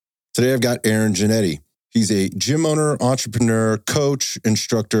Today I've got Aaron Jannetti. He's a gym owner, entrepreneur, coach,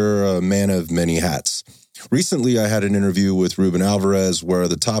 instructor, a man of many hats. Recently, I had an interview with Ruben Alvarez where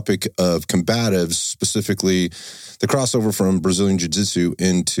the topic of combatives, specifically the crossover from Brazilian Jiu-Jitsu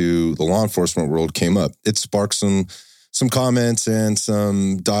into the law enforcement world, came up. It sparked some comments and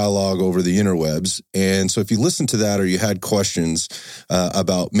some dialogue over the interwebs. And so if you listened to that or you had questions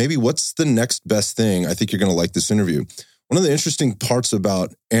about maybe what's the next best thing, I think you're going to like this interview. One of the interesting parts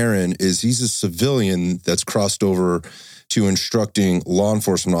about Aaron is he's a civilian that's crossed over to instructing law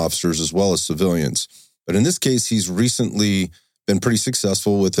enforcement officers as well as civilians. But in this case, he's recently been pretty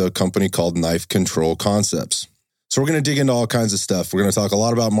successful with a company called Knife Control Concepts. So we're going to dig into all kinds of stuff. We're going to talk a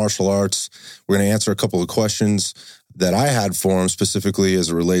lot about martial arts. We're going to answer a couple of questions that I had for him specifically as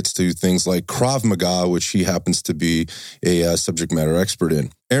it relates to things like Krav Maga, which he happens to be a subject matter expert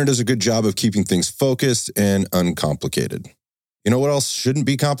in. Aaron does a good job of keeping things focused and uncomplicated. You know what else shouldn't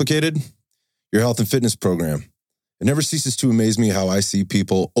be complicated? Your health and fitness program. It never ceases to amaze me how I see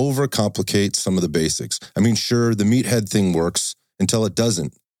people overcomplicate some of the basics. I mean, sure, the meathead thing works until it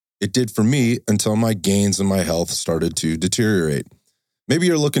doesn't. It did for me until my gains and my health started to deteriorate. Maybe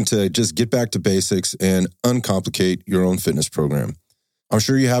you're looking to just get back to basics and uncomplicate your own fitness program. I'm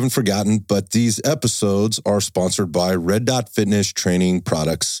sure you haven't forgotten, but these episodes are sponsored by Red Dot Fitness training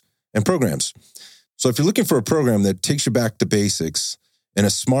products and programs. So if you're looking for a program that takes you back to basics in a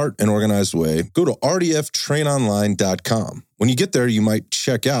smart and organized way, go to rdftrainonline.com. When you get there, you might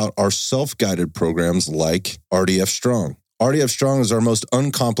check out our self-guided programs like RDF Strong. RDF Strong is our most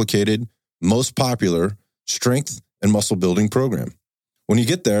uncomplicated, most popular strength and muscle building program. When you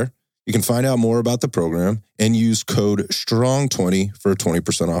get there, you can find out more about the program and use code STRONG20 for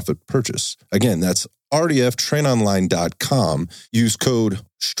 20% off at purchase. Again, that's rdftrainonline.com. Use code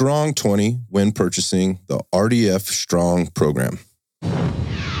STRONG20 when purchasing the RDF Strong program.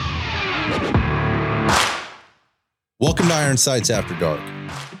 Welcome to Iron Sights After Dark.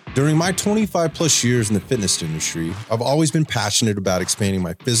 During my 25 plus years in the fitness industry, I've always been passionate about expanding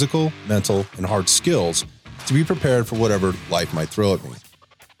my physical, mental, and hard skills to be prepared for whatever life might throw at me.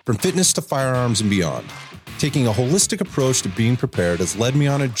 From fitness to firearms and beyond, taking a holistic approach to being prepared has led me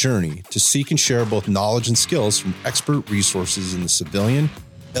on a journey to seek and share both knowledge and skills from expert resources in the civilian,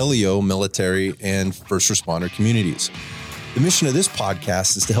 LEO, military, and first responder communities. The mission of this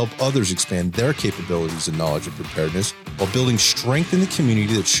podcast is to help others expand their capabilities and knowledge of preparedness while building strength in the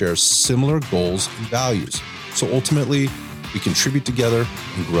community that shares similar goals and values. So ultimately, we contribute together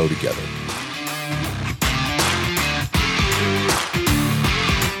and grow together.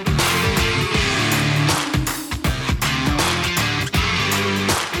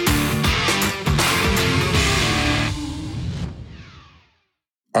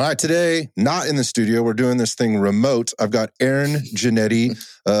 All right, today, not in the studio. We're doing this thing remote. I've got Aaron Jannetti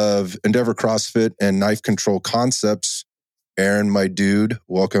of Endeavor CrossFit and Knife Control Concepts. Aaron, my dude,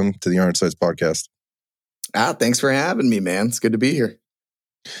 welcome to the Iron Sights podcast. Thanks for having me, man. It's good to be here.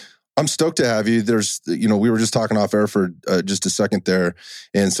 I'm stoked to have you. We were just talking off air for just a second there,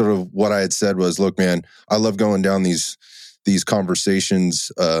 and sort of what I had said was, look, man, I love going down these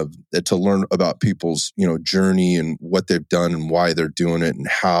conversations to learn about people's, journey and what they've done and why they're doing it and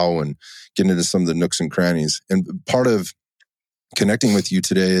how, and getting into some of the nooks and crannies. And part of connecting with you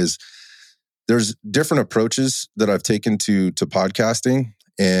today is there's different approaches that I've taken to podcasting.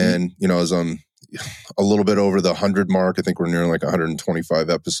 And, as I'm a little bit over the 100 mark, I think we're near like 125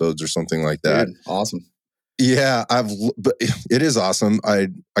 episodes or something like that. Dude, awesome. Yeah, but it is awesome. I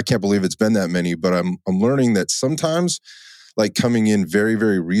can't believe it's been that many, but I'm learning that sometimes like coming in very,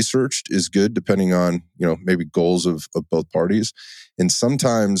 very researched is good, depending on, maybe goals of both parties. And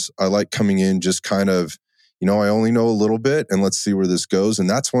sometimes I like coming in just kind of, I only know a little bit and let's see where this goes. And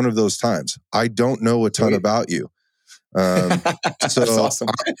that's one of those times. I don't know a ton about you. That's awesome.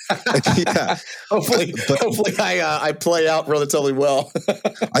 Yeah. Hopefully I play out relatively well.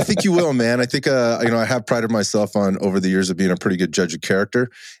 I think you will, man. I think I have prided myself on over the years of being a pretty good judge of character,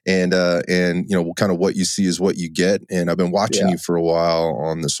 and kind of what you see is what you get. And I've been watching you for a while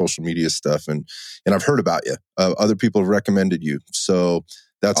on the social media stuff, and I've heard about you. Other people have recommended you, so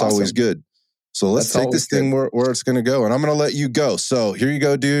that's awesome. Always good. So let's take this thing where it's going to go, and I'm going to let you go. So here you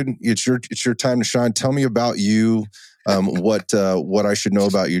go, dude. It's your time to shine. Tell me about you. What I should know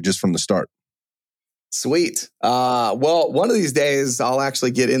about you just from the start. Sweet. Well, one of these days I'll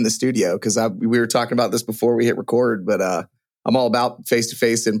actually get in the studio because we were talking about this before we hit record, but I'm all about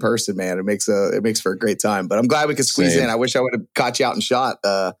face-to-face in person, man. It makes for a great time, but I'm glad we could squeeze in. I wish I would have caught you out and shot.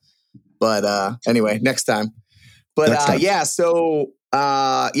 But anyway, next time. But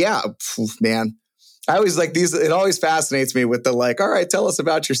man, I always like these. It always fascinates me with the like, all right, tell us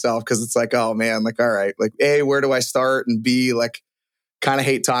about yourself. Cause it's like, oh man, like, all right, like A, where do I start? And B, like kind of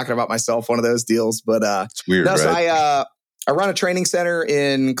hate talking about myself, one of those deals. But it's weird, no, right? So I run a training center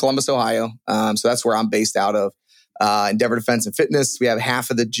in Columbus, Ohio. So that's where I'm based out of. Endeavor Defense and Fitness. We have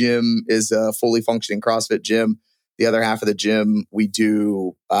half of the gym is a fully functioning CrossFit gym. The other half of the gym, we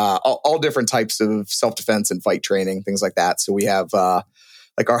do all different types of self-defense and fight training, things like that. So we have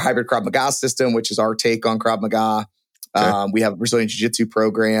like our hybrid Krav Maga system, which is our take on Krav Maga. Okay. We have a Brazilian Jiu-Jitsu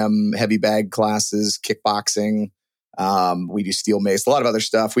program, heavy bag classes, kickboxing. We do steel mace, a lot of other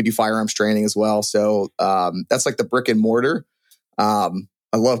stuff. We do firearms training as well. So that's like the brick and mortar. I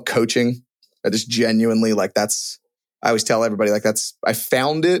love coaching. I just genuinely like I always tell everybody like I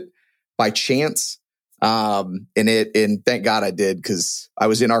found it by chance. And thank God I did, because I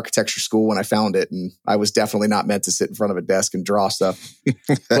was in architecture school when I found it, and I was definitely not meant to sit in front of a desk and draw stuff.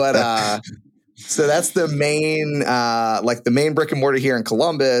 But so that's the main brick and mortar here in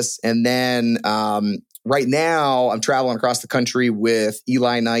Columbus. And then right now I'm traveling across the country with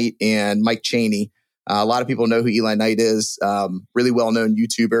Eli Knight and Mike Cheney. A lot of people know who Eli Knight is. Really well-known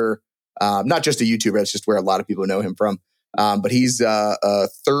YouTuber. Not just a YouTuber, it's just where a lot of people know him from. But he's a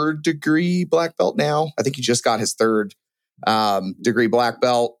third degree black belt now. I think he just got his third degree black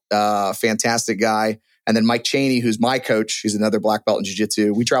belt. Fantastic guy. And then Mike Cheney, who's my coach, he's another black belt in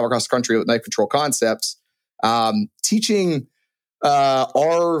jiu-jitsu. We travel across the country with Knife Control Concepts, teaching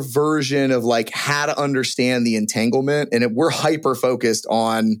our version of like how to understand the entanglement. And we're hyper focused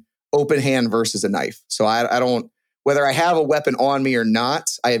on open hand versus a knife. So I don't, whether I have a weapon on me or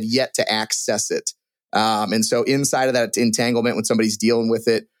not, I have yet to access it. And so inside of that entanglement, when somebody's dealing with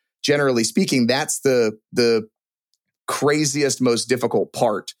it, generally speaking, that's the craziest, most difficult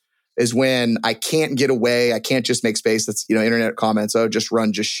part, is when I can't get away. I can't just make space. That's, internet comments, oh, just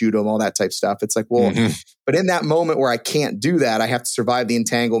run, just shoot them, all that type of stuff. It's like, well, but in that moment where I can't do that, I have to survive the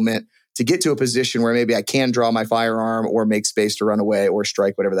entanglement to get to a position where maybe I can draw my firearm or make space to run away or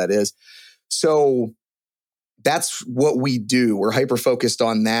strike, whatever that is. So that's what we do. We're hyper-focused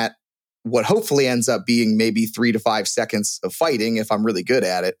on that. What hopefully ends up being maybe 3 to 5 seconds of fighting, if I'm really good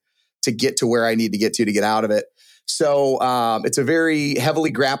at it, to get to where I need to get out of it. So it's a very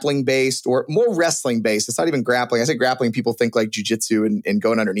heavily grappling based, or more wrestling based. It's not even grappling. I say grappling, people think like jiu-jitsu and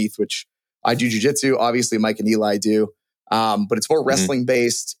going underneath, which I do jiu-jitsu. Obviously, Mike and Eli do. But it's more wrestling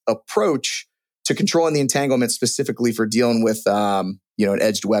based approach to controlling the entanglement, specifically for dealing with an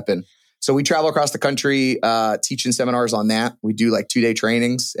edged weapon. So we travel across the country teaching seminars on that. We do like 2-day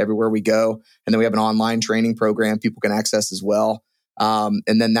trainings everywhere we go. And then we have an online training program people can access as well.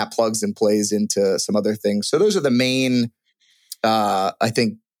 And then that plugs and plays into some other things. So those are the main,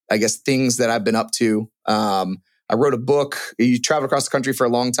 things that I've been up to. I wrote a book. You travel across the country for a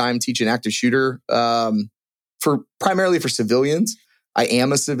long time teaching active shooter primarily for civilians. I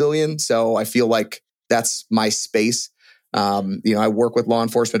am a civilian, so I feel like that's my space. I work with law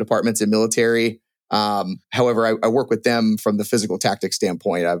enforcement departments and military. However, I work with them from the physical tactics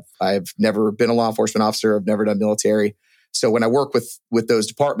standpoint. I've never been a law enforcement officer. I've never done military. So when I work with those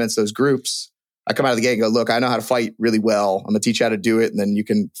departments, those groups, I come out of the gate and go, look, I know how to fight really well. I'm going to teach you how to do it, and then you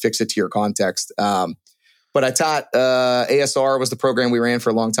can fix it to your context. But I taught ASR was the program we ran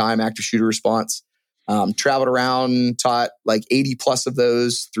for a long time, active shooter response. Traveled around, taught like 80 plus of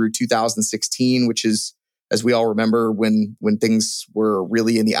those through 2016, which is, as we all remember, when things were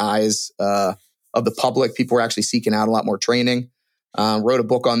really in the eyes of the public, people were actually seeking out a lot more training. Wrote a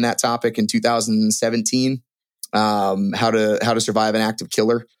book on that topic in 2017, how to survive an active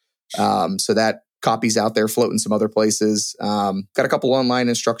killer. So that copy's out there floating some other places. Got a couple online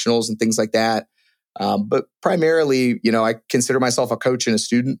instructionals and things like that. But primarily, I consider myself a coach and a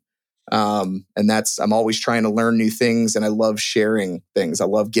student. And I'm always trying to learn new things, and I love sharing things. I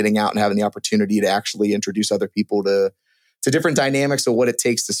love getting out and having the opportunity to actually introduce other people to different dynamics of what it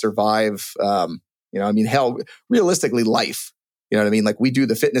takes to survive. Hell, realistically, life. You know what I mean? Like we do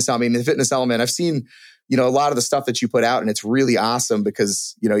the fitness. The fitness element, I've seen, a lot of the stuff that you put out, and it's really awesome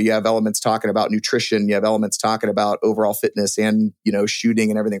because, you have elements talking about nutrition, you have elements talking about overall fitness and, shooting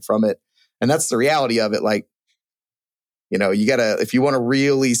and everything from it. And that's the reality of it. Like, you gotta, if you want to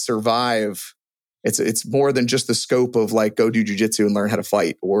really survive, it's more than just the scope of like, go do jujitsu and learn how to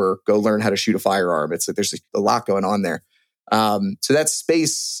fight or go learn how to shoot a firearm. It's like, there's a lot going on there. So that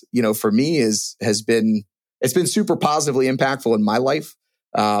space, for me it's been super positively impactful in my life.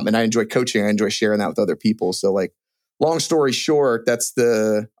 And I enjoy coaching. I enjoy sharing that with other people. So like, long story short,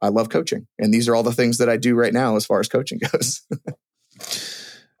 I love coaching. And these are all the things that I do right now as far as coaching goes.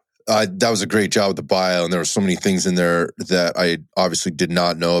 That was a great job with the bio, and there were so many things in there that I obviously did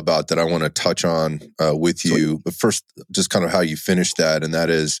not know about that I want to touch on with you. But first, just kind of how you finished that, and that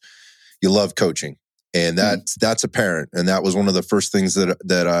is you love coaching, and that's apparent. And that was one of the first things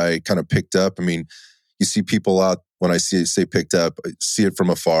that I kind of picked up. I mean, you see people out when I say picked up, I see it from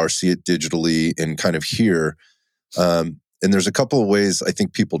afar, see it digitally, and kind of hear. And there's a couple of ways I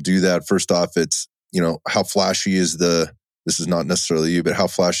think people do that. First off, it's how flashy is this is not necessarily you, but how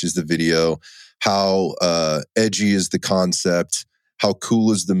flashy is the video? How edgy is the concept? How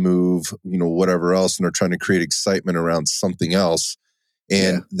cool is the move? Whatever else. And they're trying to create excitement around something else.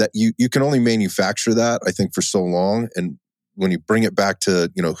 And that you can only manufacture that, I think, for so long. And when you bring it back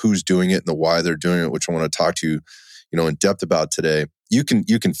to, who's doing it and the why they're doing it, which I want to talk to you, in depth about today, you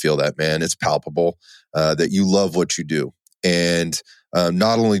can feel that, man. It's palpable that you love what you do. And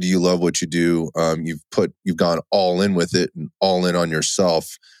not only do you love what you do, you've gone all in with it and all in on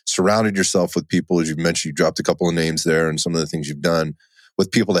yourself, surrounded yourself with people, as you mentioned, you dropped a couple of names there and some of the things you've done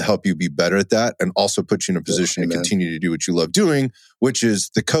with people to help you be better at that and also put you in a position to continue to do what you love doing, which is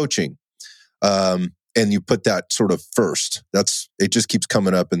the coaching. And you put that sort of first. It just keeps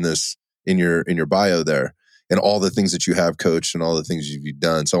coming up in your bio there. And all the things that you have coached and all the things you've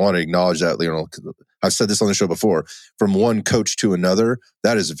done. So I want to acknowledge that, Leonel. I've said this on the show before. From one coach to another,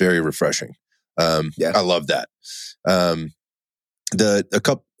 that is very refreshing. I love that. A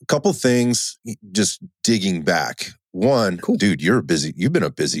couple things, just digging back. One, cool. Dude, you've been a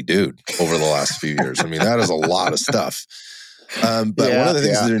busy dude over the last few years. I mean, that is a lot of stuff. But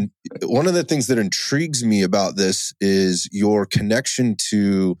one of the things that intrigues me about this is your connection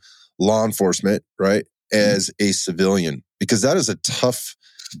to law enforcement, right? As a civilian, because that is a tough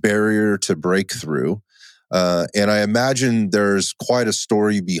barrier to break through. And I imagine there's quite a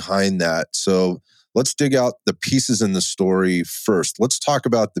story behind that. So let's dig out the pieces in the story first. Let's talk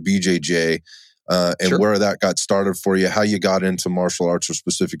about the BJJ and where that got started for you, how you got into martial arts or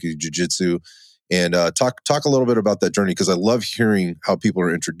specifically jiu-jitsu, and talk a little bit about that journey, because I love hearing how people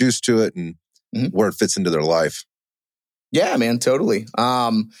are introduced to it and where it fits into their life. Yeah, man, totally.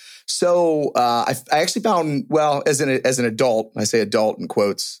 So I actually found, as an adult, I say adult in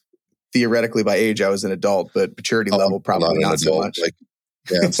quotes, theoretically by age I was an adult, but maturity level probably not so much.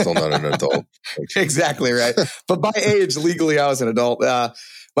 I'm still not an adult. Exactly right. But by age, legally, I was an adult.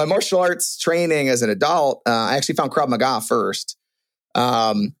 My martial arts training as an adult, I actually found Krav Maga first.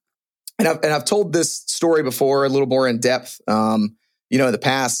 And I've told this story before a little more in depth. In the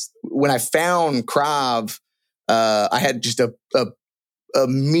past, when I found Krav, I had just a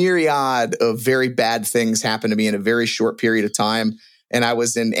myriad of very bad things happen to me in a very short period of time. And I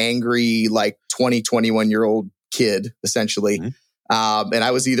was an angry, 21-year-old kid, essentially. Mm-hmm. And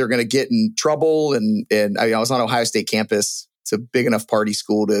I was either going to get in trouble and I was on Ohio State campus. It's a big enough party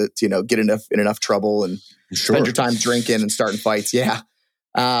school to get in enough trouble and spend your time drinking and starting fights. Yeah.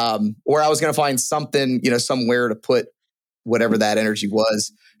 Or I was going to find something, somewhere to put whatever that energy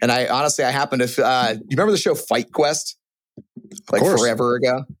was. And I happened to, you remember the show Fight Quest? Forever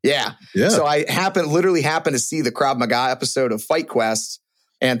ago? Yeah. So I literally happened to see the Krav Maga episode of Fight Quest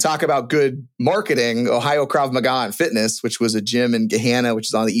and talk about good marketing. Ohio Krav Maga and Fitness, which was a gym in Gahanna, which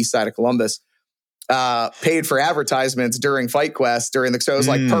is on the east side of Columbus, paid for advertisements during Fight Quest during the show. It was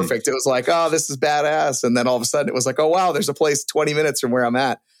perfect. It was oh, this is badass. And then all of a sudden it was oh, wow, there's a place 20 minutes from where I'm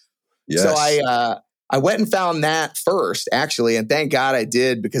at. Yes. So I went and found that first, actually, and thank God I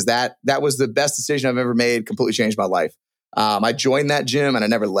did, because that was the best decision I've ever made. Completely changed my life. I joined that gym and I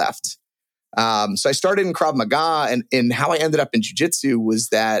never left. So I started in Krav Maga, and how I ended up in jiu-jitsu was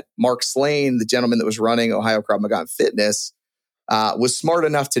that Mark Slane, the gentleman that was running Ohio Krav Maga and Fitness, was smart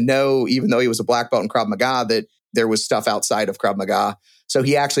enough to know, even though he was a black belt in Krav Maga, that there was stuff outside of Krav Maga. So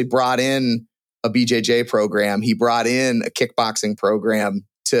he actually brought in a BJJ program. He brought in a kickboxing program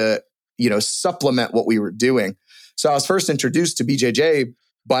to supplement what we were doing. So I was first introduced to BJJ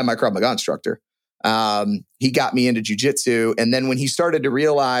by my Krav Maga instructor. He got me into jiu-jitsu. And then when he started to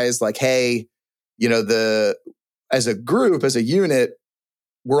realize hey, as a group, as a unit,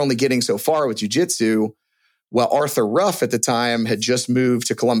 we're only getting so far with jiu-jitsu. Well, Arthur Ruff at the time had just moved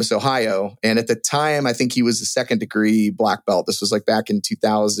to Columbus, Ohio. And at the time, I think he was a second degree black belt. This was back in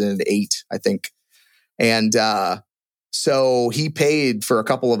 2008, I think. And, so he paid for a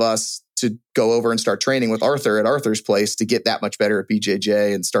couple of us to go over and start training with Arthur at Arthur's place to get that much better at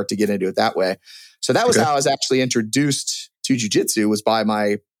BJJ and start to get into it that way. So that was how I was actually introduced to jiu-jitsu, was by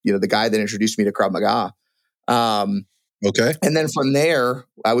my, the guy that introduced me to Krav Maga. And then from there,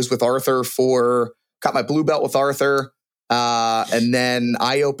 I was with Arthur got my blue belt with Arthur. And then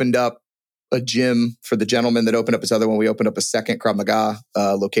I opened up a gym for the gentleman that opened up his other one. We opened up a second Krav Maga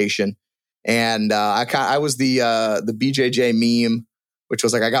location. And I was the BJJ meme, which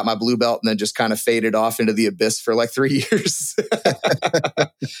was like I got my blue belt and then just kind of faded off into the abyss for like 3 years.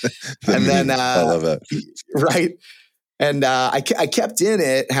 And then I love it. Right. And I kept in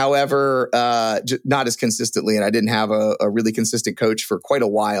it, however, not as consistently, and I didn't have a really consistent coach for quite a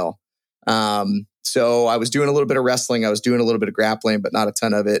while. So I was doing a little bit of wrestling, I was doing a little bit of grappling, but not a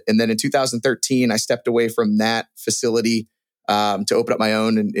ton of it. And then in 2013, I stepped away from that facility to open up my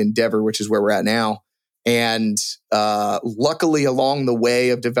own in Denver, which is where we're at now. And luckily, along the way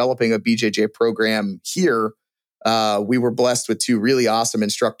of developing a BJJ program here, we were blessed with two really awesome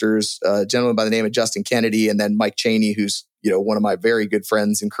instructors, a gentleman by the name of Justin Kennedy, and then Mike Cheney, who's one of my very good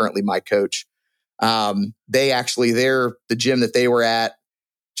friends and currently my coach. The gym that they were at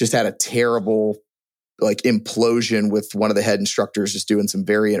just had a terrible implosion with one of the head instructors just doing some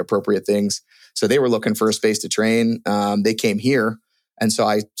very inappropriate things. So they were looking for a space to train. They came here. And so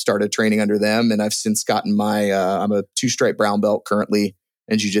I started training under them, and I've since gotten I'm a 2-stripe brown belt currently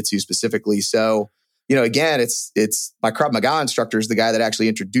in jiu-jitsu specifically. So, again, it's my Krav Maga instructor is the guy that actually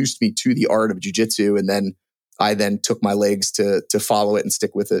introduced me to the art of jiu-jitsu. And then I took my legs to follow it and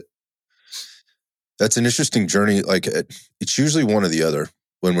stick with it. That's an interesting journey. It's usually one or the other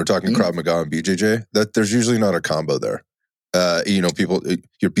when we're talking Krav Maga and BJJ, that there's usually not a combo there. People,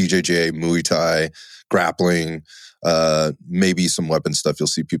 your BJJ, Muay Thai, grappling, maybe some weapon stuff you'll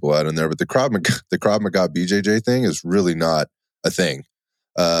see people out in there, but the Krav Maga BJJ thing is really not a thing.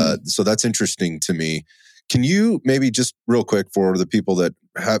 So that's interesting to me. Can you maybe just real quick for the people that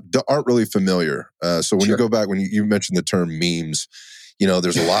aren't really familiar? So when you go back, when you mentioned the term memes,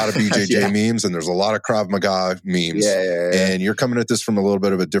 there's a lot of BJJ memes and there's a lot of Krav Maga memes. Yeah. And you're coming at this from a little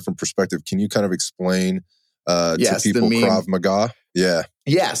bit of a different perspective. Can you kind of explain to people Krav Maga? Yeah.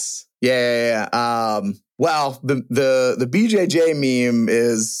 Yes. Yeah. Well, the BJJ meme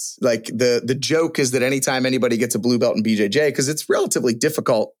is the joke is that anytime anybody gets a blue belt in BJJ, because it's relatively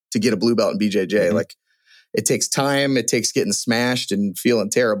difficult to get a blue belt in BJJ. Mm-hmm. It takes time, it takes getting smashed and feeling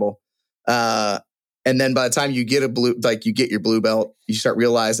terrible. And then by the time you get you get your blue belt, you start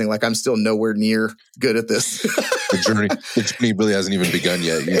realizing I'm still nowhere near good at this. The journey really hasn't even begun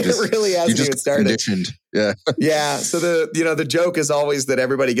yet. It really hasn't even started. Conditioned. Yeah. Yeah. So the joke is always that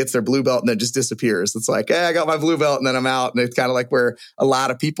everybody gets their blue belt and then just disappears. It's I got my blue belt and then I'm out. And it's kind of where a lot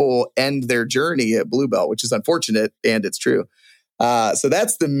of people end their journey at blue belt, which is unfortunate and it's true. So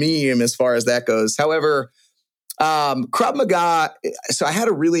that's the meme as far as that goes. However, Krav Maga. So I had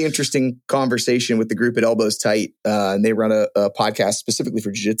a really interesting conversation with the group at Elbows Tight, and they run a podcast specifically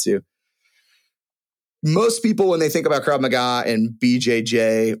for jiu-jitsu. Most people, when they think about Krav Maga and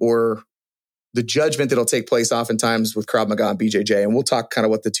BJJ, or the judgment that'll take place oftentimes with Krav Maga and BJJ, and we'll talk kind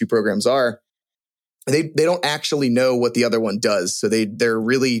of what the two programs are, they don't actually know what the other one does. So they're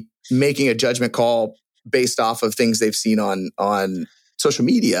really making a judgment call based off of things they've seen on social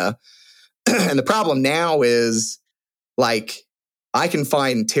media. And the problem now is I can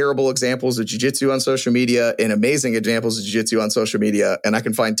find terrible examples of jiu-jitsu on social media and amazing examples of jiu-jitsu on social media. And I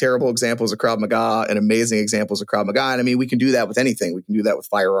can find terrible examples of Krav Maga and amazing examples of Krav Maga. And I mean, we can do that with anything. We can do that with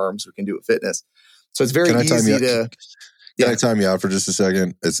firearms. We can do it with fitness. So it's very easy to... Can I time you out for just a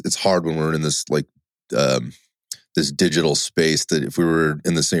second? It's hard when we're in this this digital space that if we were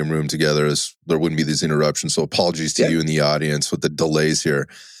in the same room together, there wouldn't be these interruptions. So apologies to you in the audience with the delays here.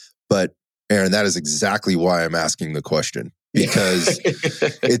 But Aaron, that is exactly why I'm asking the question, because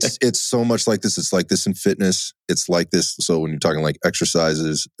it's so much like this. It's like this in fitness. It's like this. So when you're talking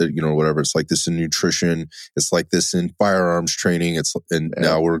exercises, whatever, it's like this in nutrition. It's like this in firearms training.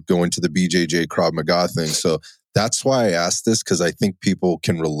 Now we're going to the BJJ Krav Maga thing. So that's why I asked this, because I think people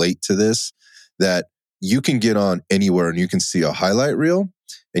can relate to this, that you can get on anywhere and you can see a highlight reel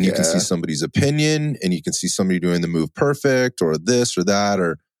and you can see somebody's opinion and you can see somebody doing the move perfect or this or that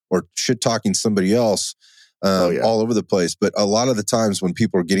or shit talking somebody else all over the place. But a lot of the times when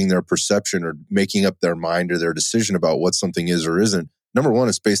people are getting their perception or making up their mind or their decision about what something is or isn't, number one,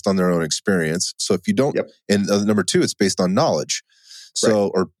 it's based on their own experience. So if you don't, and number two, it's based on knowledge. So,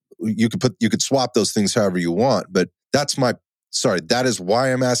 or you could swap those things however you want, but that is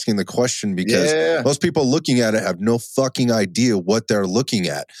why I'm asking the question, because most people looking at it have no fucking idea what they're looking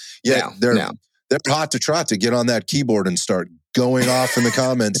at. They're hot to trot to get on that keyboard and start going off in the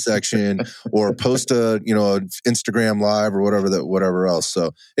comments section or post a Instagram live or whatever else.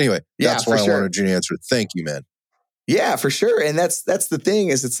 So anyway, that's why I wanted you to answer. Thank you, man. Yeah, for sure. And that's the thing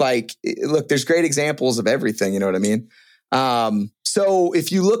is look, there's great examples of everything. You know what I mean? So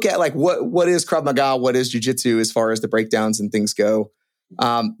if you look at what is Krav Maga, what is jiu-jitsu as far as the breakdowns and things go,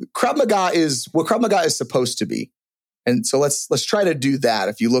 Krav Maga is what Krav Maga is supposed to be. And so let's try to do that.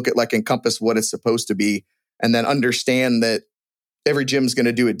 If you look at like encompass what it's supposed to be, and then understand that every gym's going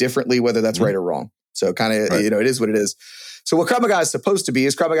to do it differently, whether that's right or wrong. So kind of, Right. it is what it is. So what Krav Maga is supposed to be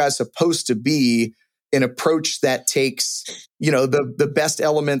is Krav Maga is supposed to be an approach that takes, the best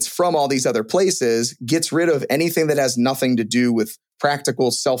elements from all these other places, gets rid of anything that has nothing to do with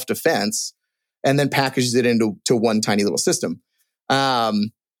practical self-defense, and then packages it into one tiny little system.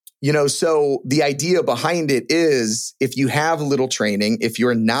 So the idea behind it is if you have little training, if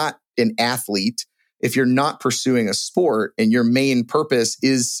you're not an athlete, if you're not pursuing a sport and your main purpose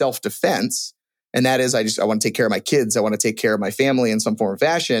is self-defense, and that is I want to take care of my kids, I want to take care of my family in some form or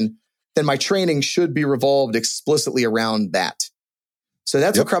fashion, then my training should be revolved explicitly around that. So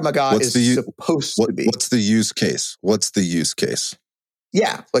that's what Krav Maga is supposed to be. What's the use case? What's the use case?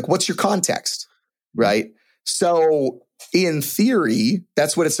 Yeah. Like, what's your context? Right. So in theory,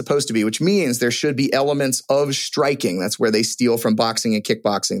 that's what it's supposed to be, which means there should be elements of striking. That's where they steal from boxing and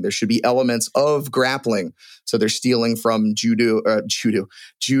kickboxing. There should be elements of grappling. So they're stealing from judo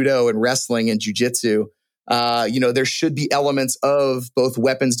and wrestling and jujitsu. There should be elements of both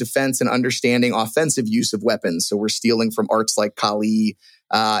weapons defense and understanding offensive use of weapons. So we're stealing from arts like Kali,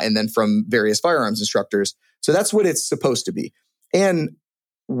 and then from various firearms instructors. So that's what it's supposed to be. And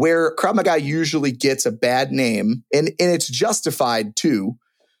where Krav Maga usually gets a bad name, and it's justified too,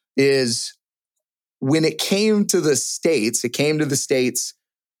 is when it came to the States,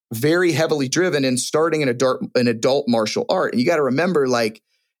 very heavily driven in starting an adult martial art. And you got to remember, like,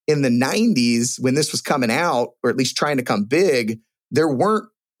 in the 90s, when this was coming out, or at least trying to come big, there weren't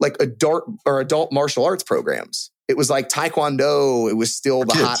like adult martial arts programs. It was like Taekwondo. It was still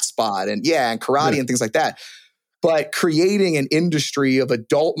the hot spot, and karate and things like that. But creating an industry of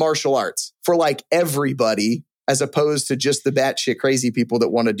adult martial arts for like everybody, as opposed to just the batshit crazy people that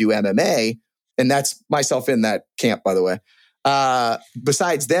want to do MMA. And that's myself in that camp, by the way.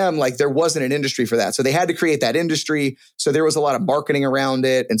 Besides them, like, there wasn't an industry for that. So they had to create that industry. So there was a lot of marketing around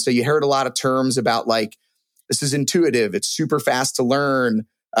it. And so you heard a lot of terms about like, this is intuitive. It's super fast to learn.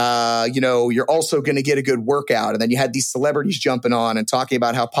 You're also going to get a good workout. And then you had these celebrities jumping on and talking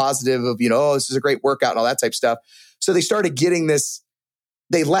about how positive of, this is a great workout and all that type of stuff. So they started getting this,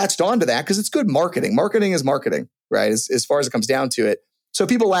 they latched onto that because it's good marketing. Marketing is marketing, right? As far as it comes down to it. So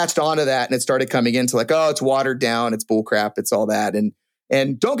people latched onto that, and it started coming into like, oh, it's watered down, it's bullcrap, it's all that.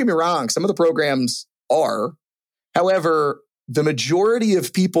 And don't get me wrong, some of the programs are. However, the majority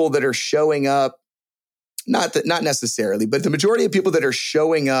of people that are showing up, not necessarily, but the majority of people that are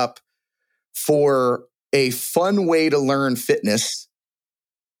showing up for a fun way to learn fitness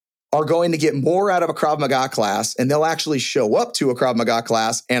are going to get more out of a Krav Maga class, and they'll actually show up to a Krav Maga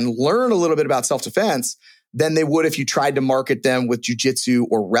class and learn a little bit about self-defense than they would if you tried to market them with jujitsu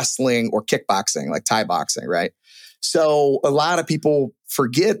or wrestling or kickboxing, like Thai boxing, right? So a lot of people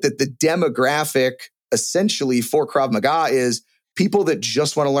forget that the demographic essentially for Krav Maga is people that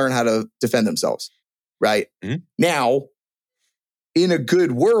just want to learn how to defend themselves, right? Mm-hmm. Now, in a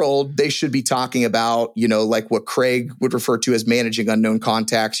good world, they should be talking about, like what Craig would refer to as managing unknown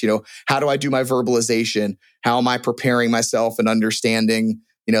contacts. How do I do my verbalization? How am I preparing myself and understanding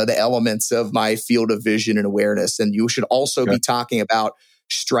the elements of my field of vision and awareness? And you should also be talking about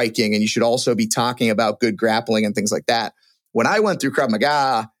striking, and you should also be talking about good grappling and things like that. When I went through Krav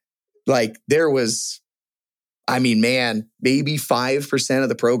Maga, like, there was, maybe 5% of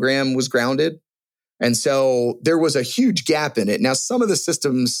the program was grounded. And so there was a huge gap in it. Now, some of the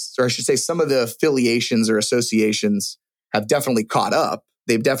systems, or I should say some of the affiliations or associations, have definitely caught up.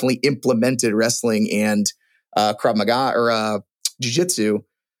 They've definitely implemented wrestling and Krav Maga or jiu-jitsu.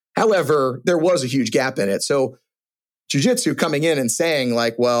 However, there was a huge gap in it. So jiu-jitsu coming in and saying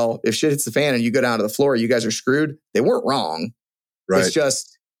like, well, if shit hits the fan and you go down to the floor, you guys are screwed. They weren't wrong. Right. It's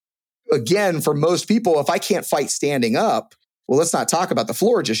just, again, for most people, if I can't fight standing up, well, let's not talk about the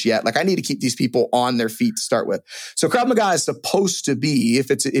floor just yet. Like, I need to keep these people on their feet to start with. So Krav Maga is supposed to be,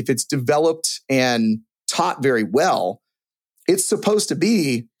 if it's developed and taught very well, it's supposed to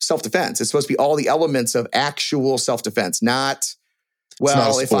be self-defense. It's supposed to be all the elements of actual self-defense, not,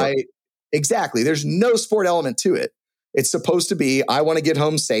 well, exactly. There's no sport element to it. It's supposed to be, I want to get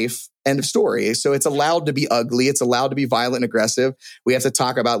home safe, end of story. So it's allowed to be ugly. It's allowed to be violent and aggressive. We have to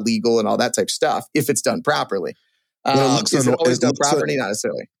talk about legal and all that type of stuff if it's done properly. Is it always done properly? Not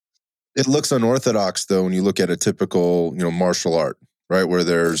necessarily. It looks unorthodox, though, when you look at a typical, martial art, right? Where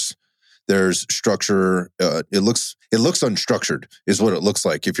there's structure. It looks unstructured, is what it looks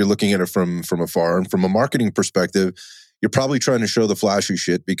like if you're looking at it from afar. And from a marketing perspective, you're probably trying to show the flashy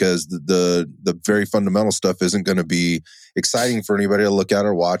shit because the very fundamental stuff isn't going to be exciting for anybody to look at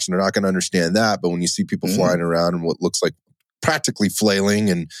or watch, and they're not going to understand that. But when you see people flying around and what looks like practically flailing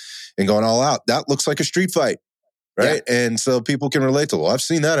and going all out, that looks like a street fight. Right. Yeah. And so people can relate to, well, I've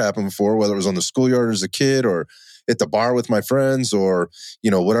seen that happen before, whether it was on the schoolyard as a kid or at the bar with my friends or,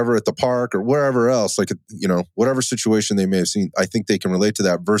 whatever at the park or wherever else, like, whatever situation they may have seen. I think they can relate to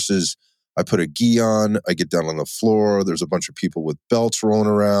that versus I put a gi on, I get down on the floor, there's a bunch of people with belts rolling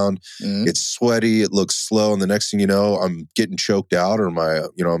around. It's sweaty, it looks slow. And the next thing you know, I'm getting choked out or I'm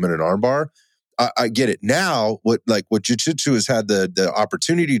in an arm bar. I get it. Now, what jiu-jitsu has had the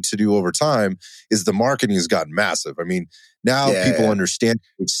opportunity to do over time is the marketing has gotten massive. I mean, now people understand,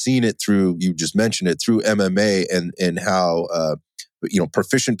 we've seen it through, you just mentioned it, through MMA and how,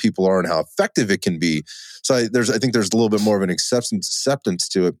 proficient people are and how effective it can be. So I think there's a little bit more of an acceptance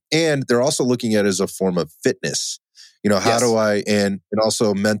to it. And they're also looking at it as a form of fitness. How do I, and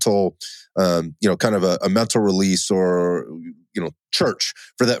also mental, kind of a mental release or, church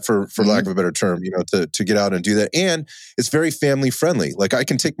for that, for lack of a better term, to get out and do that. And it's very family friendly. Like I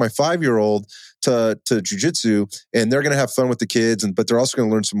can take my 5-year-old to jiu-jitsu and they're going to have fun with the kids, but they're also going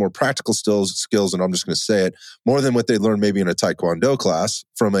to learn some more practical skills. And I'm just going to say it, more than what they learn maybe in a Taekwondo class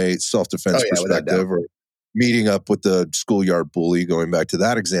from a self-defense perspective or meeting up with the schoolyard bully, going back to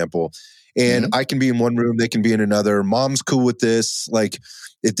that example. And I can be in one room, they can be in another. Mom's cool with this. Like,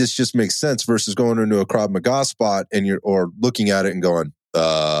 if this just makes sense versus going into a Krav Maga spot and or looking at it and going,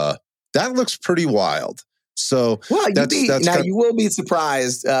 that looks pretty wild. So, you will be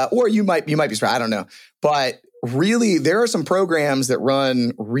surprised, or you might be surprised. I don't know, but really, there are some programs that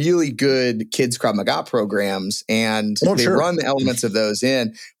run really good kids Krav Maga programs, and they run the elements of those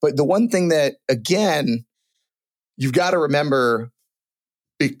in. But the one thing that, again, you've got to remember.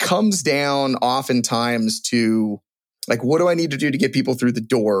 It comes down oftentimes to like, what do I need to do to get people through the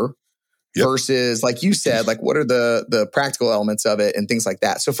door versus, like you said, like what are the practical elements of it and things like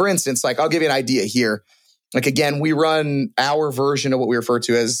that. So for instance, like I'll give you an idea here. Like, again, we run our version of what we refer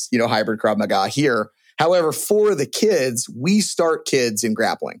to as, hybrid Krav Maga here. However, for the kids, we start kids in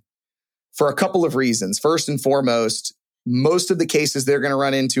grappling for a couple of reasons. First and foremost, most of the cases they're going to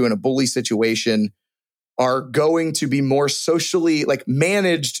run into in a bully situation are going to be more socially, like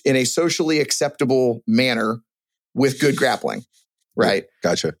managed in a socially acceptable manner with good grappling, right?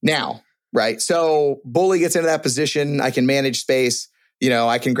 Gotcha. Now, right? So bully gets into that position. I can manage space.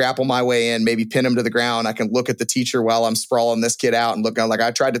 I can grapple my way in, maybe pin him to the ground. I can look at the teacher while I'm sprawling this kid out and look like, I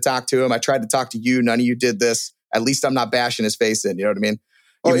tried to talk to him. I tried to talk to you. None of you did this. At least I'm not bashing his face in. You know what I mean?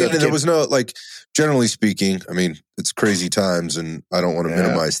 Oh, yeah, there was no, like, generally speaking, I mean, it's crazy times and I don't want to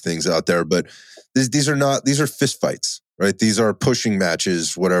minimize things out there, but these are fist fights, right? These are pushing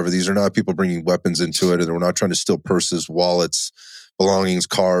matches, whatever. These are not people bringing weapons into it, and we're not trying to steal purses, wallets, belongings,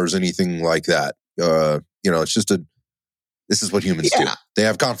 cars, anything like that. It's just this is what humans do. They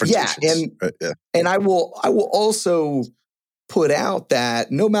have confrontations. And I will also put out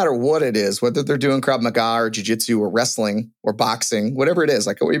that no matter what it is, whether they're doing Krav Maga or jiu-jitsu or wrestling or boxing, whatever it is,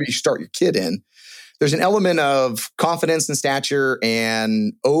 like whatever you start your kid in, there's an element of confidence and stature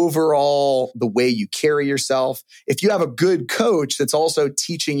and overall the way you carry yourself. If you have a good coach that's also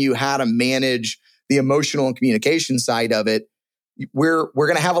teaching you how to manage the emotional and communication side of it, we're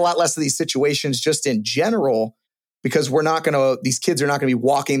going to have a lot less of these situations just in general, because these kids are not going to be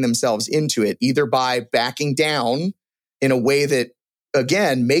walking themselves into it either by backing down in a way that,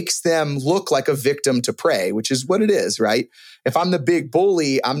 again, makes them look like a victim to prey, which is what it is, right? If I'm the big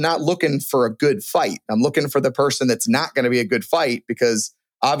bully, I'm not looking for a good fight. I'm looking for the person that's not going to be a good fight, because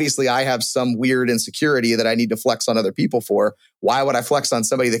obviously I have some weird insecurity that I need to flex on other people for. Why would I flex on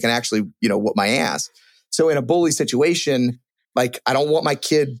somebody that can actually, whoop my ass? So in a bully situation, like, I don't want my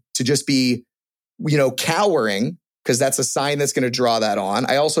kid to just be, cowering, because that's a sign that's going to draw that on.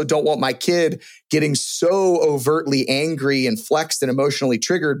 I also don't want my kid getting so overtly angry and flexed and emotionally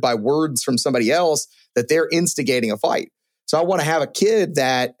triggered by words from somebody else that they're instigating a fight. So I want to have a kid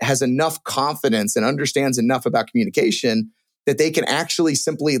that has enough confidence and understands enough about communication that they can actually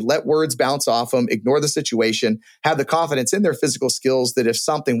simply let words bounce off them, ignore the situation, have the confidence in their physical skills that if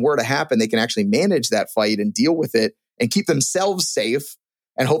something were to happen, they can actually manage that fight and deal with it and keep themselves safe,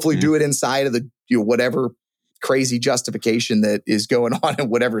 and hopefully do it inside of the whatever crazy justification that is going on in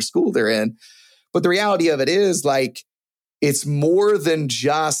whatever school they're in. But the reality of it is, like, it's more than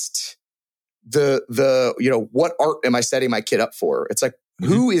just the what art am I setting my kid up for? It's like,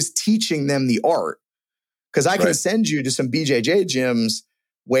 who is teaching them the art? Because I can send you to some BJJ gyms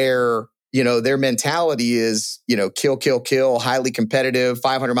where, their mentality is, kill, kill, kill, highly competitive,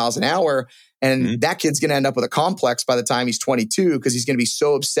 500 miles an hour. And that kid's going to end up with a complex by the time he's 22 because he's going to be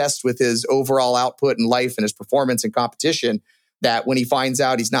so obsessed with his overall output in life and his performance and competition that when he finds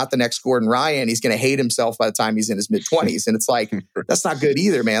out he's not the next Gordon Ryan, he's going to hate himself by the time he's in his mid-20s. And it's like, that's not good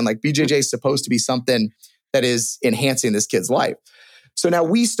either, man. Like BJJ is supposed to be something that is enhancing this kid's life. So now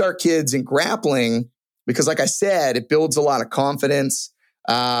we start kids in grappling because, like I said, it builds a lot of confidence.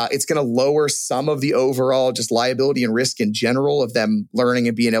 It's going to lower some of the overall just liability and risk in general of them learning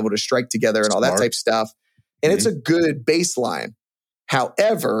and being able to strike together and all that type of stuff. And it's a good baseline.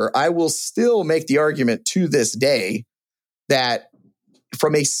 However, I will still make the argument to this day that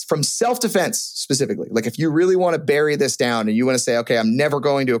from self-defense specifically, like if you really want to bury this down and you want to say, okay, I'm never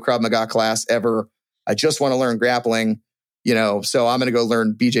going to a Krav Maga class ever. I just want to learn grappling, so I'm going to go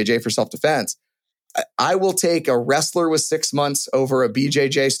learn BJJ for self-defense. I will take a wrestler with 6 months over a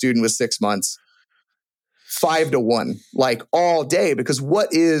BJJ student with 6 months, 5-1, like all day. Because what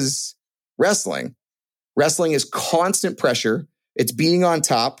is wrestling? Wrestling is constant pressure. It's being on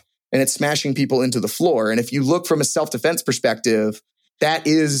top and it's smashing people into the floor. And if you look from a self-defense perspective, that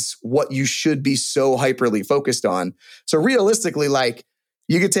is what you should be so hyperly focused on. So realistically, like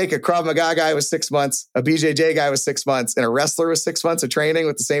you could take a Krav Maga guy with 6 months, a BJJ guy with 6 months, and a wrestler with 6 months of training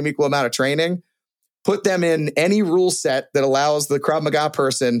with the same equal amount of training, put them in any rule set that allows the Krav Maga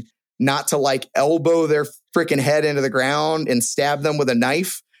person not to like elbow their freaking head into the ground and stab them with a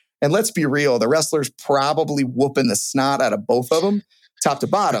knife. And let's be real, the wrestler's probably whooping the snot out of both of them, top to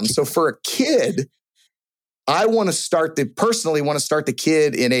bottom. So for a kid, I personally want to start the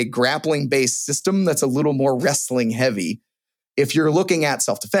kid in a grappling-based system that's a little more wrestling heavy if you're looking at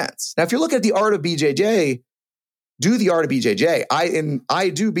self-defense. Now, if you're looking at the art of BJJ, do the art of BJJ. I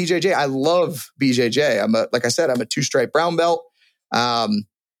do BJJ. I love BJJ. Like I said, I'm a 2-stripe brown belt. I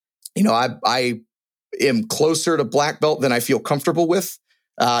am closer to black belt than I feel comfortable with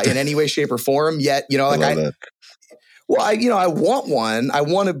in any way, shape, or form. Yet, I want one.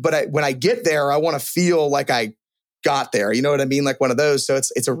 When I get there, I want to feel like I got there. You know what I mean? Like one of those. So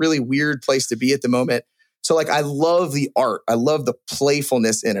it's a really weird place to be at the moment. So like, I love the art. I love the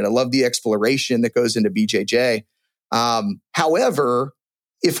playfulness in it. I love the exploration that goes into BJJ. However,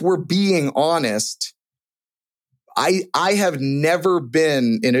 if we're being honest, I have never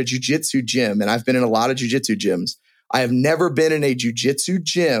been in a jiu-jitsu gym, and I've been in a lot of jiu-jitsu gyms. I have never been in a jiu-jitsu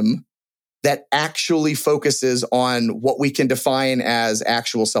gym that actually focuses on what we can define as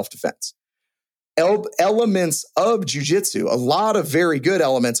actual self-defense. Elements of jiu-jitsu, a lot of very good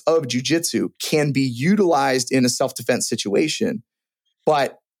elements of jiu-jitsu can be utilized in a self-defense situation,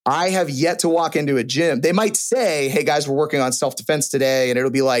 but I have yet to walk into a gym. They might say, hey guys, we're working on self-defense today. And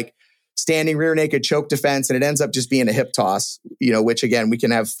it'll be like standing rear naked choke defense. And it ends up just being a hip toss, which again, we can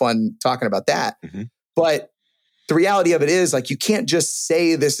have fun talking about that. Mm-hmm. But the reality of it is like, you can't just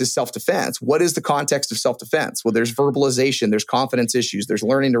say this is self-defense. What is the context of self-defense? Well, there's verbalization, there's confidence issues, there's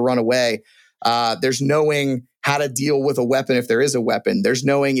learning to run away. There's knowing how to deal with a weapon if there is a weapon. There's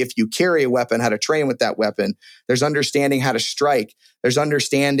knowing if you carry a weapon, how to train with that weapon. There's understanding how to strike. There's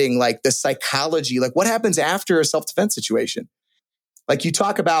understanding like the psychology, like what happens after a self-defense situation. Like you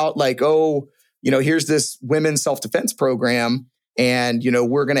talk about like, here's this women's self-defense program and,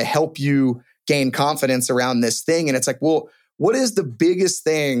 we're going to help you gain confidence around this thing. And it's like, well, what is the biggest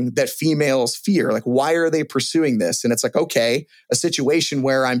thing that females fear? Like, why are they pursuing this? And it's like, okay, a situation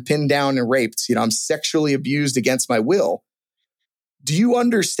where I'm pinned down and raped, I'm sexually abused against my will. Do you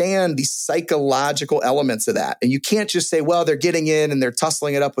understand the psychological elements of that? And you can't just say, well, they're getting in and they're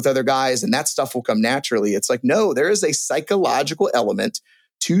tussling it up with other guys and that stuff will come naturally. It's like, no, there is a psychological element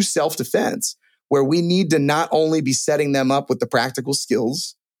to self-defense where we need to not only be setting them up with the practical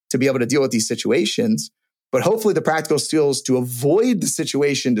skills to be able to deal with these situations, but hopefully the practical skills to avoid the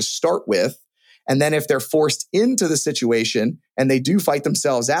situation to start with. And then if they're forced into the situation and they do fight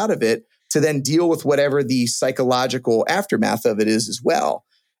themselves out of it, to then deal with whatever the psychological aftermath of it is as well.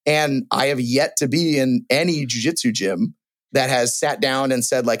 And I have yet to be in any jiu-jitsu gym that has sat down and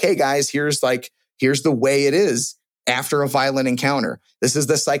said like, hey guys, here's the way it is after a violent encounter. This is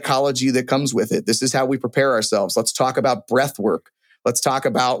the psychology that comes with it. This is how we prepare ourselves. Let's talk about breath work. Let's talk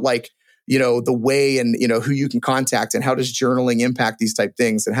about like, the way and, who you can contact and how does journaling impact these type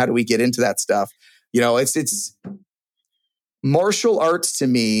things and how do we get into that stuff? It's martial arts to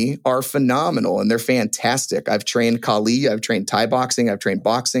me are phenomenal and they're fantastic. I've trained Kali, I've trained Thai boxing, I've trained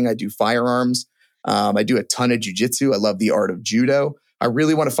boxing, I do firearms. I do a ton of jiu-jitsu. I love the art of judo. I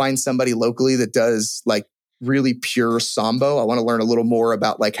really want to find somebody locally that does like really pure sambo. I want to learn a little more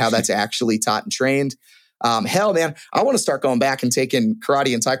about like how that's actually taught and trained. Hell, man, I want to start going back and taking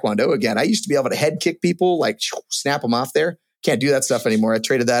karate and taekwondo again. I used to be able to head kick people, like snap them off there. Can't do that stuff anymore. I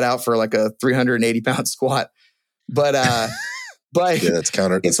traded that out for like a 380 pound squat. But but yeah, it's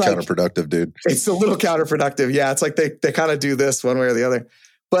counterproductive, dude. It's a little counterproductive. Yeah, it's like they kind of do this one way or the other.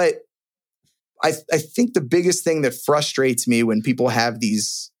 But I think the biggest thing that frustrates me when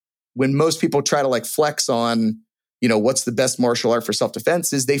most people try to like flex on, what's the best martial art for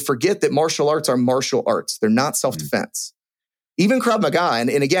self-defense, is they forget that martial arts are martial arts. They're not self-defense. Even Krav Maga, and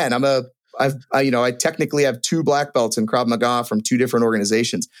again, I technically have 2 black belts in Krav Maga from 2 different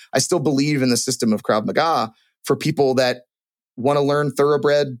organizations. I still believe in the system of Krav Maga for people that want to learn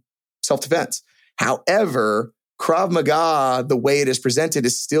thoroughbred self-defense. However, Krav Maga, the way it is presented,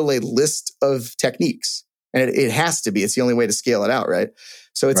 is still a list of techniques. And it has to be. It's the only way to scale it out, right?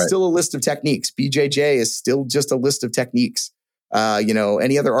 So it's still a list of techniques. BJJ is still just a list of techniques.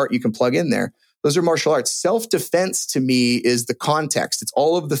 Any other art you can plug in there. Those are martial arts. Self-defense to me is the context. It's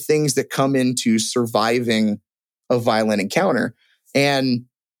all of the things that come into surviving a violent encounter. And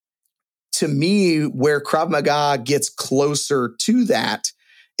to me, where Krav Maga gets closer to that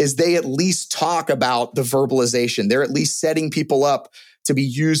is they at least talk about the verbalization. They're at least setting people up to be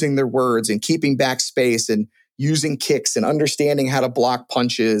using their words and keeping back space and using kicks and understanding how to block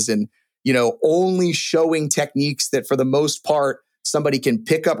punches and, only showing techniques that for the most part, somebody can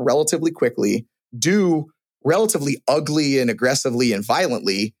pick up relatively quickly, do relatively ugly and aggressively and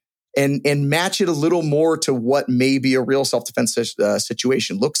violently, and match it a little more to what maybe a real self-defense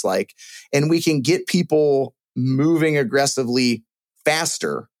situation looks like. And we can get people moving aggressively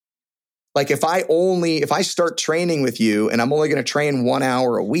faster. Like if I start training with you and I'm only going to train 1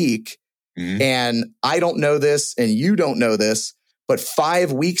 hour a week, and I don't know this and you don't know this, but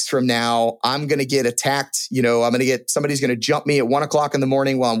 5 weeks from now, I'm going to get attacked. Somebody's going to jump me at 1 o'clock in the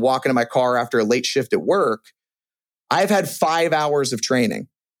morning while I'm walking to my car after a late shift at work. I've had 5 hours of training.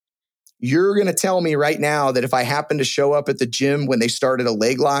 You're going to tell me right now that if I happen to show up at the gym when they started a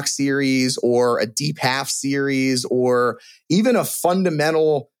leg lock series or a deep half series or even a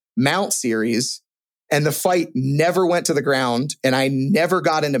fundamental mount series, and the fight never went to the ground and I never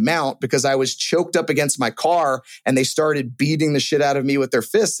got into mount because I was choked up against my car and they started beating the shit out of me with their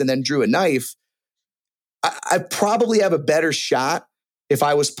fists and then drew a knife, I probably have a better shot if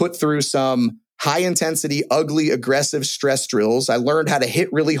I was put through some high intensity, ugly, aggressive stress drills. I learned how to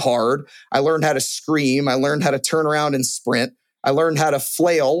hit really hard. I learned how to scream. I learned how to turn around and sprint. I learned how to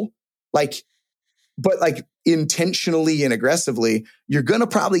flail, but intentionally and aggressively. You're going to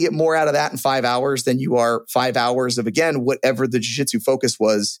probably get more out of that in 5 hours than you are 5 hours of, again, whatever the jiu-jitsu focus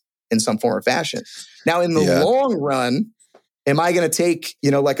was in some form or fashion. Now, in the long run, am I going to take,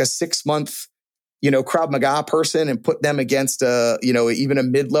 like a 6-month, Krav Maga person and put them against even a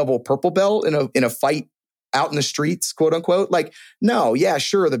mid-level purple belt in a fight out in the streets, quote unquote? No, yeah,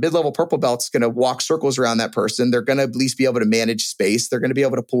 sure. The mid-level purple belt's going to walk circles around that person. They're going to at least be able to manage space. They're going to be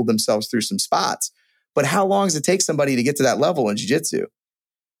able to pull themselves through some spots. But how long does it take somebody to get to that level in jiu-jitsu?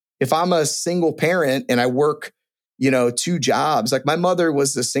 If I'm a single parent and I work, 2 jobs, like my mother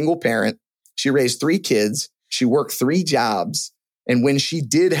was a single parent. She raised 3 kids. She worked 3 jobs. And when she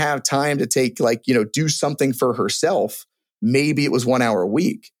did have time to take do something for herself, maybe it was 1 hour a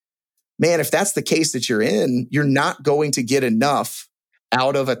week. Man, if that's the case that you're in, you're not going to get enough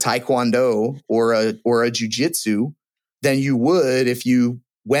out of a taekwondo or a jiu-jitsu than you would if you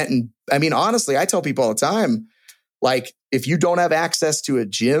went and, honestly, I tell people all the time, if you don't have access to a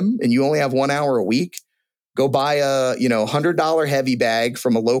gym and you only have 1 hour a week, go buy a, $100 heavy bag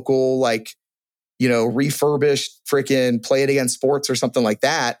from a local, refurbished freaking Play It Again Sports or something like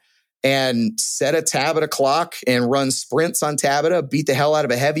that, and set a Tabata clock and run sprints on Tabata, beat the hell out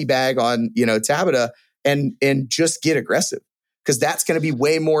of a heavy bag on, Tabata and just get aggressive. Because that's going to be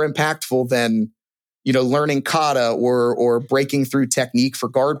way more impactful than, learning kata or breaking through technique for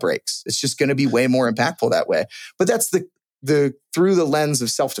guard breaks. It's just going to be way more impactful that way. But that's the through the lens of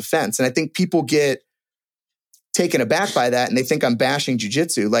self-defense. And I think people get taken aback by that and they think I'm bashing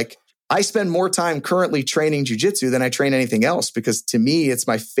jiu-jitsu. I spend more time currently training jiu-jitsu than I train anything else because to me, it's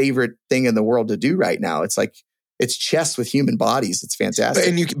my favorite thing in the world to do right now. It's chess with human bodies. It's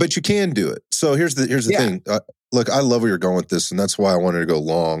fantastic. But you can do it. So here's the thing. Look, I love where you're going with this, and that's why I wanted to go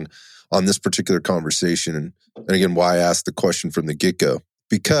long on this particular conversation. And again, why I asked the question from the get-go.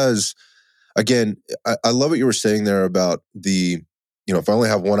 Because, again, I love what you were saying there about if I only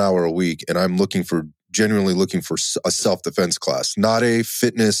have 1 hour a week and I'm genuinely looking for a self-defense class, not a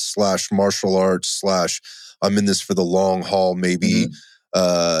fitness / martial arts / I'm in this for the long haul, maybe.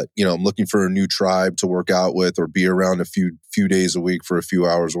 I'm looking for a new tribe to work out with or be around a few days a week for a few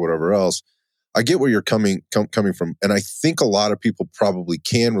hours or whatever else. I get where you're coming from. And I think a lot of people probably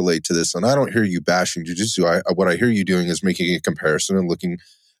can relate to this. And I don't hear you bashing jiu-jitsu. What I hear you doing is making a comparison and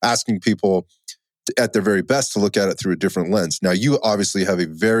asking people at their very best to look at it through a different lens. Now, you obviously have a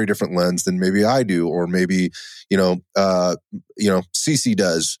very different lens than maybe I do, or maybe, Cece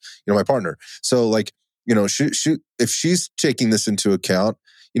does, my partner. So like, if she's taking this into account,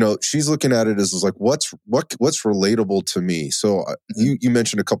 she's looking at it as like, what's relatable to me? So you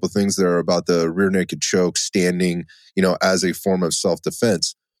mentioned a couple of things there about the rear naked choke standing, as a form of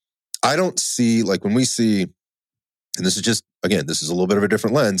self-defense. I don't see, like when we see, and this is just, again, this is a little bit of a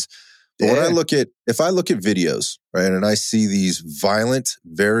different lens, but when if I look at videos, right, and I see these violent,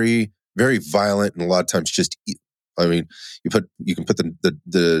 very, very violent, and a lot of times just, I mean, you can put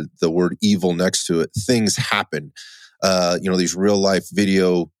the word evil next to it. Things happen. These real life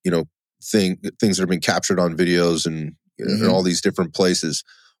video, things that have been captured on videos and in all these different places.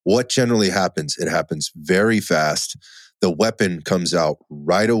 What generally happens? It happens very fast. The weapon comes out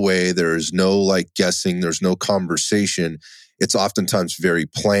right away. There is no like guessing. There's no conversation. It's oftentimes very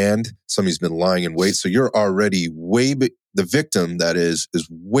planned. Somebody's been lying in wait. So you're already the victim, that is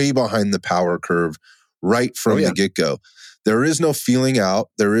way behind the power curve right from the get-go. There is no feeling out.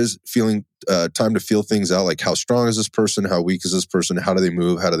 There is feeling time to feel things out, like how strong is this person? How weak is this person? How do they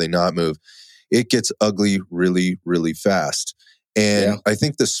move? How do they not move? It gets ugly really, really fast. And I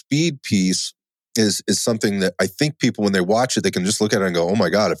think the speed piece is something that I think people, when they watch it, they can just look at it and go, oh my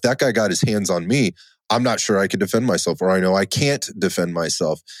God, if that guy got his hands on me, I'm not sure I could defend myself, or I know I can't defend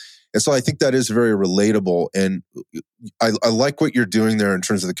myself. And so I think that is very relatable. And I like what you're doing there in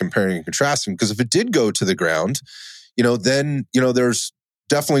terms of the comparing and contrasting, because if it did go to the ground, then, there's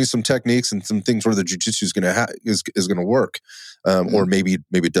definitely some techniques and some things where the jiu-jitsu is going to work. Or maybe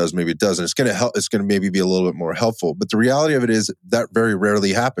it does, maybe it doesn't. It's going to help. It's going to maybe be a little bit more helpful. But the reality of it is that very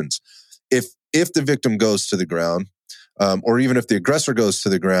rarely happens. If the victim goes to the ground, or even if the aggressor goes to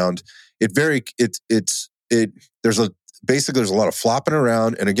the ground, there's a lot of flopping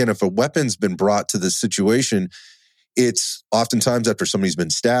around. And again, if a weapon's been brought to the situation, it's oftentimes after somebody's been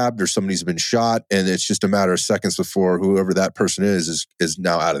stabbed or somebody's been shot, and it's just a matter of seconds before whoever that person is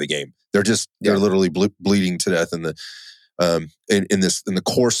now out of the game. They're literally bleeding to death in the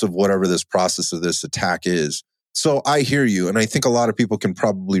course of whatever this process of this attack is. So I hear you, and I think a lot of people can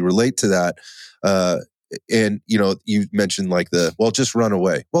probably relate to that. And you mentioned just run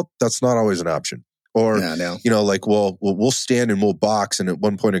away. Well, that's not always an option. Or, we'll stand and we'll box, and at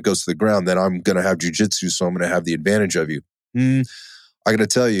one point it goes to the ground, then I'm going to have jiu-jitsu, so I'm going to have the advantage of you. I got to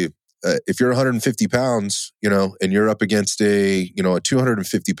tell you, if you're 150 pounds, and you're up against a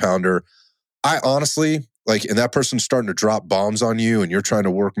 250 pounder, I honestly, and that person's starting to drop bombs on you and you're trying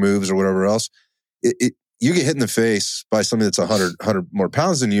to work moves or whatever else, you get hit in the face by somebody that's 100 more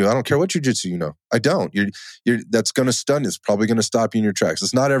pounds than you. I don't care what jiu-jitsu you know. I don't. That's going to stun you. It's probably going to stop you in your tracks.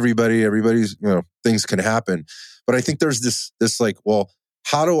 It's not everybody. Everybody's, things can happen. But I think there's this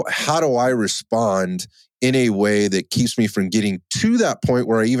how do I respond in a way that keeps me from getting to that point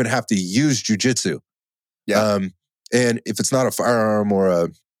where I even have to use jiu-jitsu? Yeah. And if it's not a firearm or a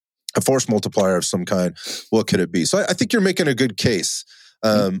force multiplier of some kind, what could it be? So I think you're making a good case.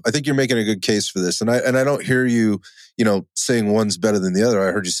 I think you're making a good case for this. And I don't hear you, saying one's better than the other.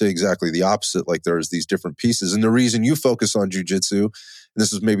 I heard you say exactly the opposite. Like there's these different pieces. And the reason you focus on jiu-jitsu, and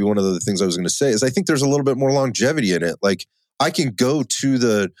this is maybe one of the things I was going to say, is I think there's a little bit more longevity in it. Like I can go to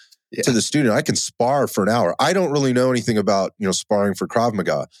the studio, I can spar for an hour. I don't really know anything about, sparring for Krav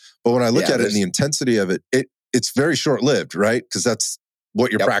Maga. But when I look at it and the intensity of it, it's very short-lived, right? Because that's what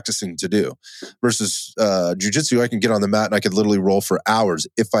you're practicing to do. Versus jiu-jitsu, I can get on the mat and I could literally roll for hours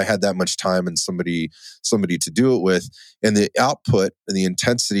if I had that much time and somebody to do it with. And the output and the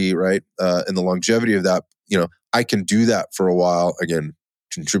intensity, right, and the longevity of that, I can do that for a while. Again,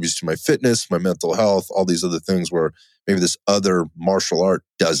 contributes to my fitness, my mental health, all these other things where maybe this other martial art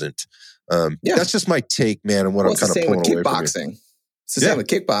doesn't. That's just my take, man, and what I'm kind of pulling away from kickboxing. It's the same with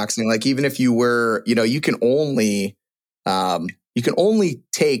kickboxing. Like even if you were, you can only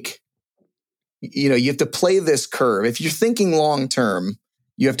take, you have to play this curve. If you're thinking long term,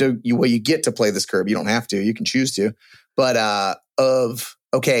 you get to play this curve. You don't have to, you can choose to. But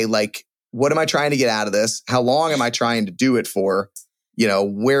what am I trying to get out of this? How long am I trying to do it for?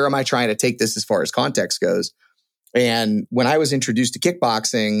 Where am I trying to take this as far as context goes? And when I was introduced to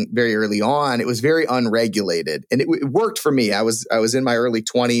kickboxing very early on, it was very unregulated. And it worked for me. I was in my early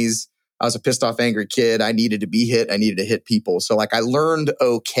 20s. I was a pissed off, angry kid. I needed to be hit. I needed to hit people. So I learned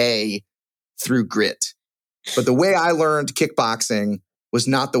okay through grit. But the way I learned kickboxing was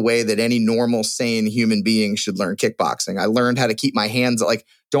not the way that any normal, sane human being should learn kickboxing. I learned how to keep my hands,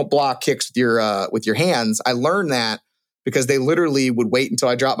 don't block kicks with your hands. I learned that because they literally would wait until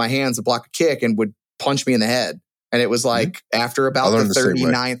I dropped my hands to block a kick and would punch me in the head. And it was like after about the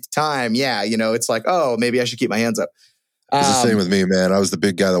 39th time, it's like, oh, maybe I should keep my hands up. It's the same with me, man. I was the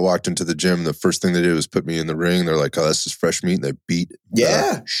big guy that walked into the gym. The first thing they did was put me in the ring. They're like, oh, this is fresh meat. And they beat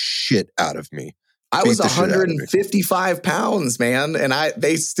the shit out of me. I was 155 pounds, man. And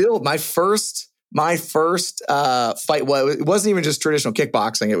my first fight, well, it wasn't even just traditional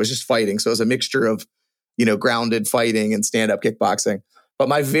kickboxing. It was just fighting. So it was a mixture of, grounded fighting and stand-up kickboxing. But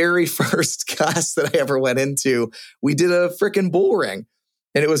my very first class that I ever went into, we did a freaking bull ring.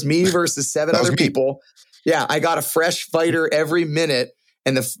 And it was me versus 7 other people. Yeah, I got a fresh fighter every minute.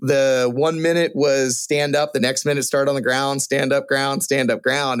 And the 1 minute was stand up. The next minute start on the ground, stand up ground, stand up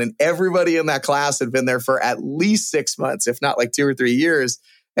ground. And everybody in that class had been there for at least 6 months, if not like 2 or 3 years.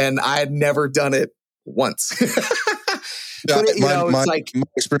 And I had never done it once. My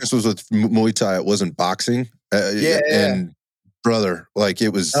experience was with Muay Thai. It wasn't boxing. And brother, like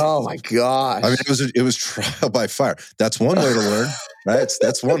it was. Oh my gosh! I mean, it was trial by fire. That's one way to learn, right?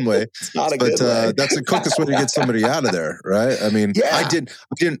 That's one way. It's not a good way. That's the quickest way to get somebody out of there, right? I mean,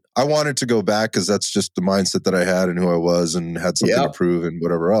 I wanted to go back because that's just the mindset that I had and who I was, and had something to prove and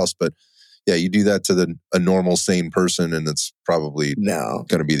whatever else. But yeah, you do that to a normal, sane person, and it's probably going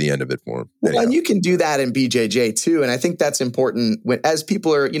to be the end of it for them. Well, and you can do that in BJJ too. And I think that's important as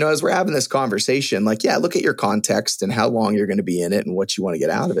people are, as we're having this conversation, like, look at your context and how long you're going to be in it and what you want to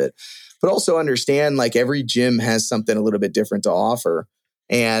get out of it. But also understand, like, every gym has something a little bit different to offer.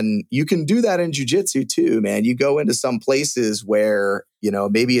 And you can do that in jiu-jitsu too, man. You go into some places where,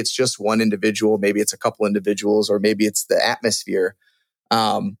 maybe it's just one individual, maybe it's a couple individuals, or maybe it's the atmosphere.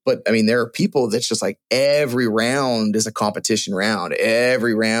 But I mean, there are people that's just like every round is a competition round.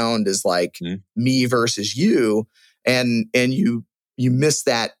 Every round is like me versus you. And you miss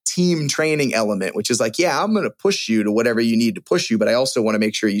that team training element, which is like, I'm going to push you to whatever you need to push you, but I also want to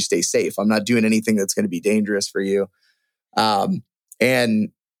make sure you stay safe. I'm not doing anything that's going to be dangerous for you. And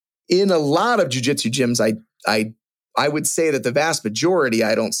in a lot of jiu-jitsu gyms, I would say that the vast majority,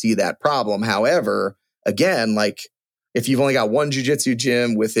 I don't see that problem. However, again, like, if you've only got one jiu-jitsu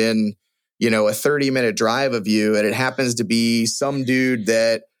gym within, a 30-minute drive of you, and it happens to be some dude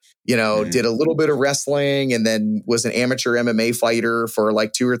that, did a little bit of wrestling and then was an amateur MMA fighter for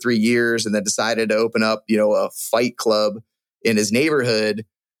like 2 or 3 years and then decided to open up, a fight club in his neighborhood,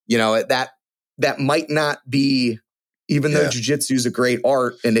 that might not be, even though jiu-jitsu is a great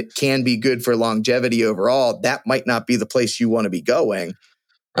art and it can be good for longevity overall, that might not be the place you want to be going.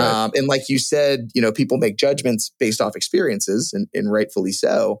 Right. And like you said, people make judgments based off experiences, and rightfully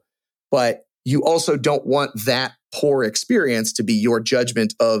so. But you also don't want that poor experience to be your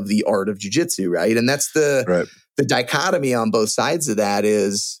judgment of the art of jiu-jitsu, right? And that's the dichotomy on both sides of that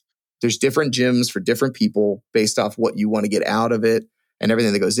is there's different gyms for different people based off what you want to get out of it and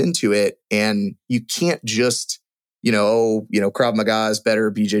everything that goes into it. And you can't just, Krav Maga is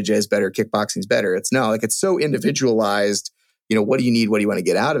better, BJJ is better, kickboxing is better. It's so individualized. What do you need? What do you want to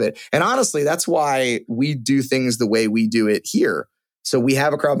get out of it? And honestly, that's why we do things the way we do it here. So we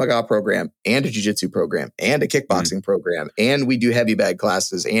have a Krav Maga program and a jiu-jitsu program and a kickboxing program. And we do heavy bag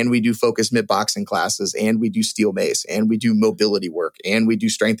classes and we do focused mid boxing classes and we do steel mace and we do mobility work and we do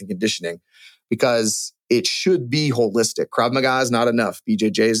strength and conditioning because it should be holistic. Krav Maga is not enough.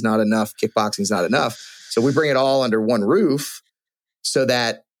 BJJ is not enough. Kickboxing is not enough. So we bring it all under one roof so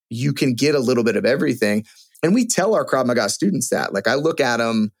that you can get a little bit of everything. And we tell our Krav Maga students that. Like, I look at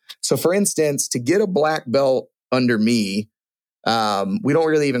them. So for instance, to get a black belt under me, we don't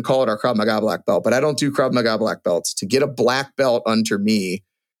really even call it our Krav Maga black belt, but I don't do Krav Maga black belts. To get a black belt under me,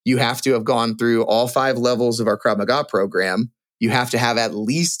 you have to have gone through all 5 levels of our Krav Maga program. You have to have at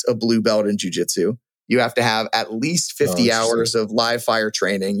least a blue belt in jiu-jitsu. You have to have at least 50 hours of live fire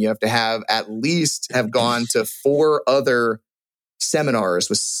training. You have to have at least have gone to 4 other seminars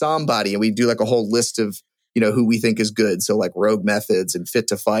with somebody. And we do like a whole list of, who we think is good. So like Rogue Methods and Fit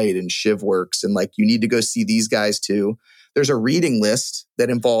to Fight and ShivWorks. And like, you need to go see these guys too. There's a reading list that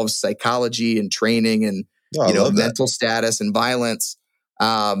involves psychology and training and, mental status and violence.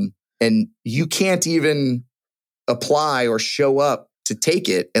 And you can't even apply or show up to take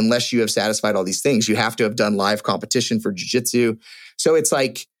it unless you have satisfied all these things. You have to have done live competition for jiu-jitsu. So it's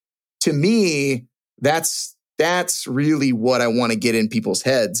like, to me, that's really what I want to get in people's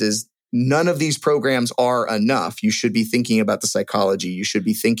heads is none of these programs are enough. You should be thinking about the psychology. You should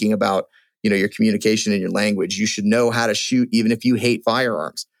be thinking about, your communication and your language. You should know how to shoot, even if you hate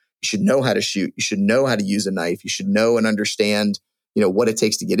firearms. You should know how to shoot. You should know how to use a knife. You should know and understand, what it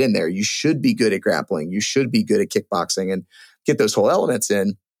takes to get in there. You should be good at grappling. You should be good at kickboxing. And get those whole elements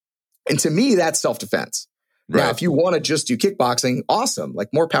in. And to me, that's self-defense. Right. Now, if you want to just do kickboxing, awesome. Like,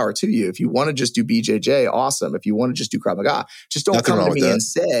 more power to you. If you want to just do BJJ, awesome. If you want to just do Krav Maga, just don't come to me and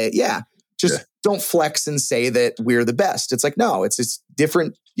say, don't flex and say that we're the best. It's like, no, it's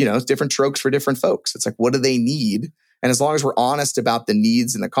different, different strokes for different folks. It's like, what do they need? And as long as we're honest about the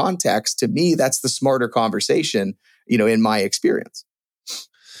needs and the context, to me, that's the smarter conversation, in my experience.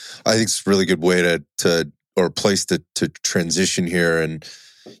 I think it's a really good way or place to transition here. And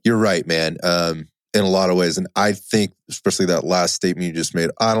you're right, man. In a lot of ways. And I think, especially that last statement you just made,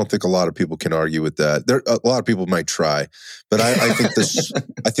 I don't think a lot of people can argue with that. A lot of people might try, but I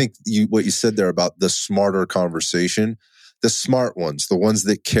think what you said there about the smarter conversation, the smart ones, the ones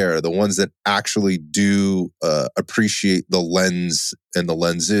that care, the ones that actually do appreciate the lens and the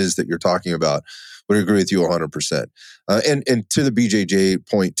lenses that you're talking about, would agree with you 100%. And to the BJJ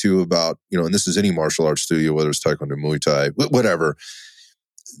point too about, and this is any martial arts studio, whether it's Taekwondo, Muay Thai, whatever.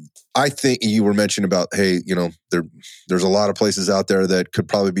 I think you were mentioning about, hey, there's a lot of places out there that could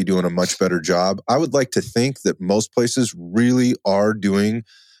probably be doing a much better job. I would like to think that most places really are doing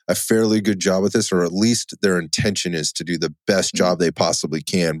a fairly good job with this, or at least their intention is to do the best job they possibly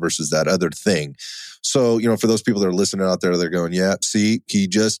can versus that other thing. So, for those people that are listening out there, they're going, yeah, see, he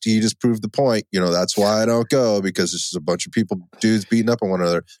just proved the point. That's why I don't go, because this is a bunch of dudes beating up on one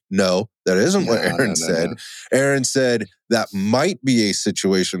another. No, that isn't what Aaron said. No. Aaron said that might be a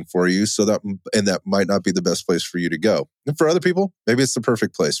situation for you, that might not be the best place for you to go. And for other people, maybe it's the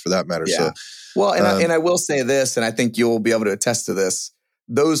perfect place for that matter. Yeah. So, I will say this, and I think you'll be able to attest to this.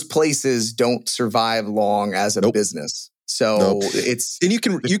 Those places don't survive long as a business. So it's... And you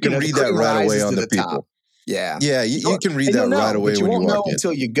can read that right away on the people. Top. Yeah. Yeah, you can read that right away when you walk in. But you won't know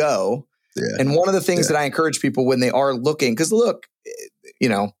until you go. Yeah. And one of the things that I encourage people when they are looking, because look,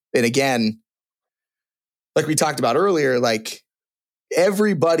 and again, like we talked about earlier, like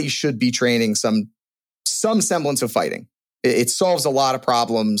everybody should be training some semblance of fighting. It solves a lot of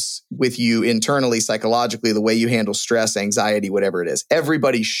problems with you internally, psychologically, the way you handle stress, anxiety, whatever it is.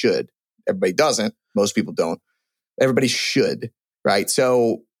 Everybody should. Everybody doesn't. Most people don't. Everybody should, right?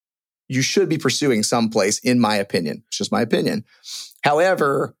 So you should be pursuing someplace, in my opinion. It's just my opinion.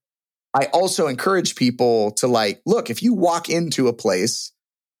 However, I also encourage people to look, if you walk into a place,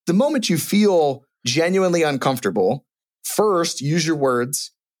 the moment you feel genuinely uncomfortable, first use your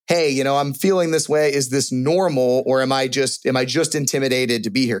words. Hey, I'm feeling this way. Is this normal, or am I just intimidated to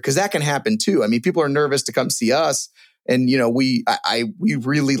be here? Because that can happen too. I mean, people are nervous to come see us, and we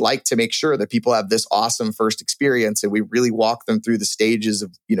really like to make sure that people have this awesome first experience, and we really walk them through the stages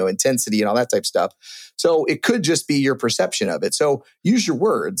of intensity and all that type of stuff. So it could just be your perception of it. So use your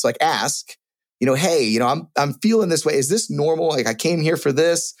words, ask, hey, I'm feeling this way. Is this normal? Like, I came here for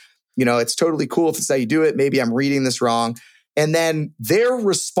this. It's totally cool if it's how you do it. Maybe I'm reading this wrong. And then their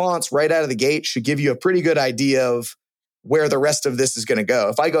response right out of the gate should give you a pretty good idea of where the rest of this is going to go.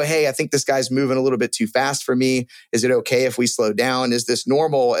 If I go, hey, I think this guy's moving a little bit too fast for me. Is it okay if we slow down? Is this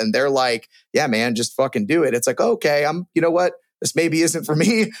normal? And they're like, yeah, man, just fucking do it. It's like, okay, you know what? This maybe isn't for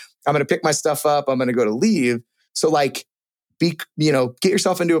me. I'm going to pick my stuff up. I'm going to go to leave. So get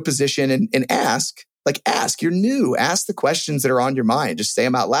yourself into a position and ask. Ask. You're new. Ask the questions that are on your mind. Just say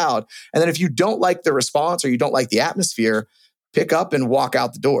them out loud. And then if you don't like the response or you don't like the atmosphere, pick up and walk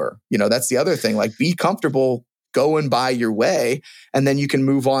out the door. That's the other thing. Be comfortable going by your way, and then you can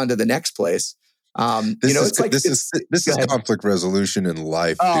move on to the next place. This is conflict resolution in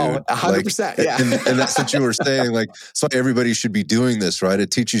life, dude. 100%. Yeah. And that's what you were saying. So everybody should be doing this, right?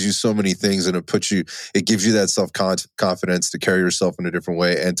 It teaches you so many things, and it gives you that self-confidence to carry yourself in a different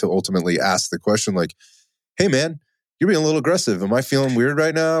way, and to ultimately ask the question hey man, you're being a little aggressive. Am I feeling weird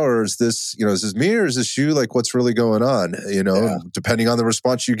right now? Or is this me, or is this you? What's really going on? Depending on the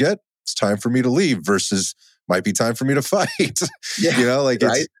response you get, it's time for me to leave versus might be time for me to fight.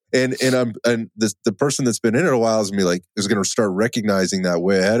 Right? And the person that's been in it a while is going to start recognizing that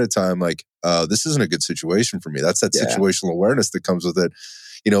way ahead of time. This isn't a good situation for me. That's that situational awareness that comes with it.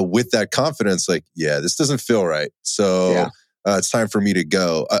 With that confidence, this doesn't feel right. So it's time for me to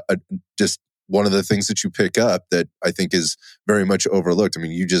go. Just one of the things that you pick up that I think is very much overlooked. I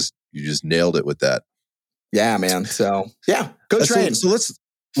mean, you just nailed it with that. Yeah, man. So go train. So let's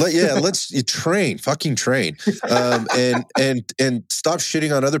train, fucking train, and stop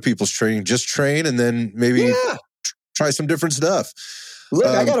shitting on other people's training. Just train, and then maybe try some different stuff. Look,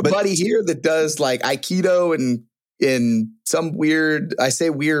 I got a buddy here that does Aikido and in some weird. I say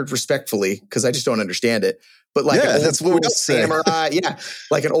weird respectfully because I just don't understand it. But that's what we samurai,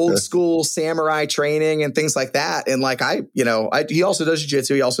 an old school samurai training and things like that. And he also does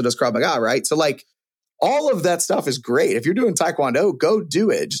jiu-jitsu. He also does Krav Maga, right? So all of that stuff is great. If you're doing Taekwondo, go do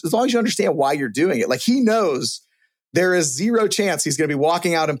it. Just as long as you understand why you're doing it. Like, he knows there is zero chance he's going to be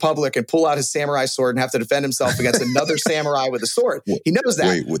walking out in public and pull out his samurai sword and have to defend himself against another samurai with a sword. He knows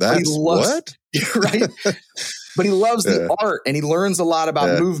that. Wait, that's what? Right? But he loves the art, and he learns a lot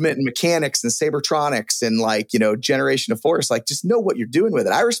about movement and mechanics and sabertronics and, like, you know, generation of force. Like, just know what you're doing with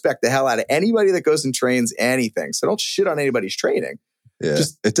it. I respect the hell out of anybody that goes and trains anything. So don't shit on anybody's training. Yeah,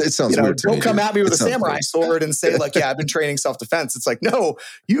 just, it sounds weird. Don't come at me with a samurai sword and say, like, yeah, I've been training self-defense. It's like, no,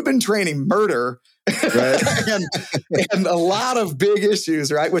 you've been training murder right? and a lot of big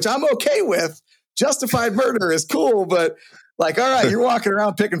issues, right? Which I'm okay with. Justified murder is cool, but, like, all right, you're walking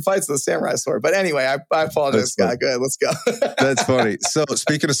around picking fights with a samurai sword. But anyway, I apologize, Scott. Go ahead, let's go. That's funny. So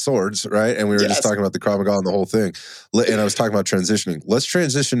speaking of swords, right? And we were just talking about the Krav Maga and the whole thing. And I was talking about transitioning. Let's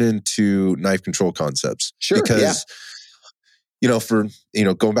transition into knife control concepts. Sure. Because, you know,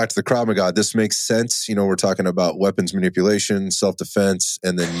 going back to the Krav Maga, this makes sense. You know, we're talking about weapons manipulation, self-defense,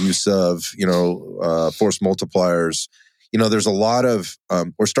 and then use of, force multipliers. You know, there's a lot of,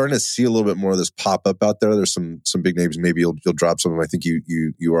 we're starting to see a little bit more of this pop up out there. There's some big names. Maybe you'll drop some of them. I think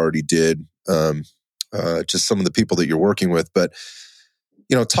you already did, just some of the people that you're working with. But,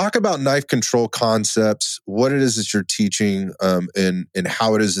 you know, talk about knife control concepts, what it is that you're teaching, and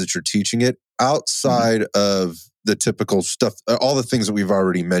how it is that you're teaching it outside of the typical stuff, all the things that we've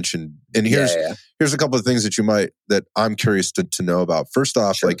already mentioned. And here's a couple of things that I'm curious to know about. First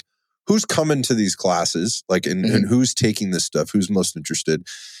off, like, who's coming to these classes, like, and who's taking this stuff, who's most interested.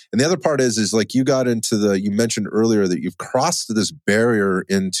 And the other part is like, you got into you mentioned earlier that you've crossed this barrier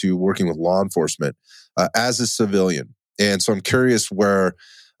into working with law enforcement as a civilian. And so I'm curious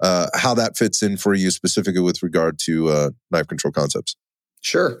how that fits in for you specifically with regard to knife control concepts.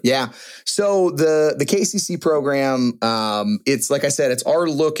 Sure. Yeah. So the KCC program, it's, like I said, it's our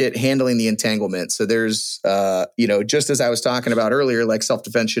look at handling the entanglement. So there's, just as I was talking about earlier, like,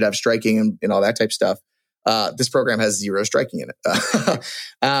 self-defense should have striking and all that type of stuff. This program has zero striking in it.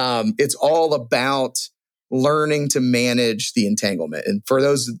 It's all about learning to manage the entanglement. And for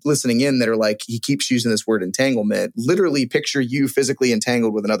those listening in that are like, he keeps using this word entanglement, literally picture you physically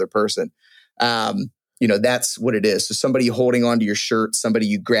entangled with another person. That's what it is. So somebody holding onto your shirt,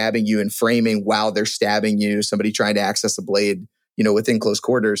 somebody grabbing you and framing while they're stabbing you, somebody trying to access a blade, within close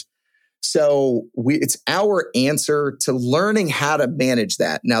quarters. So it's our answer to learning how to manage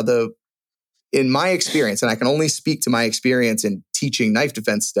that. Now, in my experience, and I can only speak to my experience in teaching knife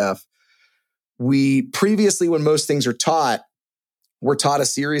defense stuff, we previously, when most things are taught, we're taught a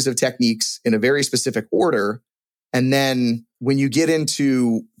series of techniques in a very specific order. And then when you get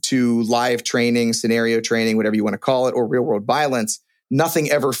into live training, scenario training, whatever you want to call it, or real world violence, nothing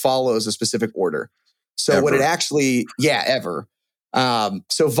ever follows a specific order. So ever. What it actually, ever.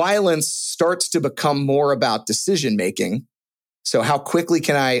 So violence starts to become more about decision making. So how quickly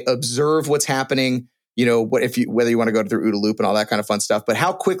can I observe what's happening? Whether you want to go through OODA loop and all that kind of fun stuff, but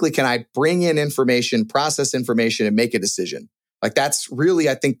how quickly can I bring in information, process information, and make a decision? Like, that's really,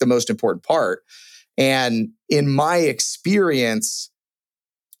 I think, the most important part. And in my experience,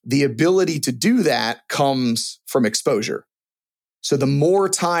 the ability to do that comes from exposure. So the more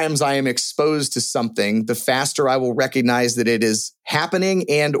times I am exposed to something, the faster I will recognize that it is happening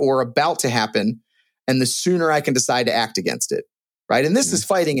and or about to happen, and the sooner I can decide to act against it, right? And this is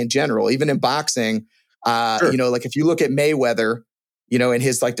fighting in general, even in boxing. Sure. Like, if you look at Mayweather, and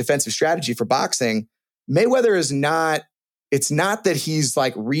his, like, defensive strategy for boxing, Mayweather is not, it's not that he's,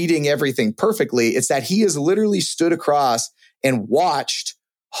 like, reading everything perfectly. It's that he has literally stood across and watched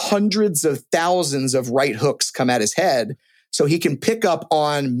hundreds of thousands of right hooks come at his head, so he can pick up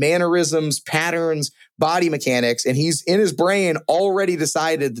on mannerisms, patterns, body mechanics, and he's in his brain already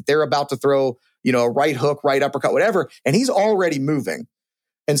decided that they're about to throw, a right hook, right uppercut, whatever, and he's already moving.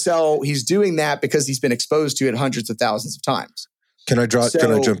 And so he's doing that because he's been exposed to it hundreds of thousands of times. Can I jump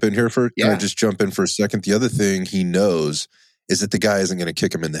in here Can I just jump in for a second? The other thing he knows is that the guy isn't going to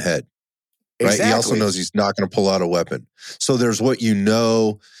kick him in the head. Right? Exactly. He also knows he's not going to pull out a weapon. So there's what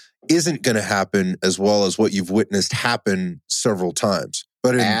isn't going to happen, as well as what you've witnessed happen several times.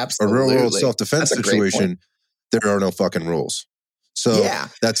 But in a real world self-defense situation, there are no fucking rules. So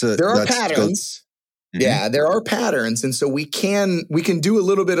there are patterns. Yeah, there are patterns. And so we can do a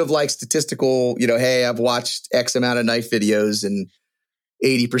little bit of, like, statistical, hey, I've watched X amount of knife videos and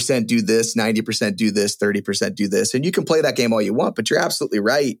 80% do this, 90% do this, 30% do this. And you can play that game all you want, but you're absolutely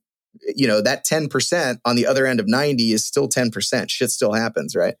right. That 10% on the other end of 90 is still 10%. Shit still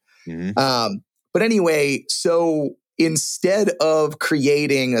happens, right? Mm-hmm. But anyway, so instead of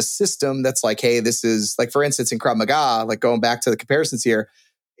creating a system that's like, hey, this is, like, for instance, in Krav Maga, like, going back to the comparisons here,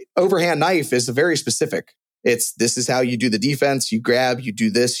 overhand knife is very specific. This is how you do the defense. You grab, you do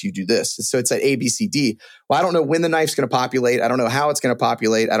this, you do this. So it's at ABCD. Well, I don't know when the knife's going to populate. I don't know how it's going to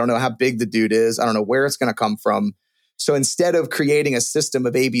populate. I don't know how big the dude is. I don't know where it's going to come from. So instead of creating a system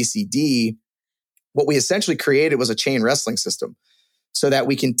of ABCD, what we essentially created was a chain wrestling system so that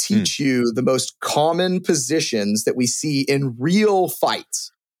we can teach you the most common positions that we see in real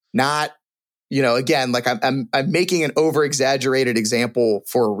fights. Not, again, like I'm making an over-exaggerated example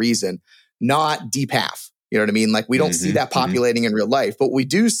for a reason, not deep half. You know what I mean? Like we don't see that populating in real life. But what we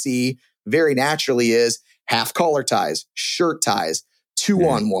do see very naturally is half collar ties, shirt ties,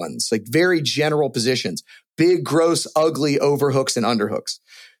 2-on-1s, like very general positions, big, gross, ugly overhooks and underhooks.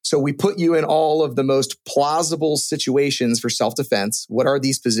 So we put you in all of the most plausible situations for self-defense. What are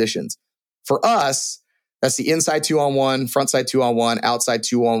these positions? For us, that's the inside 2-on-1, front side 2-on-1, outside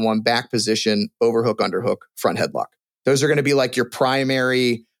 2-on-1, back position, overhook, underhook, front headlock. Those are going to be like your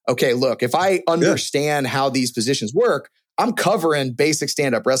primary. Okay, look, if I understand how these positions work, I'm covering basic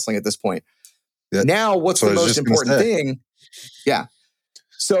stand-up wrestling at this point. Yeah. Now, what's the most important thing? Yeah.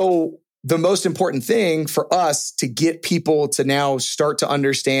 So the most important thing for us to get people to now start to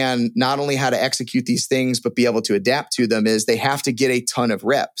understand not only how to execute these things, but be able to adapt to them is they have to get a ton of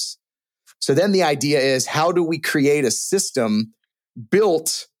reps. So then the idea is, how do we create a system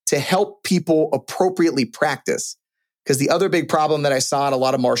built to help people appropriately practice? Because the other big problem that I saw in a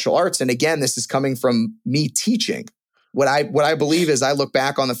lot of martial arts, and again, this is coming from me teaching. What I believe is I look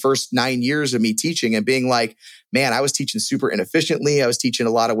back on the first 9 years of me teaching and being like, man, I was teaching super inefficiently. I was teaching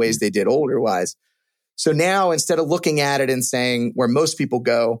a lot of ways they did older-wise. So now instead of looking at it and saying where most people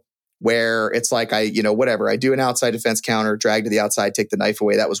go, where it's like I do an outside defense counter, drag to the outside, take the knife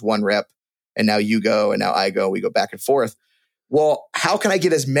away. That was 1 rep. And now you go and now I go. We go back and forth. Well, how can I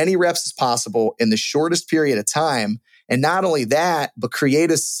get as many reps as possible in the shortest period of time? And not only that, but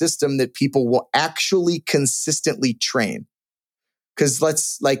create a system that people will actually consistently train.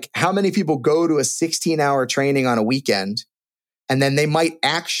 Because how many people go to a 16-hour training on a weekend and then they might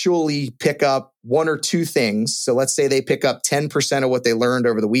actually pick up 1 or 2 things. So let's say they pick up 10% of what they learned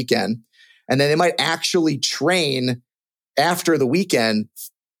over the weekend. And then they might actually train after the weekend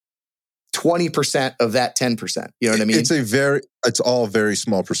 20% of that 10%. You know what I mean? It's all very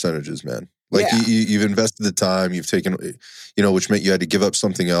small percentages, man. Like you've invested the time, you've taken, which meant you had to give up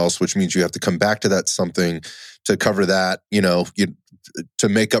something else, which means you have to come back to that something to cover that, to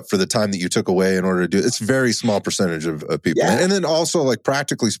make up for the time that you took away in order to do it. It's a very small percentage of people. Yeah. And then also, like,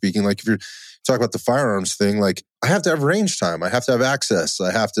 practically speaking, like if you're talking about the firearms thing, like I have to have range time. I have to have access.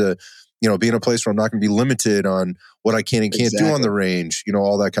 I have to, be in a place where I'm not going to be limited on what I can and can't do on the range,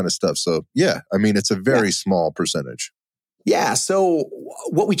 all that kind of stuff. So yeah, I mean, it's a very small percentage. Yeah. So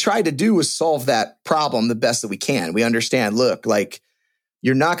what we tried to do was solve that problem the best that we can. We understand, look, like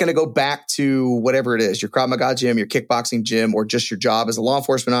you're not going to go back to whatever it is, your Krav Maga gym, your kickboxing gym, or just your job as a law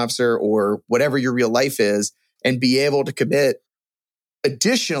enforcement officer or whatever your real life is, and be able to commit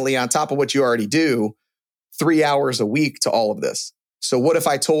additionally on top of what you already do, 3 hours a week to all of this. So what if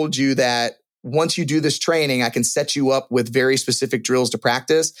I told you that once you do this training, I can set you up with very specific drills to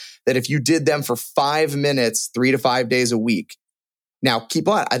practice that if you did them for 5 minutes, 3 to 5 days a week. Now, keep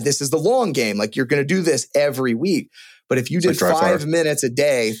on. This is the long game. Like you're going to do this every week. But if you did 5 minutes a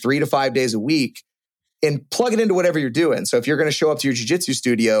day, 3 to 5 days a week, and plug it into whatever you're doing. So if you're going to show up to your jiu-jitsu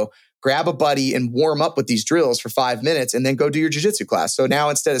studio, grab a buddy and warm up with these drills for 5 minutes and then go do your jiu-jitsu class. So now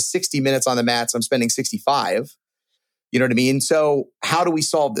instead of 60 minutes on the mats, I'm spending 65. You know what I mean? So how do we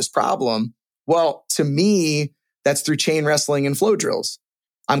solve this problem? Well, to me, that's through chain wrestling and flow drills.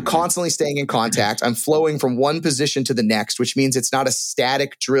 I'm constantly staying in contact. I'm flowing from one position to the next, which means it's not a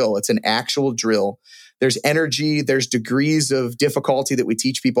static drill. It's an actual drill. There's energy, there's degrees of difficulty that we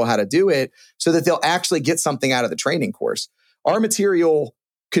teach people how to do it so that they'll actually get something out of the training course. Our material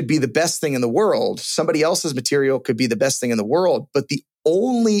could be the best thing in the world. Somebody else's material could be the best thing in the world. But the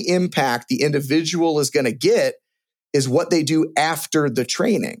only impact the individual is going to get is what they do after the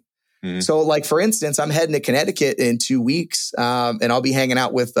training. So like, for instance, I'm heading to Connecticut in 2 weeks, and I'll be hanging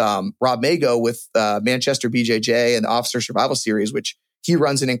out with Rob Mago with Manchester BJJ and the Officer Survival Series, which he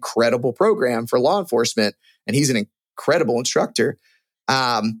runs an incredible program for law enforcement, and he's an incredible instructor.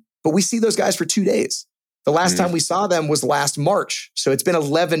 But we see those guys for 2 days. The last time we saw them was last March. So it's been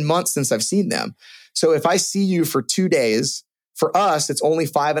 11 months since I've seen them. So if I see you for 2 days, for us, it's only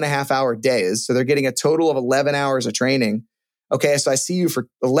 5.5-hour days. So they're getting a total of 11 hours of training. Okay, so I see you for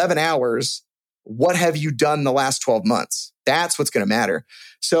 11 hours. What have you done the last 12 months? That's what's going to matter.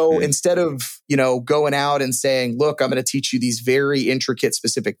 So instead of, going out and saying, look, I'm going to teach you these very intricate,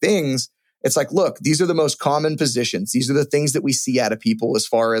 specific things, It's like, look, these are the most common positions. These are the things that we see out of people as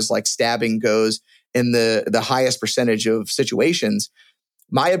far as like stabbing goes in the highest percentage of situations.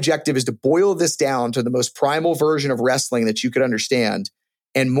 My objective is to boil this down to the most primal version of wrestling that you could understand.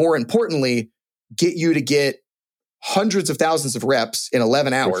 And more importantly, get you to get hundreds of thousands of reps in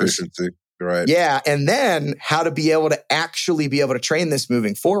 11 hours. Efficiency. Right. Yeah. And then how to be able to actually be able to train this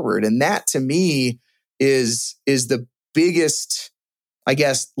moving forward. And that to me is the biggest, I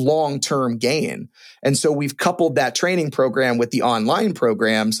guess, long-term gain. And so we've coupled that training program with the online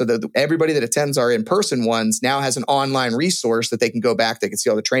program so that everybody that attends our in-person ones now has an online resource that they can go back, they can see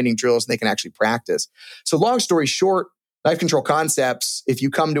all the training drills, and they can actually practice. So long story short, Knife Control Concepts, if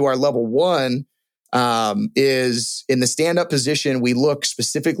you come to our level 1, is in the stand-up position, we look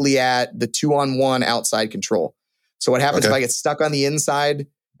specifically at the 2-on-1 outside control. So what happens if I get stuck on the inside,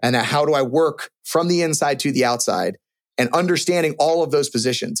 and how do I work from the inside to the outside, and understanding all of those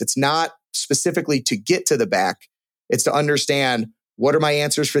positions. It's not specifically to get to the back. It's to understand, what are my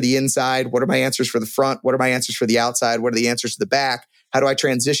answers for the inside? What are my answers for the front? What are my answers for the outside? What are the answers to the back? How do I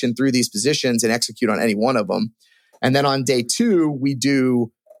transition through these positions and execute on any one of them? And then on day 2, we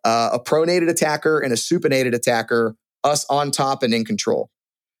do a pronated attacker and a supinated attacker, us on top and in control.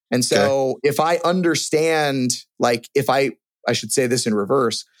 And so if I understand, like I should say this in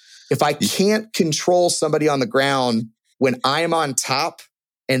reverse, if I can't control somebody on the ground when I am on top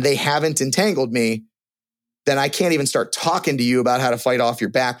and they haven't entangled me, then I can't even start talking to you about how to fight off your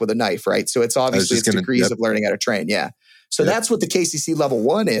back with a knife, right? So it's obviously degrees of learning how to train. Yeah. So that's what the KCC level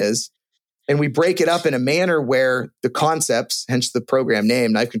 1 is. And we break it up in a manner where the concepts, hence the program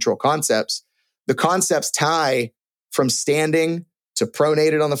name, Knife Control Concepts, the concepts tie from standing to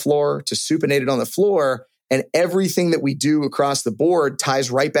pronated on the floor to supinated on the floor. And everything that we do across the board ties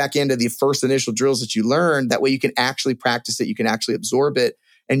right back into the first initial drills that you learn. That way you can actually practice it, you can actually absorb it.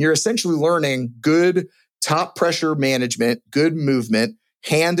 And you're essentially learning good top pressure management, good movement,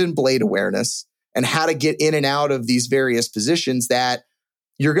 hand and blade awareness, and how to get in and out of these various positions that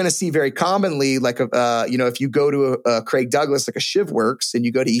you're going to see very commonly, like, if you go to a Craig Douglas, like a ShivWorks, and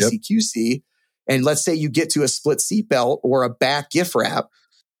you go to ECQC, and let's say you get to a split seatbelt or a back gift wrap,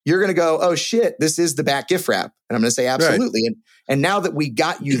 you're going to go, oh shit, this is the back gift wrap. And I'm going to say, absolutely. Right. And now that we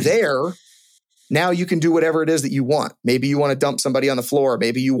got you there, now you can do whatever it is that you want. Maybe you want to dump somebody on the floor.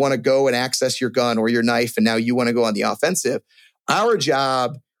 Maybe you want to go and access your gun or your knife, and now you want to go on the offensive. Our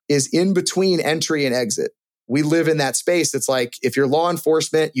job is in between entry and exit. We live in that space. It's like, if you're law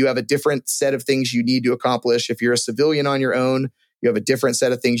enforcement, you have a different set of things you need to accomplish. If you're a civilian on your own, you have a different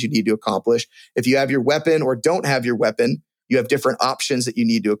set of things you need to accomplish. If you have your weapon or don't have your weapon, you have different options that you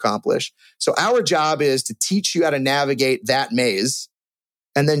need to accomplish. So our job is to teach you how to navigate that maze.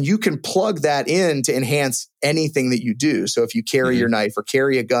 And then you can plug that in to enhance anything that you do. So if you carry your knife or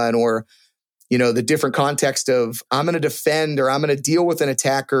carry a gun, or the different context of, I'm going to defend or I'm going to deal with an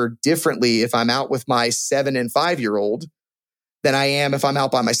attacker differently if I'm out with my 7 and 5-year-old than I am if I'm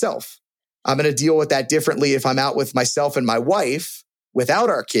out by myself. I'm going to deal with that differently if I'm out with myself and my wife without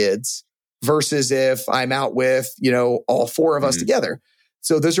our kids versus if I'm out with, all 4 of us together.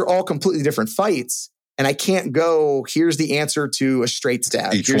 So those are all completely different fights. And I can't go, here's the answer to a straight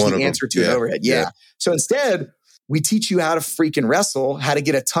stab. Here's the answer to an overhead. Yeah. So instead, we teach you how to freaking wrestle, how to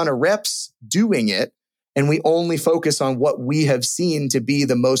get a ton of reps doing it. And we only focus on what we have seen to be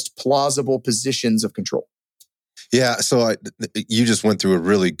the most plausible positions of control. Yeah. So you just went through a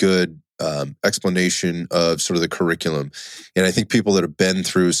really good explanation of sort of the curriculum. And I think people that have been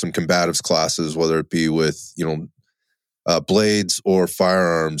through some combatives classes, whether it be with, blades or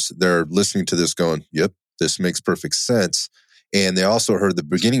firearms, they're listening to this going, yep, this makes perfect sense. And they also heard the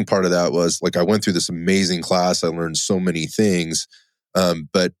beginning part of that was like, I went through this amazing class. I learned so many things,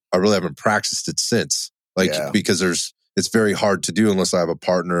 but I really haven't practiced it since. Because it's very hard to do unless I have a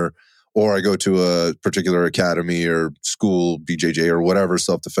partner, or I go to a particular academy or school, BJJ or whatever,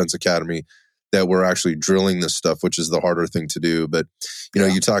 self-defense academy, that we're actually drilling this stuff, which is the harder thing to do. But,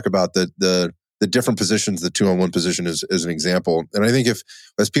 you talk about the different positions, the 2-on-1 position is an example. And I think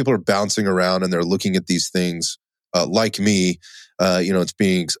as people are bouncing around and they're looking at these things, like me, I'm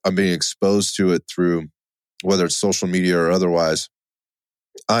being exposed to it through whether it's social media or otherwise.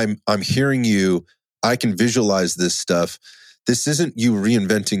 I'm hearing you. I can visualize this stuff. This isn't you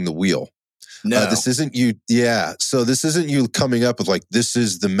reinventing the wheel. No, this isn't you. Yeah. So this isn't you coming up with like, this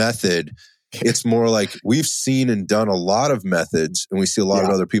is the method. It's more like we've seen and done a lot of methods, and we see a lot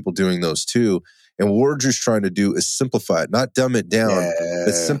of other people doing those too. And what we're just trying to do is simplify it, not dumb it down,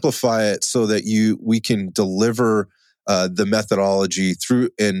 but simplify it so that we can deliver the methodology through.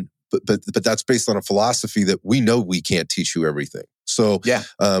 But that's based on a philosophy that we know we can't teach you everything. So, Yeah.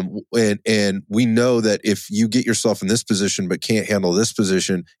 And we know that if you get yourself in this position but can't handle this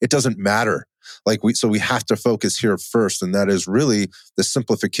position, it doesn't matter. So we have to focus here first, and that is really the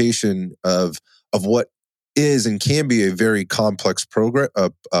simplification of what is and can be a very complex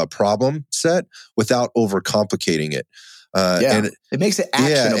problem set without overcomplicating it. And it makes it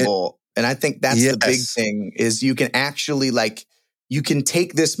actionable. And I think that's yes. the big thing is you can actually you can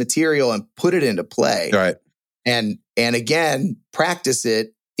take this material and put it into play. Right. And again, practice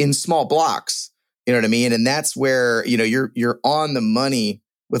it in small blocks. You know what I mean? And that's where, you're on the money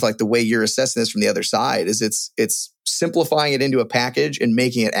with the way you're assessing this from the other side is it's simplifying it into a package and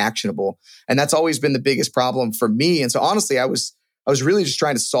making it actionable. And that's always been the biggest problem for me. And so honestly, I was really just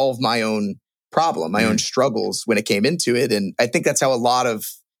trying to solve my own problem, my own struggles when it came into it. And I think that's how a lot of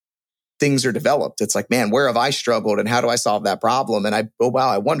things are developed. It's like, man, where have I struggled and how do I solve that problem? And I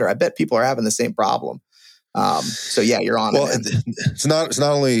wonder, I bet people are having the same problem. So yeah, you're on it. It's not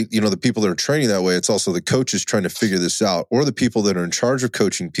only, the people that are training that way, it's also the coaches trying to figure this out, or the people that are in charge of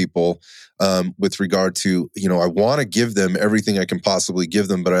coaching people, with regard to, I want to give them everything I can possibly give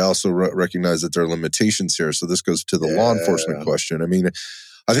them, but I also recognize that there are limitations here. So this goes to the law enforcement question. I mean,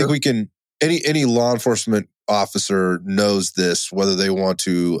 I think we can, any law enforcement officer knows this, whether they want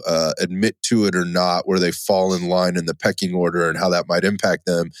to admit to it or not, where they fall in line in the pecking order and how that might impact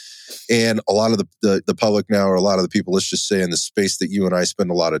them. And a lot of the public now, or a lot of the people, let's just say in the space that you and I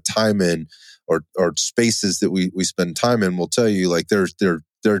spend a lot of time in, or spaces that we spend time in, will tell you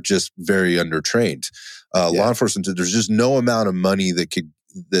they're just very undertrained. Law enforcement, there's just no amount of money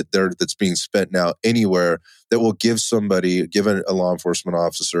that's being spent now anywhere that will give a law enforcement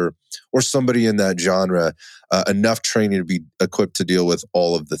officer or somebody in that genre enough training to be equipped to deal with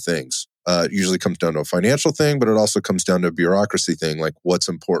all of the things. It usually comes down to a financial thing, but it also comes down to a bureaucracy thing, like what's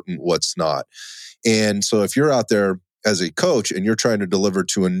important, what's not. And so if you're out there as a coach and you're trying to deliver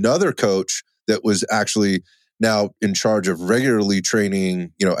to another coach that was actually now in charge of regularly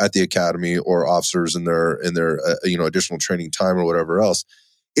training, at the academy, or officers in their additional training time or whatever else,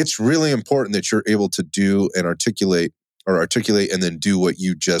 it's really important that you're able to do and articulate and then do what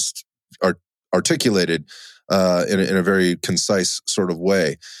you just articulated in a very concise sort of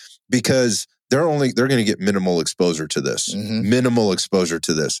way, because they're going to get minimal exposure to this.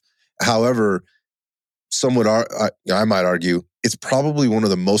 However, I might argue it's probably one of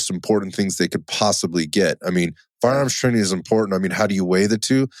the most important things they could possibly get. I mean, firearms training is important. I mean, how do you weigh the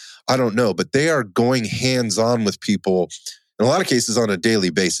two? I don't know, but they are going hands-on with people in a lot of cases on a daily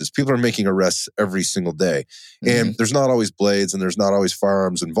basis. People are making arrests every single day. And there's not always blades and there's not always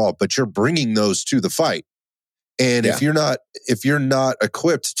firearms involved, but you're bringing those to the fight. And if you're not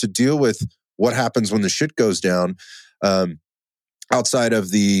equipped to deal with what happens when the shit goes down, outside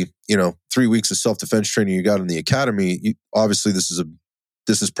of the 3 weeks of self-defense training you got in the academy, obviously this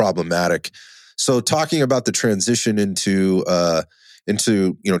is problematic. So talking about the transition into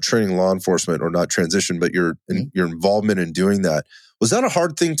training law enforcement, or not transition, but your involvement in doing that, was that a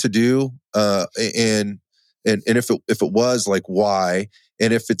hard thing to do? And if it was, like, why?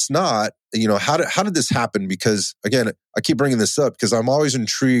 And if it's not, how did this happen? Because again, I keep bringing this up because I'm always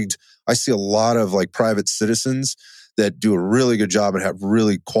intrigued. I see a lot of private citizens that do a really good job and have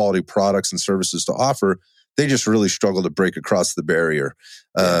really quality products and services to offer. They just really struggle to break across the barrier.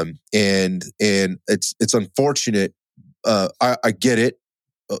 And it's unfortunate. I get it,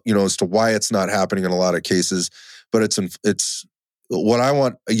 as to why it's not happening in a lot of cases, but it's what I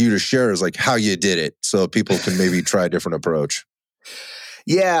want you to share is how you did it, so people can maybe try a different approach.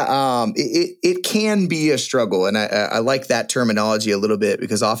 Yeah, it can be a struggle, and I like that terminology a little bit,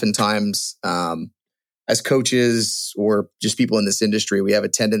 because oftentimes, as coaches or just people in this industry, we have a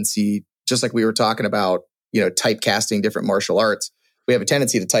tendency, just like we were talking about, typecasting different martial arts. We have a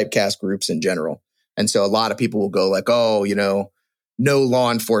tendency to typecast groups in general. And so a lot of people will go no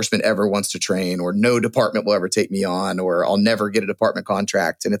law enforcement ever wants to train, or no department will ever take me on, or I'll never get a department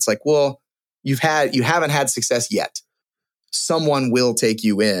contract. And it's like, well, you haven't had success yet. Someone will take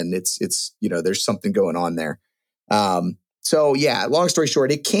you in. It's there's something going on there. So yeah, long story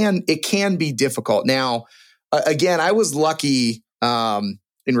short, it can be difficult. Now, again, I was lucky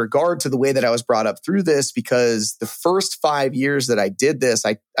in regard to the way that I was brought up through this, because the first 5 years that I did this,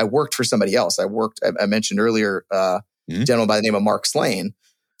 I worked for somebody else. I mentioned earlier, a gentleman by the name of Mark Slane.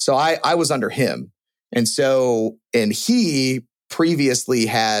 So I was under him. And he previously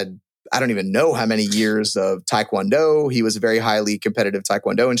had, I don't even know how many years of Taekwondo. He was a very highly competitive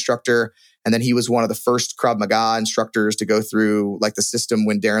Taekwondo instructor. And then he was one of the first Krav Maga instructors to go through the system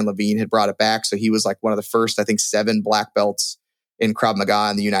when Darren Levine had brought it back. So he was one of the first, I think, 7 black belts in Krav Maga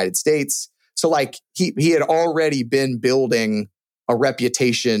in the United States. So he had already been building a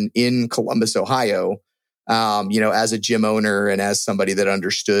reputation in Columbus, Ohio, as a gym owner and as somebody that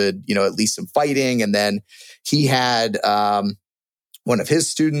understood, at least some fighting. And then he had one of his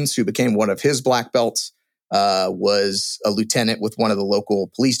students who became one of his black belts, was a lieutenant with one of the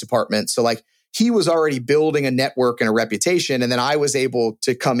local police departments. So like he was already building a network and a reputation. And then I was able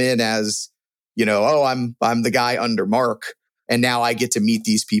to come in as, I'm the guy under Mark. And now I get to meet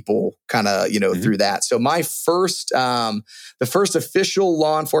these people kind of, through that. So my the first official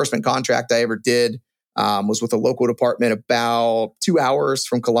law enforcement contract I ever did was with a local department about 2 hours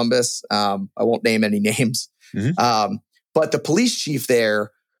from Columbus. I won't name any names. But the police chief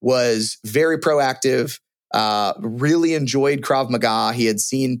there was very proactive, really enjoyed Krav Maga. He had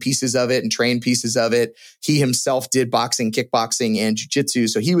seen pieces of it and trained pieces of it. He himself did boxing, kickboxing, and jiu-jitsu.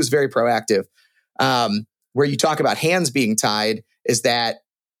 So he was very proactive. Where you talk about hands being tied is that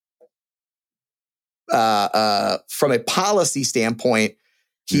from a policy standpoint,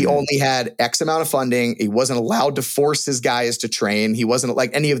 he only had X amount of funding. He wasn't allowed to force his guys to train. He wasn't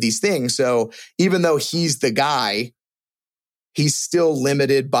like any of these things. So even though he's the guy, he's still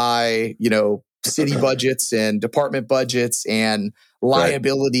limited by, city budgets and department budgets and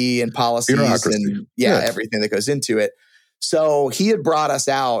liability and policies and everything that goes into it. So he had brought us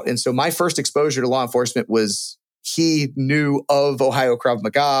out. And so my first exposure to law enforcement was he knew of Ohio Krav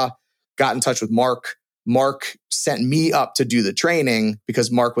Maga, got in touch with Mark. Mark sent me up to do the training because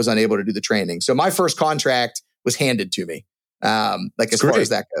Mark was unable to do the training. So my first contract was handed to me, as far as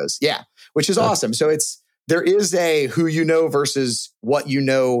that goes. Yeah, which is awesome. So there is a who you know versus what you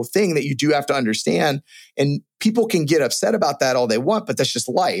know thing that you do have to understand. And people can get upset about that all they want, but that's just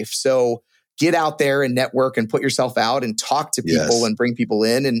life. So get out there and network and put yourself out and talk to people and bring people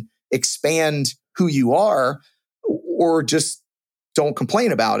in and expand who you are, or just don't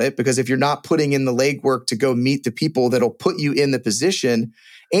complain about it. Because if you're not putting in the legwork to go meet the people that'll put you in the position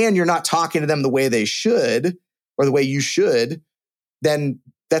and you're not talking to them the way they should or the way you should, then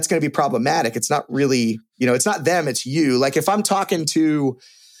that's going to be problematic. It's not really, it's not them, it's you. Like if I'm talking to,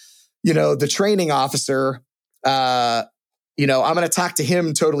 the training officer, I'm going to talk to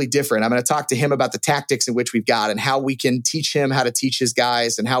him totally different. I'm going to talk to him about the tactics in which we've got and how we can teach him how to teach his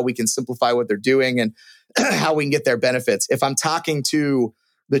guys and how we can simplify what they're doing and how we can get their benefits. If I'm talking to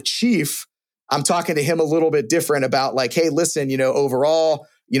the chief, I'm talking to him a little bit different about like, hey, listen, overall,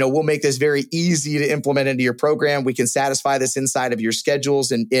 we'll make this very easy to implement into your program. We can satisfy this inside of your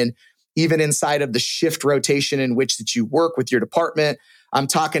schedules and even inside of the shift rotation in which that you work with your department. I'm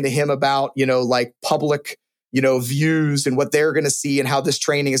talking to him about, public, views and what they're going to see and how this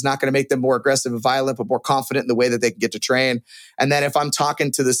training is not going to make them more aggressive and violent, but more confident in the way that they can get to train. And then if I'm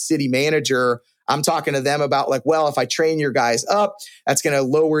talking to the city manager, I'm talking to them about like, well, if I train your guys up, that's going to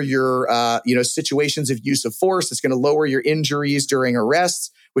lower your, situations of use of force. It's going to lower your injuries during arrests,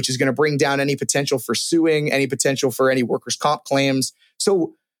 which is going to bring down any potential for suing, any potential for any workers' comp claims.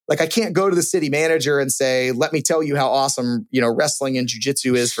 So like, I can't go to the city manager and say, let me tell you how awesome, wrestling and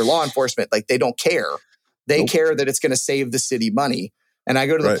jiu-jitsu is for law enforcement. Like they don't care. They care that it's going to save the city money. And I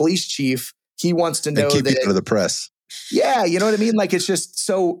go to the police chief. He wants to know keep that you out of the press. Yeah, you know what I mean? Like it's just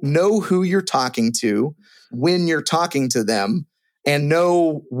so know who you're talking to when you're talking to them and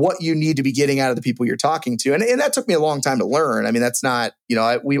know what you need to be getting out of the people you're talking to. And that took me a long time to learn. I mean, that's not,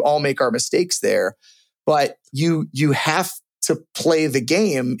 we all make our mistakes there, but you have to play the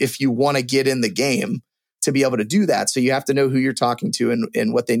game if you want to get in the game to be able to do that. So you have to know who you're talking to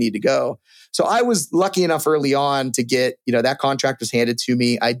and what they need to go. So I was lucky enough early on to get, that contract was handed to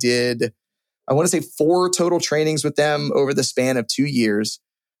me. I did, I want to say 4 total trainings with them over the span of 2 years.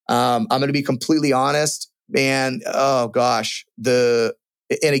 I'm going to be completely honest, man. Oh gosh. And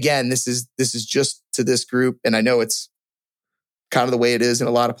again, this is just to this group. And I know it's kind of the way it is in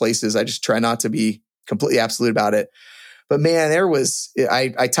a lot of places. I just try not to be completely absolute about it. But man,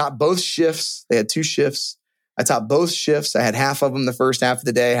 I taught both shifts. They had 2 shifts. I taught both shifts. I had half of them the first half of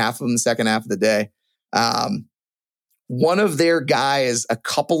the day, half of them the second half of the day. One of their guys, a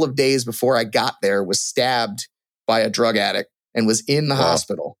couple of days before I got there, was stabbed by a drug addict and was in the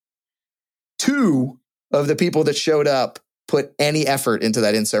hospital. 2 of the people that showed up put any effort into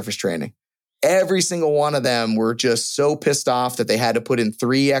that in-service training. Every single one of them were just so pissed off that they had to put in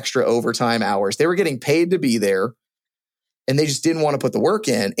 3 extra overtime hours. They were getting paid to be there. And they just didn't want to put the work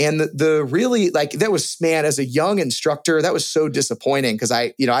in. And the really, like, that was, man, as a young instructor, that was so disappointing because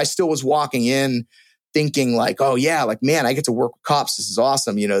I still was walking in thinking like, oh yeah, like, man, I get to work with cops. This is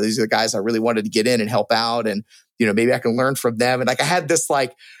awesome. These are the guys I really wanted to get in and help out. And, maybe I can learn from them. And like, I had this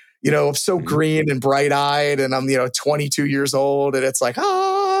like, I'm so green and bright eyed and I'm, 22 years old and it's like,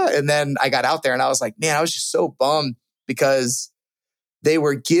 and then I got out there and I was like, man, I was just so bummed because they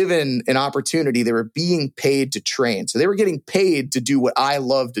were given an opportunity. They were being paid to train. So they were getting paid to do what I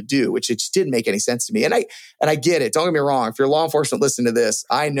love to do, which it just didn't make any sense to me. And I get it. Don't get me wrong. If you're law enforcement, listen to this.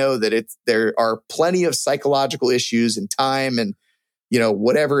 I know that there are plenty of psychological issues and time and,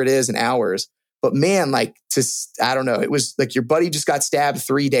 whatever it is and hours. But man, I don't know. It was like your buddy just got stabbed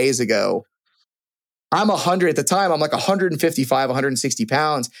 3 days ago. I'm 100 at the time. I'm like 155, 160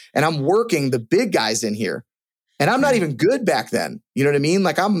 pounds. And I'm working the big guys in here. And I'm not even good back then. You know what I mean?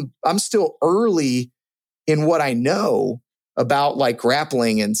 Like I'm still early in what I know about like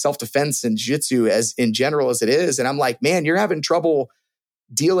grappling and self-defense and jiu-jitsu as in general as it is. And I'm like, man, you're having trouble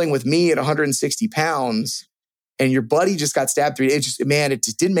dealing with me at 160 pounds and your buddy just got stabbed 3 days. It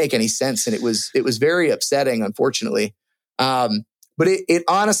just didn't make any sense. And it was very upsetting, unfortunately. But it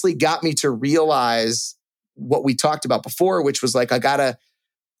honestly got me to realize what we talked about before, which was like,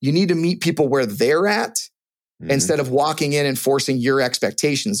 you need to meet people where they're at. Instead of walking in and forcing your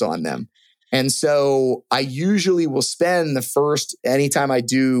expectations on them. And so I usually will spend anytime I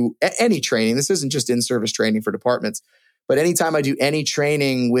do any training, this isn't just in-service training for departments, but anytime I do any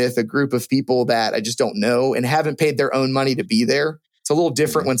training with a group of people that I just don't know and haven't paid their own money to be there, it's a little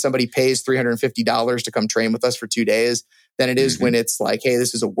different when somebody pays $350 to come train with us for 2 days than it is when it's like, hey,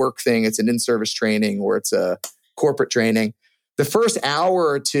 this is a work thing, it's an in-service training or it's a corporate training. The first hour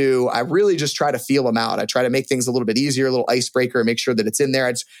or two, I really just try to feel them out. I try to make things a little bit easier, a little icebreaker, make sure that it's in there.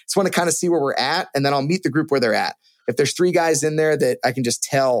 I just want to kind of see where we're at, and then I'll meet the group where they're at. If there's 3 guys in there that I can just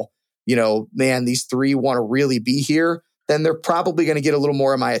tell, man, these 3 want to really be here, then they're probably going to get a little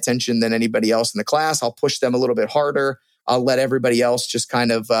more of my attention than anybody else in the class. I'll push them a little bit harder. I'll let everybody else just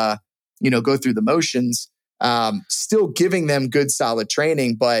kind of, go through the motions, still giving them good, solid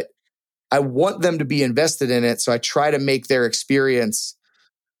training, but I want them to be invested in it. So I try to make their experience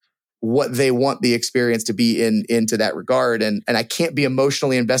what they want the experience to be into that regard. And I can't be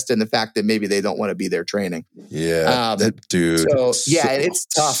emotionally invested in the fact that maybe they don't want to be there training. Yeah, that dude. So yeah, it's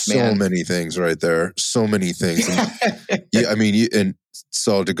tough, man. So many things right there. So many things. And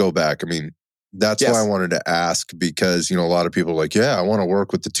so to go back, that's why I wanted to ask, because, a lot of people are like, yeah, I want to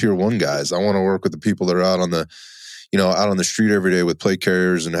work with the tier 1 guys. I want to work with the people that are out on the street every day with plate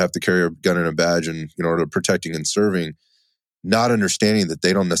carriers and have to carry a gun and a badge and, to protecting and serving, not understanding that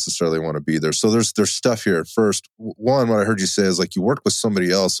they don't necessarily want to be there. So there's stuff here. First, one, what I heard you say is like you worked with somebody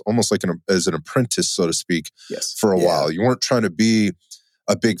else, almost like as an apprentice, so to speak, for a while. You weren't trying to be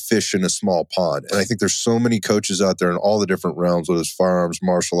a big fish in a small pond. And I think there's so many coaches out there in all the different realms, whether it's firearms,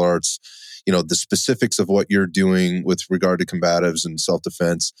 martial arts, the specifics of what you're doing with regard to combatives and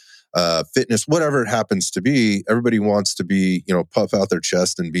self-defense, fitness, whatever it happens to be. Everybody wants to be, puff out their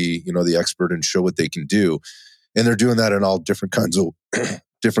chest and be, the expert and show what they can do. And they're doing that in all different kinds of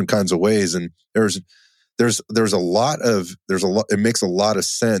ways. And it makes a lot of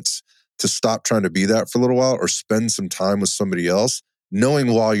sense to stop trying to be that for a little while or spend some time with somebody else,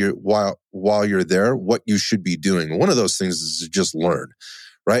 knowing while you're there what you should be doing. One of those things is to just learn.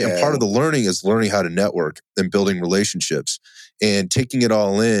 Right. Yeah. And part of the learning is learning how to network and building relationships and taking it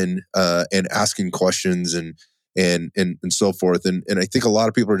all in and asking questions and so forth. And I think a lot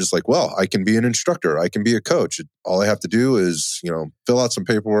of people are just like, well, I can be an instructor. I can be a coach. All I have to do is, fill out some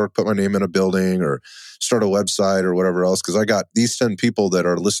paperwork, put my name in a building or start a website or whatever else. Because I got these 10 people that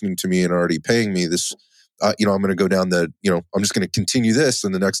are listening to me and already paying me this. I'm going to go down I'm just going to continue this.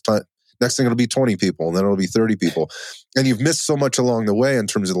 And the next thing it'll be 20 people and then it'll be 30 people. And you've missed so much along the way in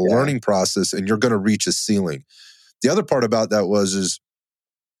terms of the learning process, and you're going to reach a ceiling. The other part about that is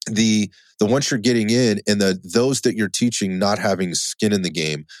the once you're getting in and those that you're teaching not having skin in the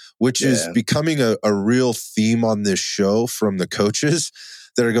game, which is becoming a real theme on this show from the coaches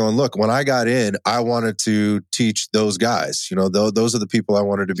that are going, look, when I got in, I wanted to teach those guys. Those are the people I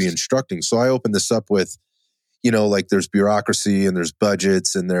wanted to be instructing. So I opened this up with, like there's bureaucracy and there's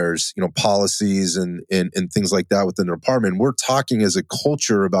budgets and there's, policies and things like that within the department. We're talking as a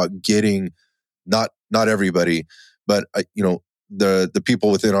culture about getting not everybody, but, the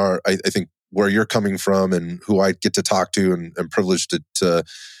people within I think where you're coming from and who I get to talk to and privileged to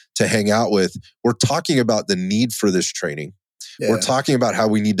hang out with, we're talking about the need for this training. Yeah. We're talking about how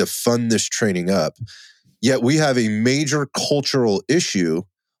we need to fund this training up. Yet we have a major cultural issue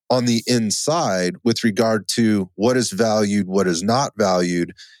on the inside with regard to what is valued, what is not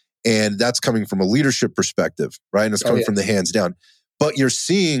valued. And that's coming from a leadership perspective, right? And it's coming from the hands down. But you're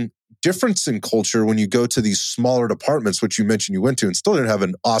seeing difference in culture when you go to these smaller departments, which you mentioned you went to and still didn't have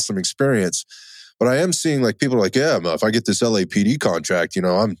an awesome experience. But I am seeing like people are like, yeah, if I get this LAPD contract,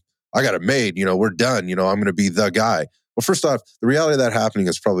 I got it made, we're done, I'm going to be the guy. Well, first off, the reality of that happening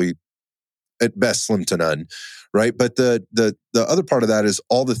is probably at best slim to none, right? But the other part of that is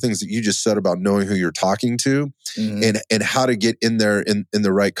all the things that you just said about knowing who you're talking to and how to get in there in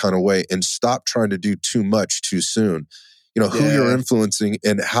the right kind of way and stop trying to do too much too soon. Who you're influencing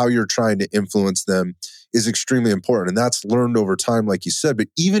and how you're trying to influence them is extremely important. And that's learned over time, like you said. But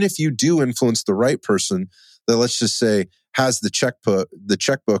even if you do influence the right person that, let's just say, has the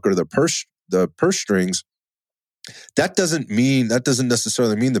checkbook or the purse strings, that doesn't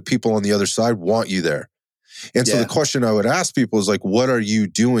necessarily mean the people on the other side want you there. And so the question I would ask people is like, what are you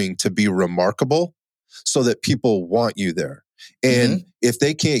doing to be remarkable so that people want you there? And if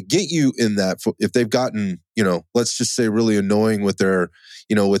they can't get you in that, if they've gotten, let's just say really annoying with their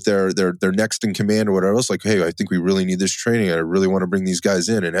next in command or whatever else, like, hey, I think we really need this training. I really want to bring these guys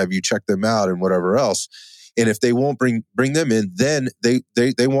in and have you check them out and whatever else. And if they won't bring them in, then they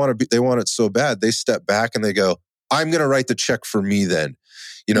want it so bad. They step back and they go, I'm going to write the check for me then.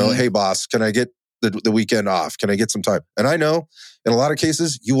 Hey boss, can I get the weekend off? Can I get some time? And I know in a lot of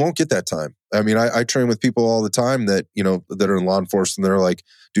cases, you won't get that time. I mean, I train with people all the time that, that are in law enforcement. They're like,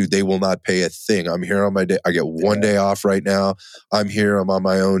 dude, they will not pay a thing. I'm here on my day. I get one day off right now. I'm here. I'm on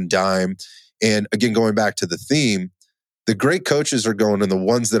my own dime. And again, going back to the theme, the great coaches are going, and the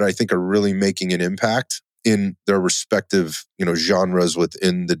ones that I think are really making an impact in their respective, genres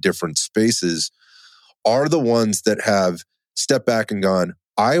within the different spaces are the ones that have stepped back and gone,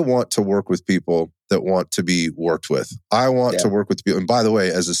 I want to work with people that want to be worked with. I want to work with people. And by the way,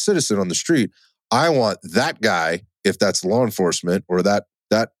 as a citizen on the street, I want that guy, if that's law enforcement or that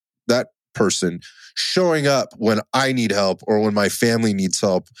person, showing up when I need help or when my family needs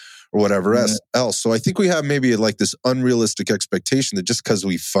help or whatever else. So I think we have maybe like this unrealistic expectation that just because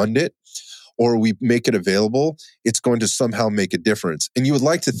we fund it or we make it available, it's going to somehow make a difference. And you would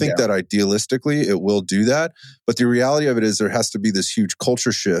like to think that idealistically it will do that. But the reality of it is there has to be this huge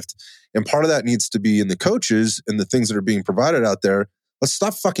culture shift. And part of that needs to be in the coaches and the things that are being provided out there. Let's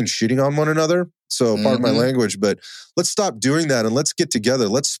stop fucking shitting on one another. So pardon my language, but let's stop doing that and let's get together.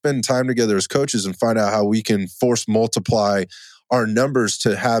 Let's spend time together as coaches and find out how we can force multiply our numbers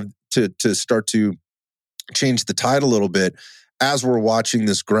to have to start to change the tide a little bit as we're watching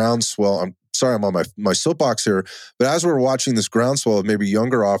this groundswell. I'm sorry, I'm on my soapbox here, but as we're watching this groundswell of maybe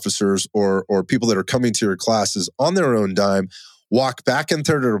younger officers or people that are coming to your classes on their own dime, walk back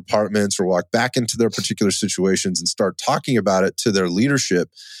into their departments or walk back into their particular situations and start talking about it to their leadership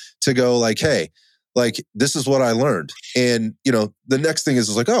to go like, hey, like, this is what I learned. And, the next thing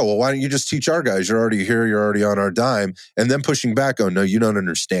is like, oh, well, why don't you just teach our guys? You're already here. You're already on our dime. And then pushing back, oh, no, you don't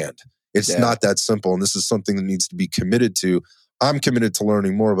understand. It's not that simple. And this is something that needs to be committed to. I'm committed to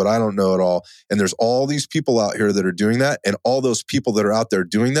learning more, but I don't know it all. And there's all these people out here that are doing that. And all those people that are out there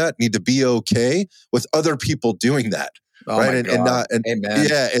doing that need to be okay with other people doing that. Oh right. Amen.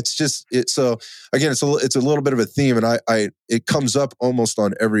 It's just, so again, it's a little bit of a theme and it comes up almost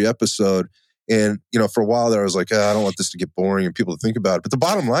on every episode. And, for a while there, I was like, I don't want this to get boring and people to think about it. But the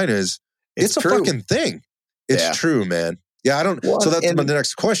bottom line is it's a fucking thing. It's true, man. Yeah. I don't. So that's the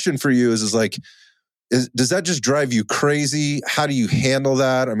next question for you is like, does that just drive you crazy? How do you handle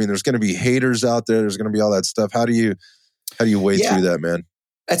that? I mean, there's going to be haters out there. There's going to be all that stuff. How do you wade through that, man?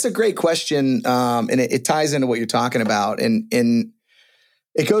 That's a great question. And it ties into what you're talking about. And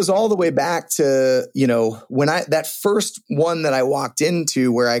it goes all the way back to, when that first one that I walked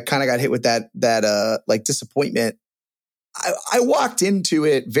into where I kind of got hit with that like disappointment. I walked into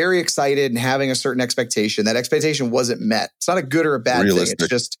it very excited and having a certain expectation. That expectation wasn't met. It's not a good or a bad thing. It's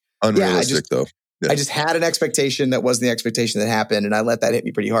just unrealistic though. Yeah. I just had an expectation that wasn't the expectation that happened. And I let that hit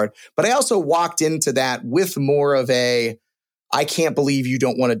me pretty hard. But I also walked into that with more of a, I can't believe you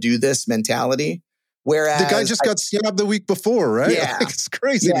don't want to do this mentality. Whereas the guy just got stabbed the week before, right? Yeah. It's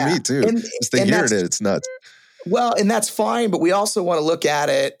crazy to me too. Just to hear it, it's nuts. Well, and that's fine, but we also want to look at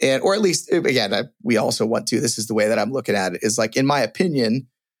it or at least, again, we also want to, this is the way that I'm looking at it, is like, in my opinion,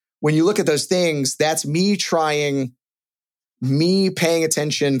 when you look at those things, that's me paying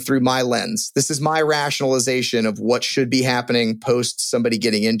attention through my lens. This is my rationalization of what should be happening post somebody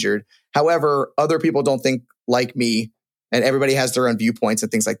getting injured. However, other people don't think like me, and everybody has their own viewpoints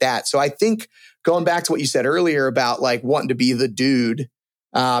and things like that. So I think going back to what you said earlier about like wanting to be the dude,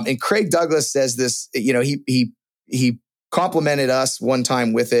 and Craig Douglas says this, he complimented us one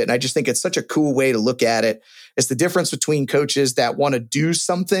time with it. And I just think it's such a cool way to look at it. It's the difference between coaches that want to do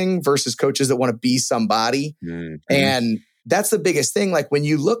something versus coaches that want to be somebody. Mm-hmm. And that's the biggest thing. Like when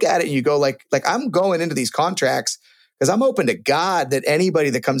you look at it and you go like I'm going into these contracts because I'm open to God that anybody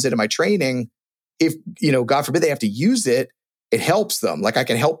that comes into my training, if, God forbid they have to use it, it helps them. Like I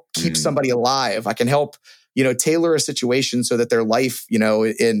can help keep somebody alive. I can help tailor a situation so that their life,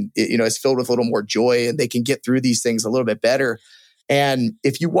 is filled with a little more joy and they can get through these things a little bit better. And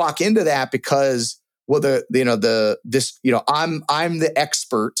if you walk into that because, well, I'm the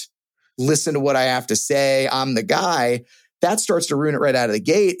expert, listen to what I have to say, I'm the guy, that starts to ruin it right out of the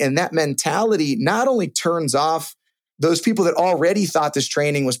gate. And that mentality not only turns off those people that already thought this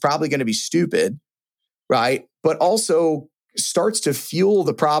training was probably going to be stupid, right? But also starts to fuel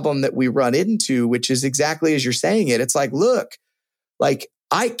the problem that we run into, which is exactly as you're saying it. It's like, look, like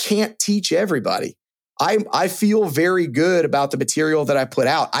I can't teach everybody. I feel very good about the material that I put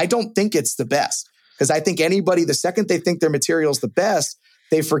out. I don't think it's the best because I think anybody, the second they think their material is the best,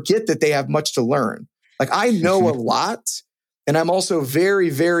 they forget that they have much to learn. Like I know a lot, and I'm also very,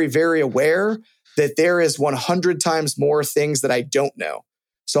 very, very aware that there is 100 times more things that I don't know.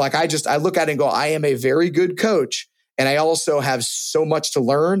 So like I look at it and go, I am a very good coach. And I also have so much to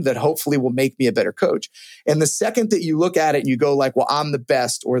learn that hopefully will make me a better coach. And the second that you look at it and you go like, well, I'm the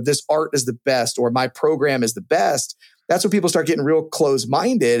best, or this art is the best, or my program is the best, that's when people start getting real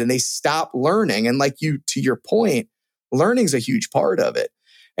closed-minded and they stop learning. And like to your point, learning's a huge part of it.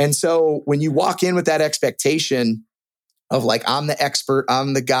 And so when you walk in with that expectation of like, I'm the expert,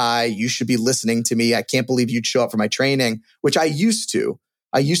 I'm the guy, you should be listening to me, I can't believe you'd show up for my training, which I used to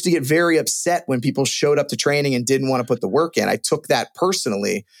get very upset when people showed up to training and didn't want to put the work in. I took that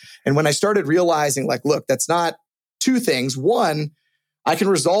personally. And when I started realizing like, look, that's not two things. One, I can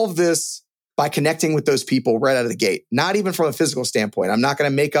resolve this by connecting with those people right out of the gate, not even from a physical standpoint. I'm not going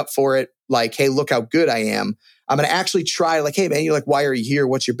to make up for it like, hey, look how good I am. I'm going to actually try like, hey, man, you're like, why are you here?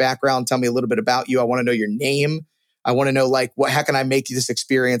 What's your background? Tell me a little bit about you. I want to know your name. I want to know like, how can I make this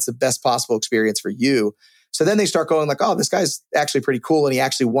experience the best possible experience for you? So then they start going like, oh, this guy's actually pretty cool and he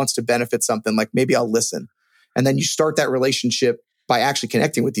actually wants to benefit something. Like maybe I'll listen. And then you start that relationship by actually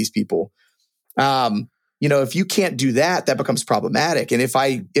connecting with these people. If you can't do that, that becomes problematic. And if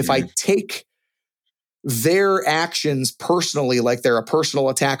I take their actions personally, like they're a personal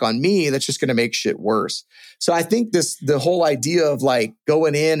attack on me, that's just going to make shit worse. So I think the whole idea of like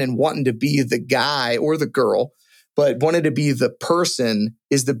going in and wanting to be the guy or the girl, but wanting to be the person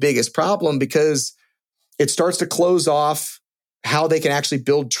is the biggest problem because it starts to close off how they can actually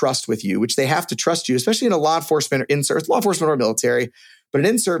build trust with you, which they have to trust you, especially in a law enforcement or military, but an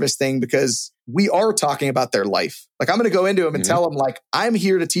in-service thing, because we are talking about their life. Like I'm going to go into them and tell them like, I'm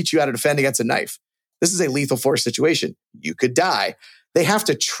here to teach you how to defend against a knife. This is a lethal force situation. You could die. They have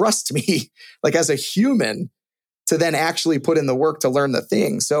to trust me like as a human to then actually put in the work to learn the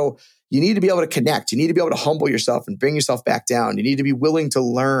thing. So you need to be able to connect. You need to be able to humble yourself and bring yourself back down. You need to be willing to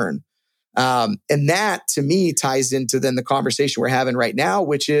learn. And that to me ties into then the conversation we're having right now,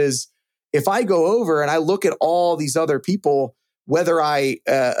 which is if I go over and I look at all these other people, whether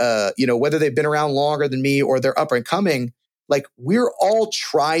whether they've been around longer than me or they're up and coming, like we're all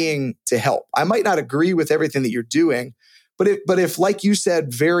trying to help. I might not agree with everything that you're doing, but if like you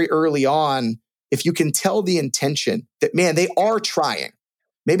said very early on, if you can tell the intention that, man, they are trying,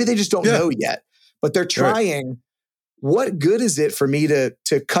 maybe they just don't know yet, but they're trying. Right. What good is it for me to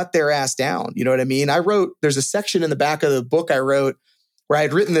cut their ass down? You know what I mean? There's a section in the back of the book I wrote where I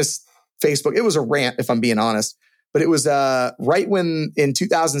had written this Facebook. It was a rant, if I'm being honest, but it was right when in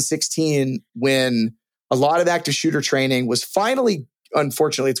 2016, when a lot of active shooter training was finally,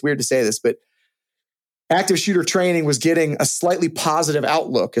 unfortunately, it's weird to say this, but active shooter training was getting a slightly positive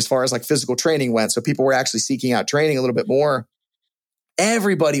outlook as far as like physical training went. So people were actually seeking out training a little bit more.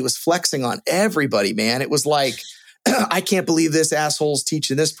 Everybody was flexing on everybody, man. It was like, I can't believe this asshole's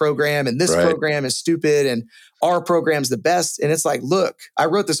teaching this program and this program is stupid and our program's the best. And it's like, look, I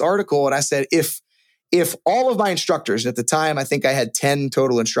wrote this article and I said, if all of my instructors, at the time, I think I had 10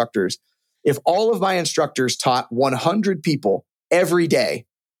 total instructors, if all of my instructors taught 100 people every day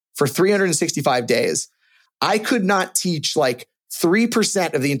for 365 days, I could not teach like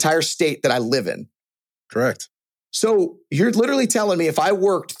 3% of the entire state that I live in. Correct. So you're literally telling me if I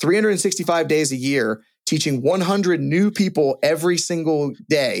worked 365 days a year, teaching 100 new people every single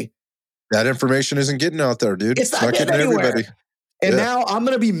day, that information isn't getting out there, dude. It's not getting anywhere. Everybody. And now I'm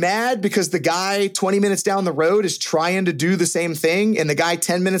going to be mad because the guy 20 minutes down the road is trying to do the same thing. And the guy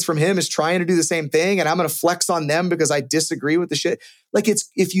 10 minutes from him is trying to do the same thing. And I'm going to flex on them because I disagree with the shit. Like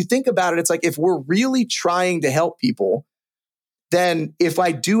if you think about it, it's like, if we're really trying to help people, then if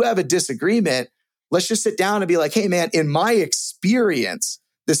I do have a disagreement, let's just sit down and be like, hey man, in my experience,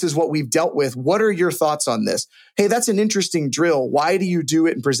 this is what we've dealt with. What are your thoughts on this? Hey, that's an interesting drill. Why do you do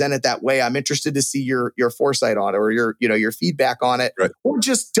it and present it that way? I'm interested to see your foresight on it or your feedback on it. Right. Or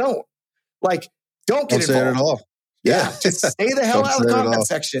just don't. Like, don't get involved. Say it at all. Yeah, just stay the hell out of the comment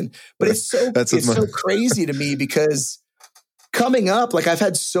section. But it's so crazy to me because coming up, like I've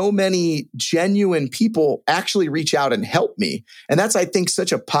had so many genuine people actually reach out and help me. And that's, I think,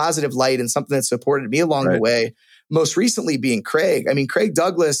 such a positive light and something that supported me along the way. Most recently being Craig. I mean, Craig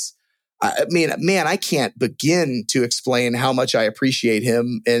Douglas, I mean, man, I can't begin to explain how much I appreciate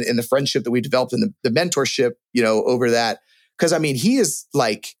him and the friendship that we developed and the mentorship, over that. Because I mean, he is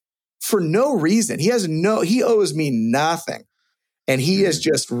like, for no reason, he owes me nothing. And he is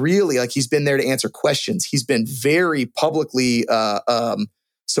just really like, he's been there to answer questions. He's been very publicly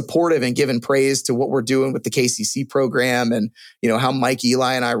supportive and given praise to what we're doing with the KCC program and, how Mike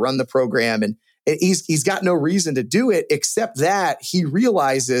Eli and I run the program. And he's got no reason to do it except that he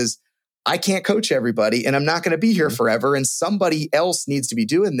realizes I can't coach everybody and I'm not going to be here forever. And somebody else needs to be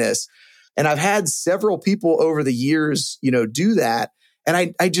doing this. And I've had several people over the years, do that.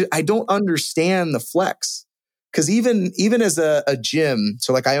 And I don't understand the flex. Because even as a gym,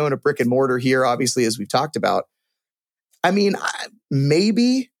 so like I own a brick and mortar here, obviously, as we've talked about. I mean,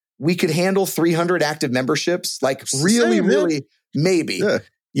 maybe we could handle 300 active memberships, like really, maybe.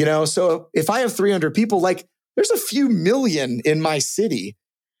 Yeah. So if I have 300 people, like there's a few million in my city.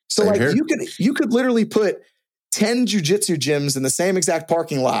 So like you could literally put 10 jujitsu gyms in the same exact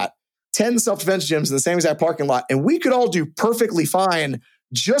parking lot, 10 self-defense gyms in the same exact parking lot, and we could all do perfectly fine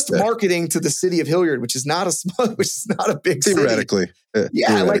just marketing to the city of Hilliard, which is not a big city. Theoretically.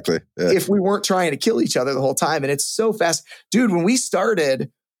 If we weren't trying to kill each other the whole time. And it's so fast. Dude, when we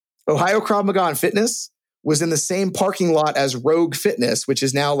started, Ohio Krav Maga and Fitness was in the same parking lot as Rogue Fitness, which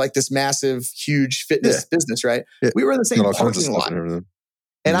is now like this massive, huge fitness business, right? Yeah. We were in the same parking lot. And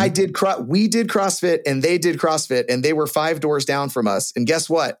we did CrossFit and they did CrossFit and they were 5 doors down from us. And guess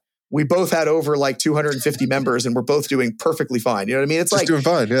what? We both had over like 250 members and we're both doing perfectly fine. You know what I mean? It's just like doing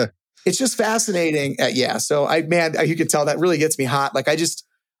fine. Yeah. It's just fascinating. So you could tell that really gets me hot. Like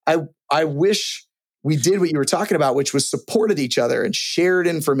I wish we did what you were talking about, which was supported each other and shared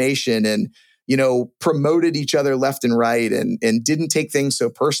information and, promoted each other left and right and didn't take things so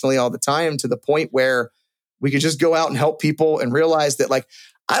personally all the time to the point where we could just go out and help people and realize that like,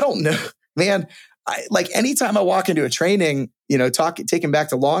 I don't know, man, anytime I walk into a training, taking back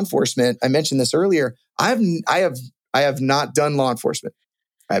to law enforcement, I mentioned this earlier. I have not done law enforcement.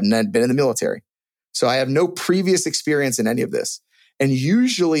 I have not been in the military. So I have no previous experience in any of this. And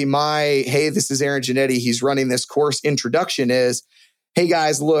usually hey, this is Aaron Giannetti. He's running this course introduction is, hey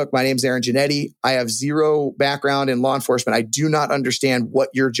guys, look, my name's Aaron Giannetti. I have zero background in law enforcement. I do not understand what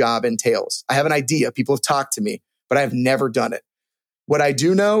your job entails. I have an idea. People have talked to me, but I have never done it. What I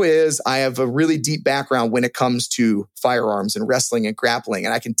do know is I have a really deep background when it comes to firearms and wrestling and grappling.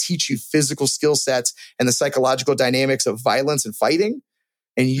 And I can teach you physical skill sets and the psychological dynamics of violence and fighting.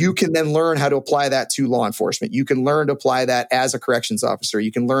 And you can then learn how to apply that to law enforcement. You can learn to apply that as a corrections officer.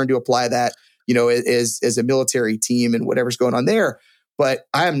 You can learn to apply that, as a military team and whatever's going on there. But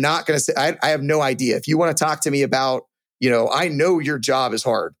I am not going to say, I have no idea. If you want to talk to me about, I know your job is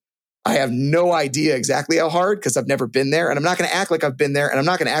hard. I have no idea exactly how hard because I've never been there. And I'm not going to act like I've been there. And I'm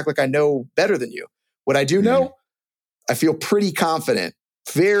not going to act like I know better than you. What I do know, I feel pretty confident,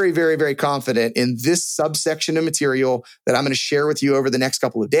 very, very, very confident in this subsection of material that I'm going to share with you over the next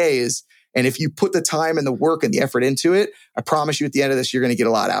couple of days. And if you put the time and the work and the effort into it, I promise you at the end of this, you're going to get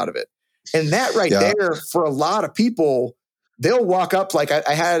a lot out of it. And that there, for a lot of people, they'll walk up. Like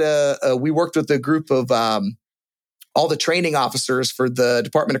I had we worked with a group of all the training officers for the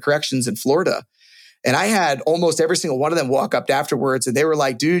Department of Corrections in Florida. And I had almost every single one of them walk up afterwards. And they were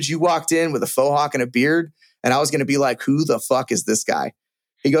like, dude, you walked in with a faux hawk and a beard. And I was going to be like, who the fuck is this guy?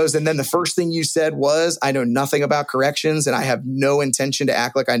 He goes, and then the first thing you said was, I know nothing about corrections and I have no intention to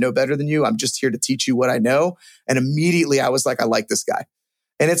act like I know better than you. I'm just here to teach you what I know. And immediately I was like, I like this guy.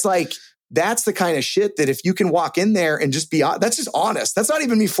 And it's like, that's the kind of shit that if you can walk in there and just be, that's just honest. That's not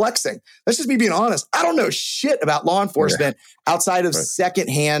even me flexing. That's just me being honest. I don't know shit about law enforcement outside of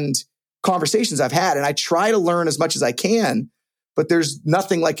secondhand conversations I've had. And I try to learn as much as I can, but there's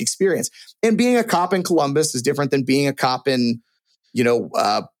nothing like experience. And being a cop in Columbus is different than being a cop in,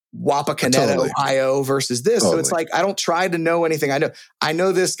 Wapakoneta, Ohio versus this. So it's like, I don't try to know anything. I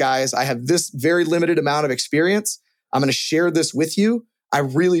know this, guys. I have this very limited amount of experience. I'm going to share this with you. I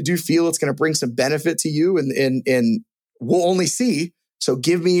really do feel it's going to bring some benefit to you and we'll only see. So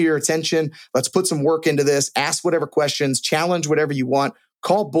give me your attention. Let's put some work into this. Ask whatever questions, challenge whatever you want,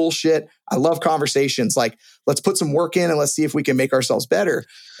 call bullshit. I love conversations. Like, let's put some work in and let's see if we can make ourselves better.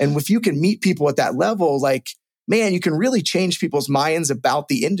 And if you can meet people at that level, like, man, you can really change people's minds about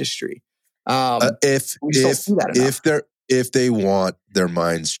the industry. If if they want their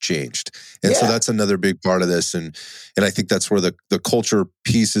minds changed. And so that's another big part of this. And I think that's where the culture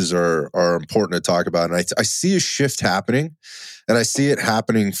pieces are important to talk about. And I see a shift happening, and I see it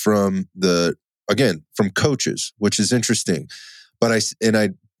happening from coaches, which is interesting. But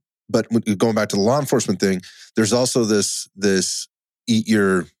going back to the law enforcement thing, there's also this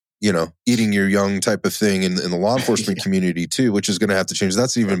eating your young type of thing in the law enforcement community too, which is going to have to change.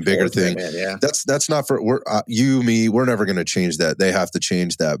 That's an even bigger thing. That's not for we're never going to change that. They have to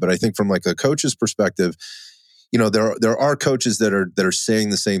change that. But I think from like a coach's perspective, there are coaches that are saying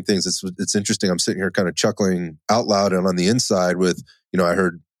the same things. It's interesting. I'm sitting here kind of chuckling out loud and on the inside with, I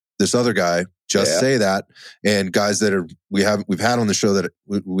heard this other guy say that, and guys that we've had on the show that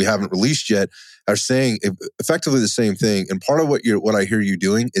we haven't released yet are saying effectively the same thing. And part of what I hear you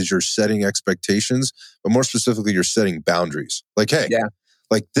doing is you're setting expectations, but more specifically, you're setting boundaries. Like, hey,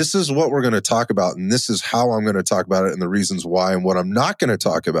 like this is what we're going to talk about, and this is how I'm going to talk about it, and the reasons why, and what I'm not going to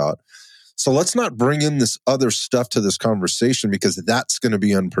talk about. So let's not bring in this other stuff to this conversation, because that's going to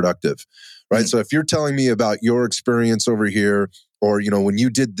be unproductive, right? Mm-hmm. So if you're telling me about your experience over here, or, when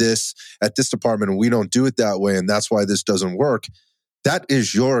you did this at this department and we don't do it that way, and that's why this doesn't work, that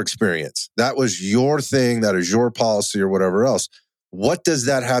is your experience. That was your thing. That is your policy or whatever else. What does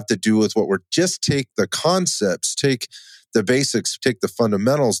that have to do with what just take the concepts, take the basics, take the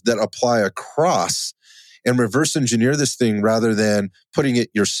fundamentals that apply across and reverse engineer this thing rather than putting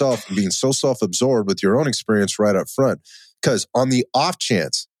it yourself and being so self-absorbed with your own experience right up front. Because on the off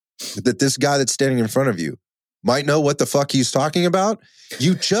chance that this guy that's standing in front of you might know what the fuck he's talking about,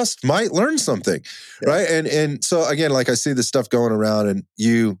 you just might learn something, right? And so again, like I see this stuff going around, and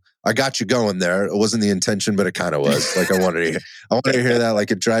I got you going there. It wasn't the intention, but it kind of was. Like I wanted to hear that.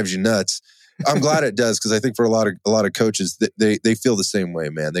 Like it drives you nuts. I'm glad it does, because I think for a lot of coaches, they feel the same way,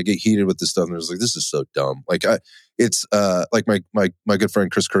 man. They get heated with this stuff, and they're just like, this is so dumb. Like it's like my good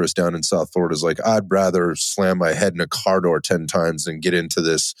friend Chris Curtis down in South Florida is like, I'd rather slam my head in a car door 10 times than get into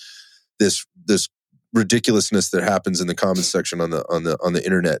this ridiculousness that happens in the comments section on the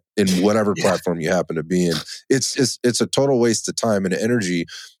internet in whatever platform you happen to be in. It's a total waste of time and energy,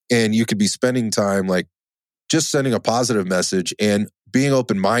 and you could be spending time like just sending a positive message and being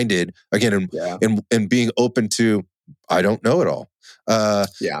open-minded again, and being open to, I don't know it all.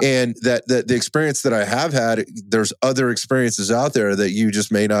 And that the experience that I have had, there's other experiences out there that you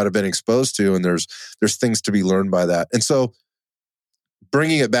just may not have been exposed to, and there's things to be learned by that. And so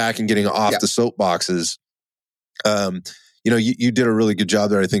bringing it back and getting off the soapboxes, you did a really good job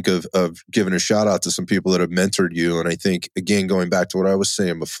there, I think, of giving a shout out to some people that have mentored you. And I think, again, going back to what I was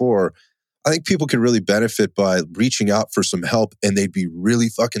saying before, I think people could really benefit by reaching out for some help, and they'd be really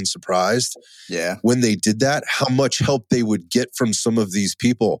fucking surprised when they did that, how much help they would get from some of these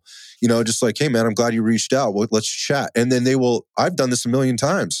people. Just like, hey man, I'm glad you reached out. Well, let's chat. And then I've done this a million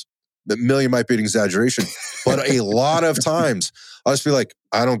times. A million might be an exaggeration, but a lot of times I'll just be like,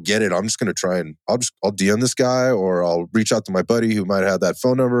 I don't get it. I'm just going to try and I'll DM this guy, or I'll reach out to my buddy who might have that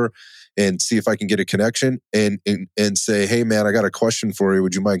phone number and see if I can get a connection and say, hey man, I got a question for you.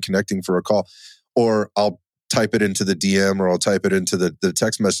 Would you mind connecting for a call? Or I'll type it into the DM, or I'll type it into the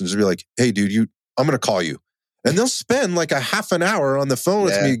text message and be like, hey dude, I'm going to call you. And they'll spend like a half an hour on the phone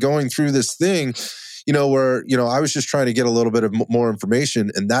with me going through this thing, where, I was just trying to get a little bit of more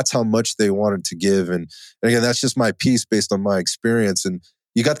information, and that's how much they wanted to give. And again, that's just my piece based on my experience. And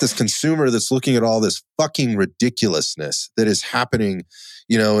you got this consumer that's looking at all this fucking ridiculousness that is happening,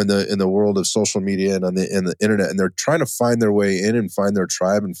 in the world of social media and in the internet, and they're trying to find their way in and find their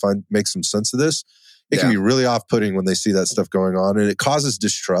tribe and make some sense of this. It can be really off-putting when they see that stuff going on, and it causes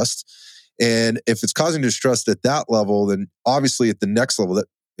distrust. And if it's causing distrust at that level, then obviously at the next level,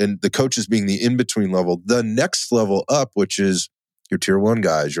 and the coaches being the in-between level, the next level up, which is your tier 1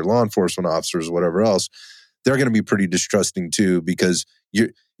 guys, your law enforcement officers, whatever else, they're going to be pretty distrusting too, because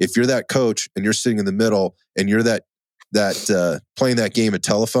if you're that coach and you're sitting in the middle and you're that playing that game of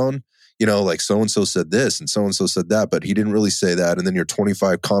telephone, like so-and-so said this and so-and-so said that, but he didn't really say that. And then you're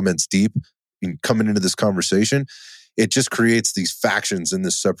 25 comments deep and coming into this conversation, it just creates these factions and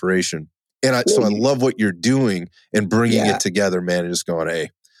this separation. And so I love what you're doing and bringing it together, man, and just going, hey,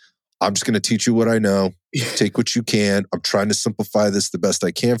 I'm just going to teach you what I know. Take what you can. I'm trying to simplify this the best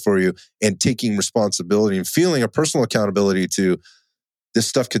I can for you, and taking responsibility and feeling a personal accountability to this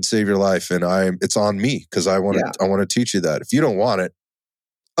stuff could save your life. And it's on me, because I want to teach you that. If you don't want it,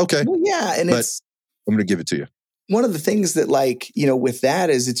 okay. Well, and but I'm going to give it to you. One of the things that, with that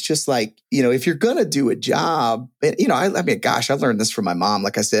is, it's just like, if you're going to do a job, I learned this from my mom.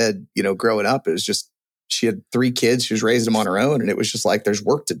 Like I said, growing up, it was just, she had 3 kids. She was raising them on her own. And it was just like, there's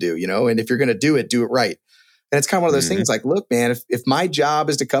work to do, and if you're going to do it right. And it's kind of one of those things like, look, man, if my job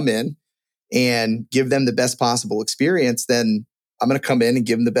is to come in and give them the best possible experience, then I'm going to come in and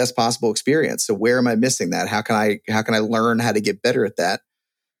give them the best possible experience. So where am I missing that? How can I learn how to get better at that?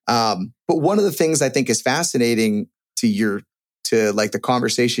 But one of the things I think is fascinating to like the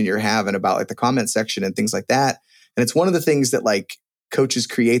conversation you're having about like the comment section and things like that. And it's one of the things that like coaches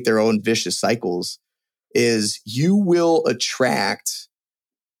create their own vicious cycles is you will attract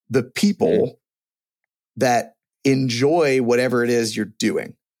the people that enjoy whatever it is you're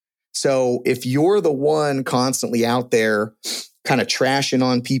doing. So if you're the one constantly out there kind of trashing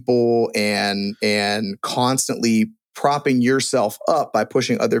on people and constantly propping yourself up by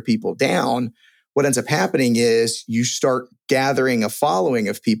pushing other people down, what ends up happening is you start gathering a following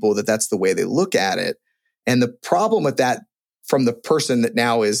of people that's the way they look at it. And the problem with that from the person that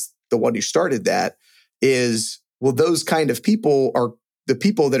now is the one who started that is, well, those kind of people are the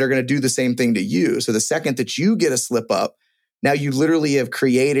people that are going to do the same thing to you. So the second that you get a slip up, now you literally have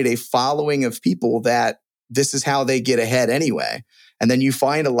created a following of people that this is how they get ahead anyway. And then you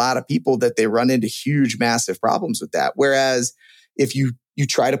find a lot of people that they run into huge, massive problems with that. Whereas if you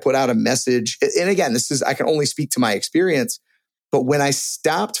try to put out a message, and again, I can only speak to my experience, but when I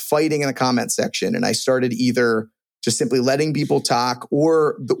stopped fighting in the comment section and I started either just simply letting people talk,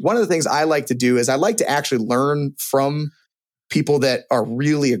 or one of the things I like to do is I like to actually learn from people that are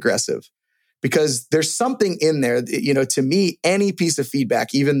really aggressive, because there's something in there, to me, any piece of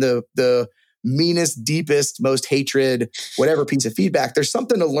feedback, even the meanest, deepest, most hatred, whatever piece of feedback, there's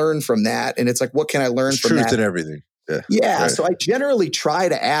something to learn from that. And it's like, what can I learn from that? Truth in everything. Yeah. Right. So I generally try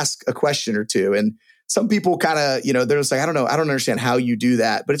to ask a question or two. And some people kind of, they're just like, I don't know, I don't understand how you do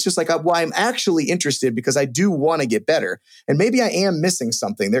that. But it's just like, well, I'm actually interested because I do want to get better. And maybe I am missing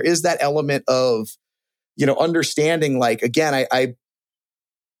something. There is that element of, understanding, like, again, I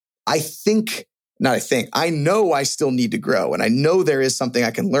know I still need to grow, and I know there is something I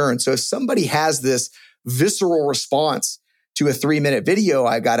can learn. So if somebody has this visceral response to a 3-minute video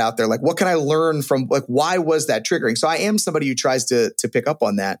I got out there, like, what can I learn from, like, why was that triggering? So I am somebody who tries to pick up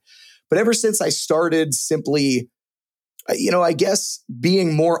on that. But ever since I started simply, I guess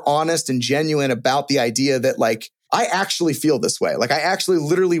being more honest and genuine about the idea that, like, I actually feel this way. Like, I actually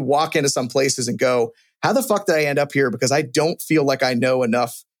literally walk into some places and go, how the fuck did I end up here? Because I don't feel like I know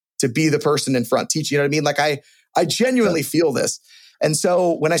enough to be the person in front teaching. You know what I mean? Like, I genuinely feel this. And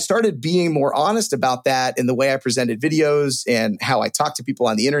so when I started being more honest about that in the way I presented videos and how I talk to people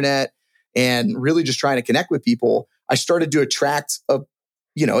on the internet and really just trying to connect with people, I started to attract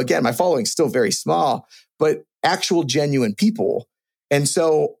again, my following's still very small, but actual genuine people. And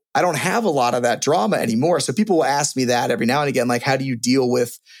so I don't have a lot of that drama anymore. So people will ask me that every now and again, like, how do you deal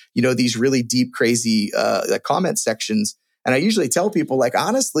with, these really deep, crazy comment sections? And I usually tell people, like,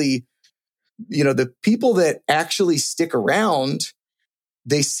 honestly, the people that actually stick around,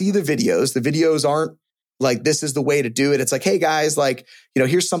 they see the videos. The videos aren't like, this is the way to do it. It's like, hey guys, like,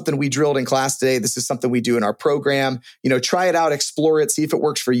 here's something we drilled in class today. This is something we do in our program. Try it out, explore it, see if it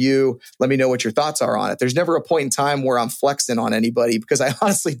works for you. Let me know what your thoughts are on it. There's never a point in time where I'm flexing on anybody because I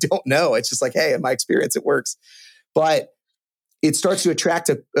honestly don't know. It's just like, hey, in my experience, it works. But it starts to attract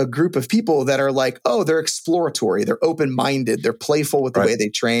a group of people that are like, oh, they're exploratory. They're open-minded. They're playful with the way they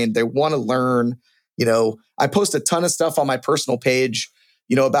train. They want to learn. I post a ton of stuff on my personal page,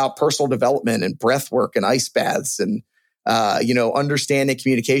 about personal development and breath work and ice baths and, understanding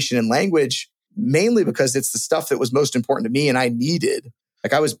communication and language, mainly because it's the stuff that was most important to me and I needed.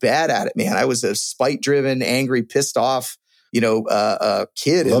 Like, I was bad at it, man. I was a spite-driven, angry, pissed off, kid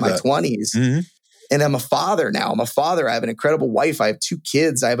in my 20s. Mm-hmm. And I'm a father now. I have an incredible wife. I have 2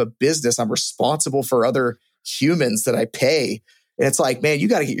 kids. I have a business. I'm responsible for other humans that I pay. And it's like, man, you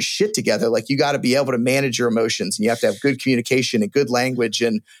got to get your shit together. Like, you got to be able to manage your emotions, and you have to have good communication and good language.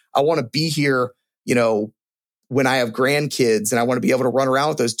 And I want to be here, when I have grandkids, and I want to be able to run around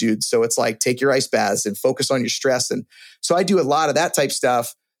with those dudes. So it's like, take your ice baths and focus on your stress. And so I do a lot of that type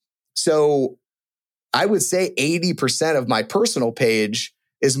stuff. So I would say 80% of my personal page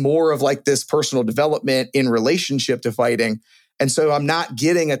is more of like this personal development in relationship to fighting. And so I'm not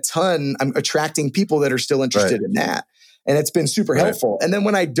getting I'm attracting people that are still interested in that. And it's been super helpful. And then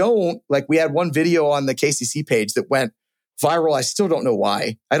when I don't, like, we had one video on the KCC page that went viral. I still don't know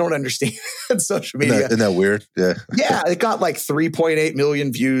why. I don't understand social media. Isn't that weird? Yeah. Yeah. It got like 3.8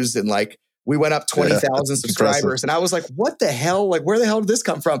 million views and like we went up 20,000 subscribers. Impressive. And I was like, what the hell? Like, where the hell did this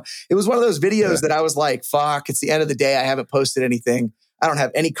come from? It was one of those videos that I was like, fuck, it's the end of the day. I haven't posted anything. I don't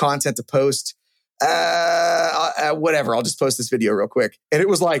have any content to post. Whatever. I'll just post this video real quick. And it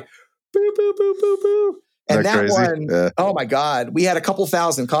was like, boo, boo, boo, boo, boo. And that crazy? one, Yeah. oh my God, we had a couple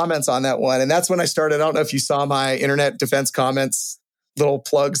thousand comments on that one. And that's when I started. I don't know if you saw my internet defense comments, little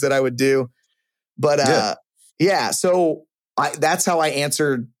plugs that I would do. But so that's how I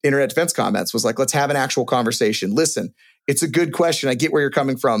answered internet defense comments, was like, let's have an actual conversation. Listen, it's a good question. I get where you're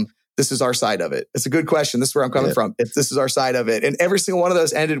coming from. This is our side of it. It's a good question. This is where I'm coming from. This is our side of it. And every single one of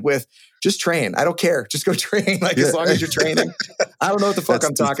those ended with, just train. I don't care. Just go train. Like, as long as you're training. I don't know what the fuck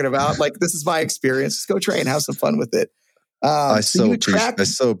I'm talking about. Like, this is my experience. Just go train. Have some fun with it. I so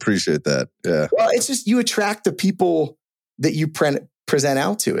appreciate that. Yeah. Well, it's just, you attract the people that you present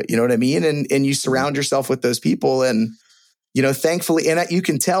out to it. You know what I mean? And you surround yourself with those people. And, you know, thankfully, and you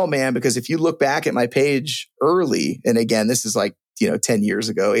can tell, man, because if you look back at my page early, and again, this is like, 10 years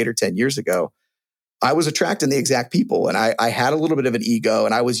ago, 8 or 10 years ago, I was attracting the exact people. And I had a little bit of an ego,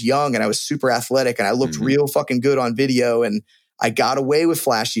 and I was young, and I was super athletic, and I looked real fucking good on video, and I got away with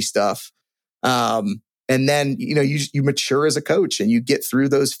flashy stuff. And then, you mature as a coach, and you get through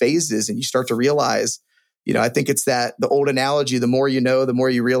those phases, and you start to realize, I think it's the old analogy, the more you know, the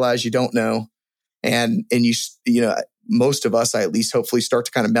more you realize you don't know. And most of us, I at least hopefully start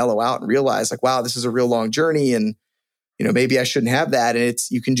to kind of mellow out and realize, like, wow, this is a real long journey. And, maybe I shouldn't have that. And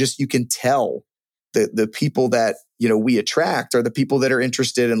you can tell the people that, we attract are the people that are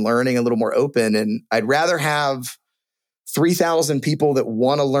interested in learning, a little more open. And I'd rather have 3,000 people that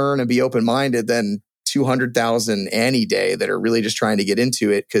want to learn and be open-minded than 200,000 any day that are really just trying to get into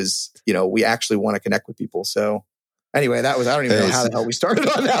it because, we actually want to connect with people. So anyway, I don't even know how the hell we started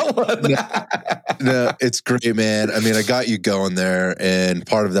on that one. No, it's great, man. I mean, I got you going there, and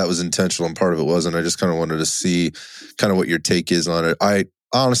part of that was intentional and part of it wasn't. I just kind of wanted to see kind of what your take is on it. I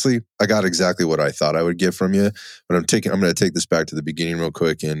got exactly what I thought I would get from you, but I'm going to take this back to the beginning real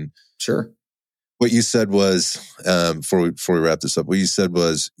quick. And sure. What you said was, before we wrap this up, what you said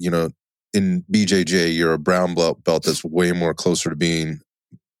was, in BJJ, you're a brown belt that's way closer to being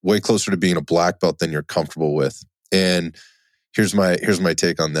a black belt than you're comfortable with. And here's my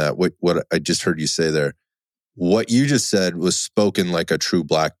take on that. What I just heard you say there. What you just said was spoken like a true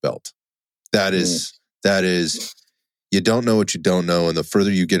black belt. That is, you don't know what you don't know. And the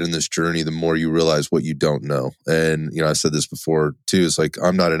further you get in this journey, the more you realize what you don't know. And, I said this before too. It's like,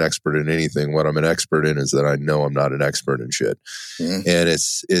 I'm not an expert in anything. What I'm an expert in is that I know I'm not an expert in shit. And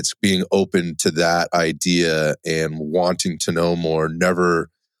it's being open to that idea and wanting to know more.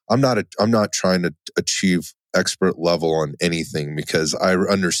 I'm not trying to achieve expert level on anything because I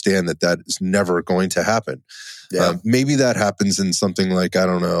understand that is never going to happen. Yeah. Maybe that happens in something like, I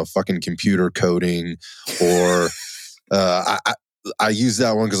don't know, fucking computer coding or I use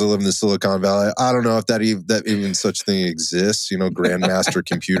that one because I live in the Silicon Valley. I don't know if that even such thing exists, grandmaster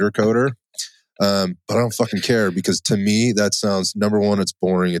computer coder. But I don't fucking care because to me, that sounds, number one, it's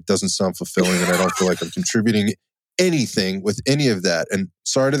boring. It doesn't sound fulfilling and I don't feel like I'm contributing anything with any of that. And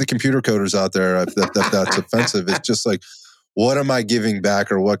sorry to the computer coders out there if that's offensive. It's just like, what am I giving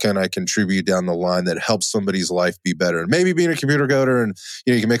back or what can I contribute down the line that helps somebody's life be better? And maybe being a computer coder and,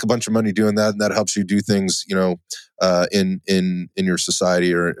 you can make a bunch of money doing that and that helps you do things, in your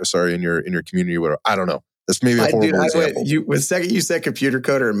society or in your community or whatever. I don't know. That's maybe a horrible example. The second you said computer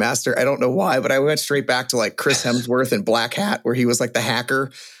coder and master, I don't know why, but I went straight back to like Chris Hemsworth in Black Hat, where he was like the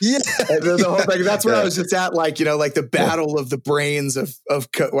hacker. Yeah, the whole thing. That's where I was just at, like like the battle of the brains of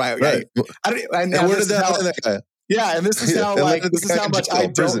wow. Right. Where did that guy? Yeah, and this is how this is how much I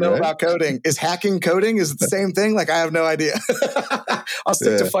don't know about coding. Is hacking coding? Is it the same thing? Like I have no idea. I'll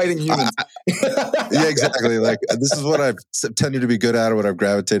stick to fighting humans. Yeah, exactly. Like this is what I've tended to be good at, or what I've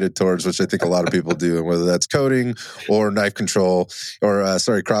gravitated towards, which I think a lot of people do, and whether that's coding or knife control or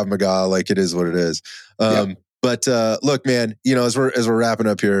Krav Maga, like it is what it is. But look, man, as we're wrapping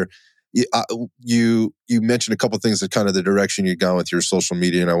up here. You mentioned a couple of things that kind of the direction you've gone with your social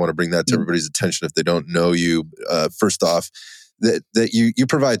media, and I want to bring that to everybody's attention if they don't know you. First off, that you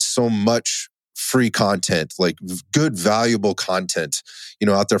provide so much free content, like good, valuable content,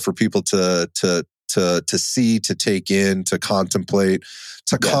 out there for people to see, to take in, to contemplate,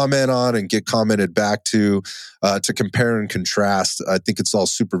 to comment on, and get commented back to compare and contrast. I think it's all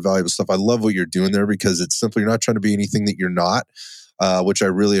super valuable stuff. I love what you're doing there because it's simply, you're not trying to be anything that you're not. Which I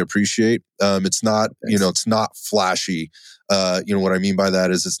really appreciate. It's not, it's not flashy. What I mean by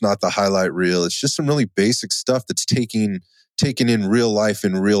that is it's not the highlight reel. It's just some really basic stuff that's taken in real life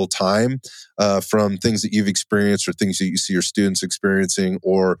in real time from things that you've experienced or things that you see your students experiencing,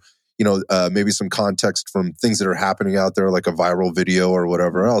 or maybe some context from things that are happening out there, like a viral video or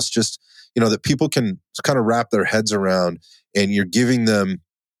whatever else. Just that people can kind of wrap their heads around, and you're giving them,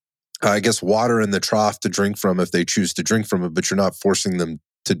 I guess, water in the trough to drink from if they choose to drink from it, but you're not forcing them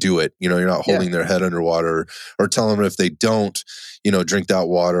to do it. You know, you're not holding their head underwater or telling them if they don't, you know, drink that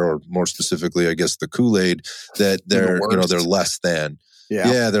water, or more specifically, I guess the Kool-Aid, that they're, you know, they're less than.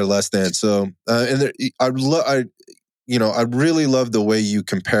 Yeah, they're less than. So, and I really love the way you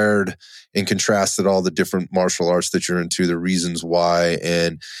compared and contrasted all the different martial arts that you're into, the reasons why,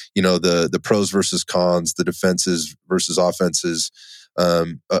 and, you know, the pros versus cons, the defenses versus offenses,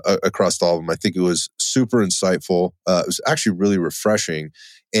 across all of them. I think it was super insightful. It was actually really refreshing.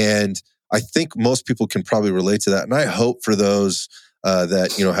 And I think most people can probably relate to that. And I hope for those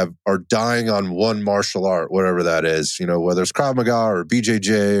that, you know, are dying on one martial art, whatever that is, you know, whether it's Krav Maga or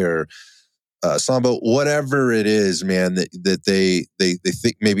BJJ or Sambo, whatever it is, man, that they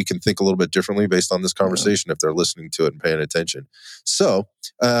think maybe can think a little bit differently based on this conversation if they're listening to it and paying attention. So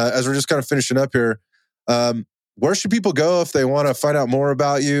as we're just kind of finishing up here, where should people go if they want to find out more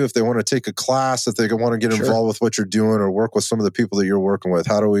about you, if they want to take a class, if they want to get involved with what you're doing or work with some of the people that you're working with?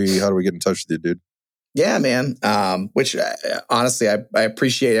 How do we get in touch with you, dude? Yeah, man. Which honestly, I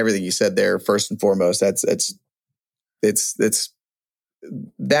appreciate everything you said there. First and foremost, it's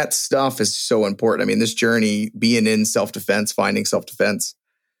that stuff is so important. I mean, this journey, being in self-defense, finding self-defense,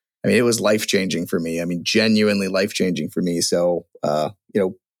 I mean, it was life-changing for me. I mean, genuinely life-changing for me. So,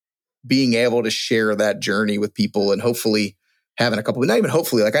 being able to share that journey with people and hopefully having a couple, not even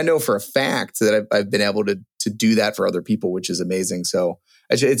hopefully, like I know for a fact that I've been able to do that for other people, which is amazing. So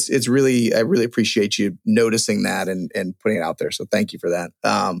it's really, I really appreciate you noticing that and putting it out there. So thank you for that.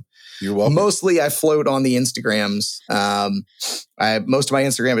 You're welcome. Mostly I float on the Instagrams. Most of my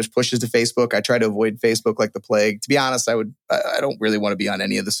Instagram is pushes to Facebook. I try to avoid Facebook like the plague. To be honest, I don't really want to be on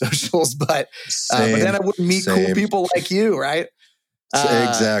any of the socials, but then I wouldn't meet cool people like you, right?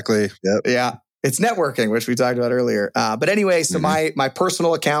 Exactly. Yep. Yeah. It's networking, which we talked about earlier. But anyway, so my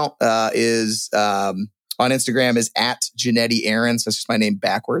personal account is on Instagram is at Jannetti Aaron. So that's just my name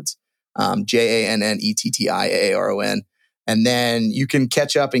backwards. JANNETTIAARON. And then you can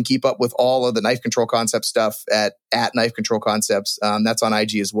catch up and keep up with all of the Knife Control Concepts stuff at Knife Control Concepts. That's on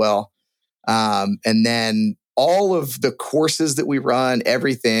IG as well. And then all of the courses that we run,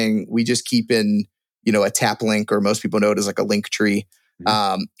 everything, we just keep in, a tap link, or most people know it as like a link tree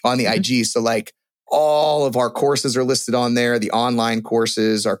on the IG. So like all of our courses are listed on there. The online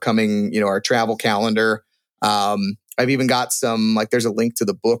courses are coming, our travel calendar. I've even got some, like there's a link to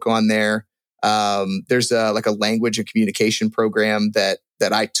the book on there. There's a language and communication program that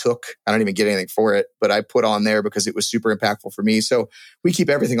I took. I don't even get anything for it, but I put on there because it was super impactful for me. So we keep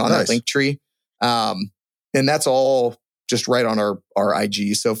everything on that link tree. And that's all just right on our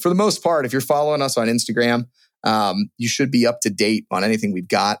IG. So for the most part, if you're following us on Instagram, you should be up to date on anything we've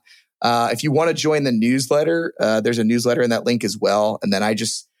got. If you want to join the newsletter, there's a newsletter in that link as well. And then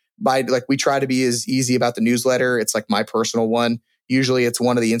we try to be as easy about the newsletter. It's like my personal one. Usually it's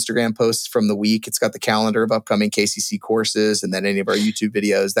one of the Instagram posts from the week. It's got the calendar of upcoming KCC courses and then any of our YouTube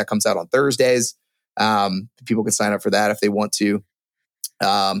videos. That comes out on Thursdays. People can sign up for that if they want to.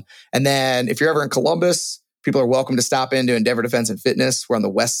 And then if you're ever in Columbus, people are welcome to stop into Endeavor Defense and Fitness. We're on the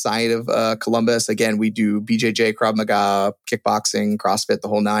west side of Columbus. Again, we do BJJ, Krav Maga, kickboxing, CrossFit, the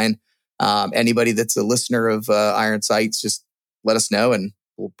whole nine. Anybody that's a listener of Iron Sights, just let us know and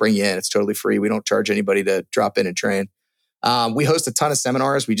we'll bring you in. It's totally free. We don't charge anybody to drop in and train. We host a ton of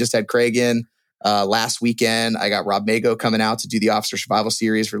seminars. We just had Craig in last weekend. I got Rob Mago coming out to do the Officer Survival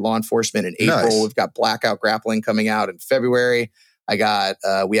Series for law enforcement in April. Nice. We've got Blackout Grappling coming out in February. We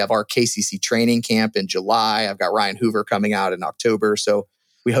have our KCC training camp in July. I've got Ryan Hoover coming out in October. So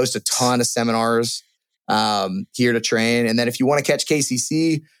we host a ton of seminars here to train. And then if you want to catch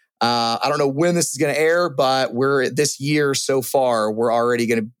KCC, I don't know when this is going to air, but this year so far, we're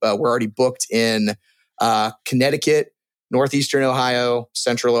already booked in Connecticut, Northeastern Ohio,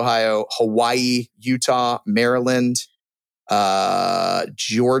 Central Ohio, Hawaii, Utah, Maryland,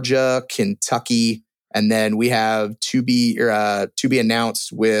 Georgia, Kentucky. And then we have to be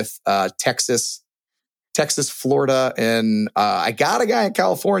announced with Texas, Florida, and I got a guy in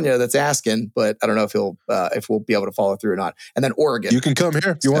California that's asking, but I don't know if we'll be able to follow through or not. And then Oregon. You can come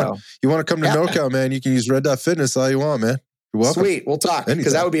here if you want. You want to come to NorCal, man. You can use Red Dot Fitness all you want, man. You're welcome. Sweet, we'll talk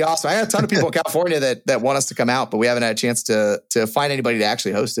because that would be awesome. I got a ton of people in California that want us to come out, but we haven't had a chance to find anybody to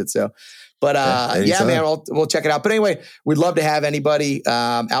actually host it. So. But yeah, man, we'll check it out. But anyway, we'd love to have anybody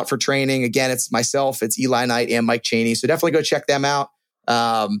out for training. Again, it's myself, it's Eli Knight and Mike Cheney. So definitely go check them out.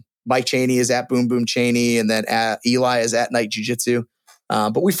 Mike Cheney is at Boom Boom Cheney, and then Eli is at Knight Jiu Jitsu.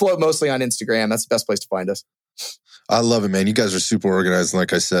 But we float mostly on Instagram. That's the best place to find us. I love it, man. You guys are super organized. And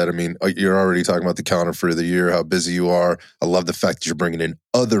like I said, I mean, you're already talking about the calendar for the year, how busy you are. I love the fact that you're bringing in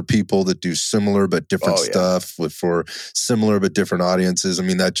other people that do similar but different stuff for similar but different audiences. I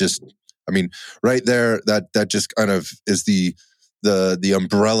mean, right there, that just kind of is the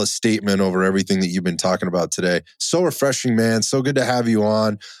umbrella statement over everything that you've been talking about today. So refreshing, man. So good to have you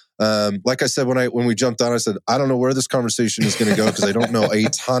on. Like I said, when we jumped on, I said, I don't know where this conversation is going to go because I don't know a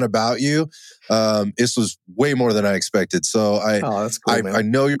ton about you. This was way more than I expected. So that's cool, man. I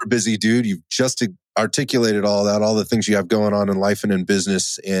know you're a busy dude. You've just articulated all that, all the things you have going on in life and in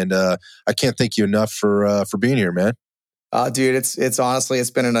business. And I can't thank you enough for being here, man. Dude, it's honestly,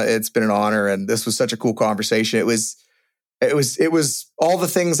 it's been an honor. And this was such a cool conversation. It was all the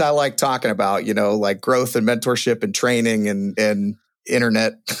things I like talking about, like growth and mentorship and training and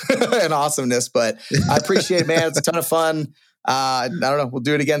internet and awesomeness. But I appreciate it, man. It's a ton of fun. I don't know. We'll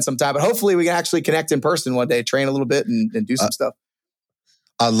do it again sometime, but hopefully we can actually connect in person one day, train a little bit and do some stuff.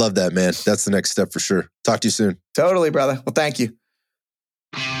 I love that, man. That's the next step for sure. Talk to you soon. Totally, brother. Well, thank you.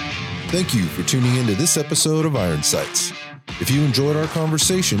 Thank you for tuning into this episode of Iron Sights. If you enjoyed our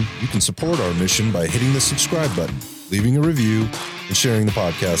conversation, you can support our mission by hitting the subscribe button, leaving a review, and sharing the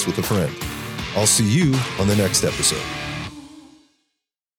podcast with a friend. I'll see you on the next episode.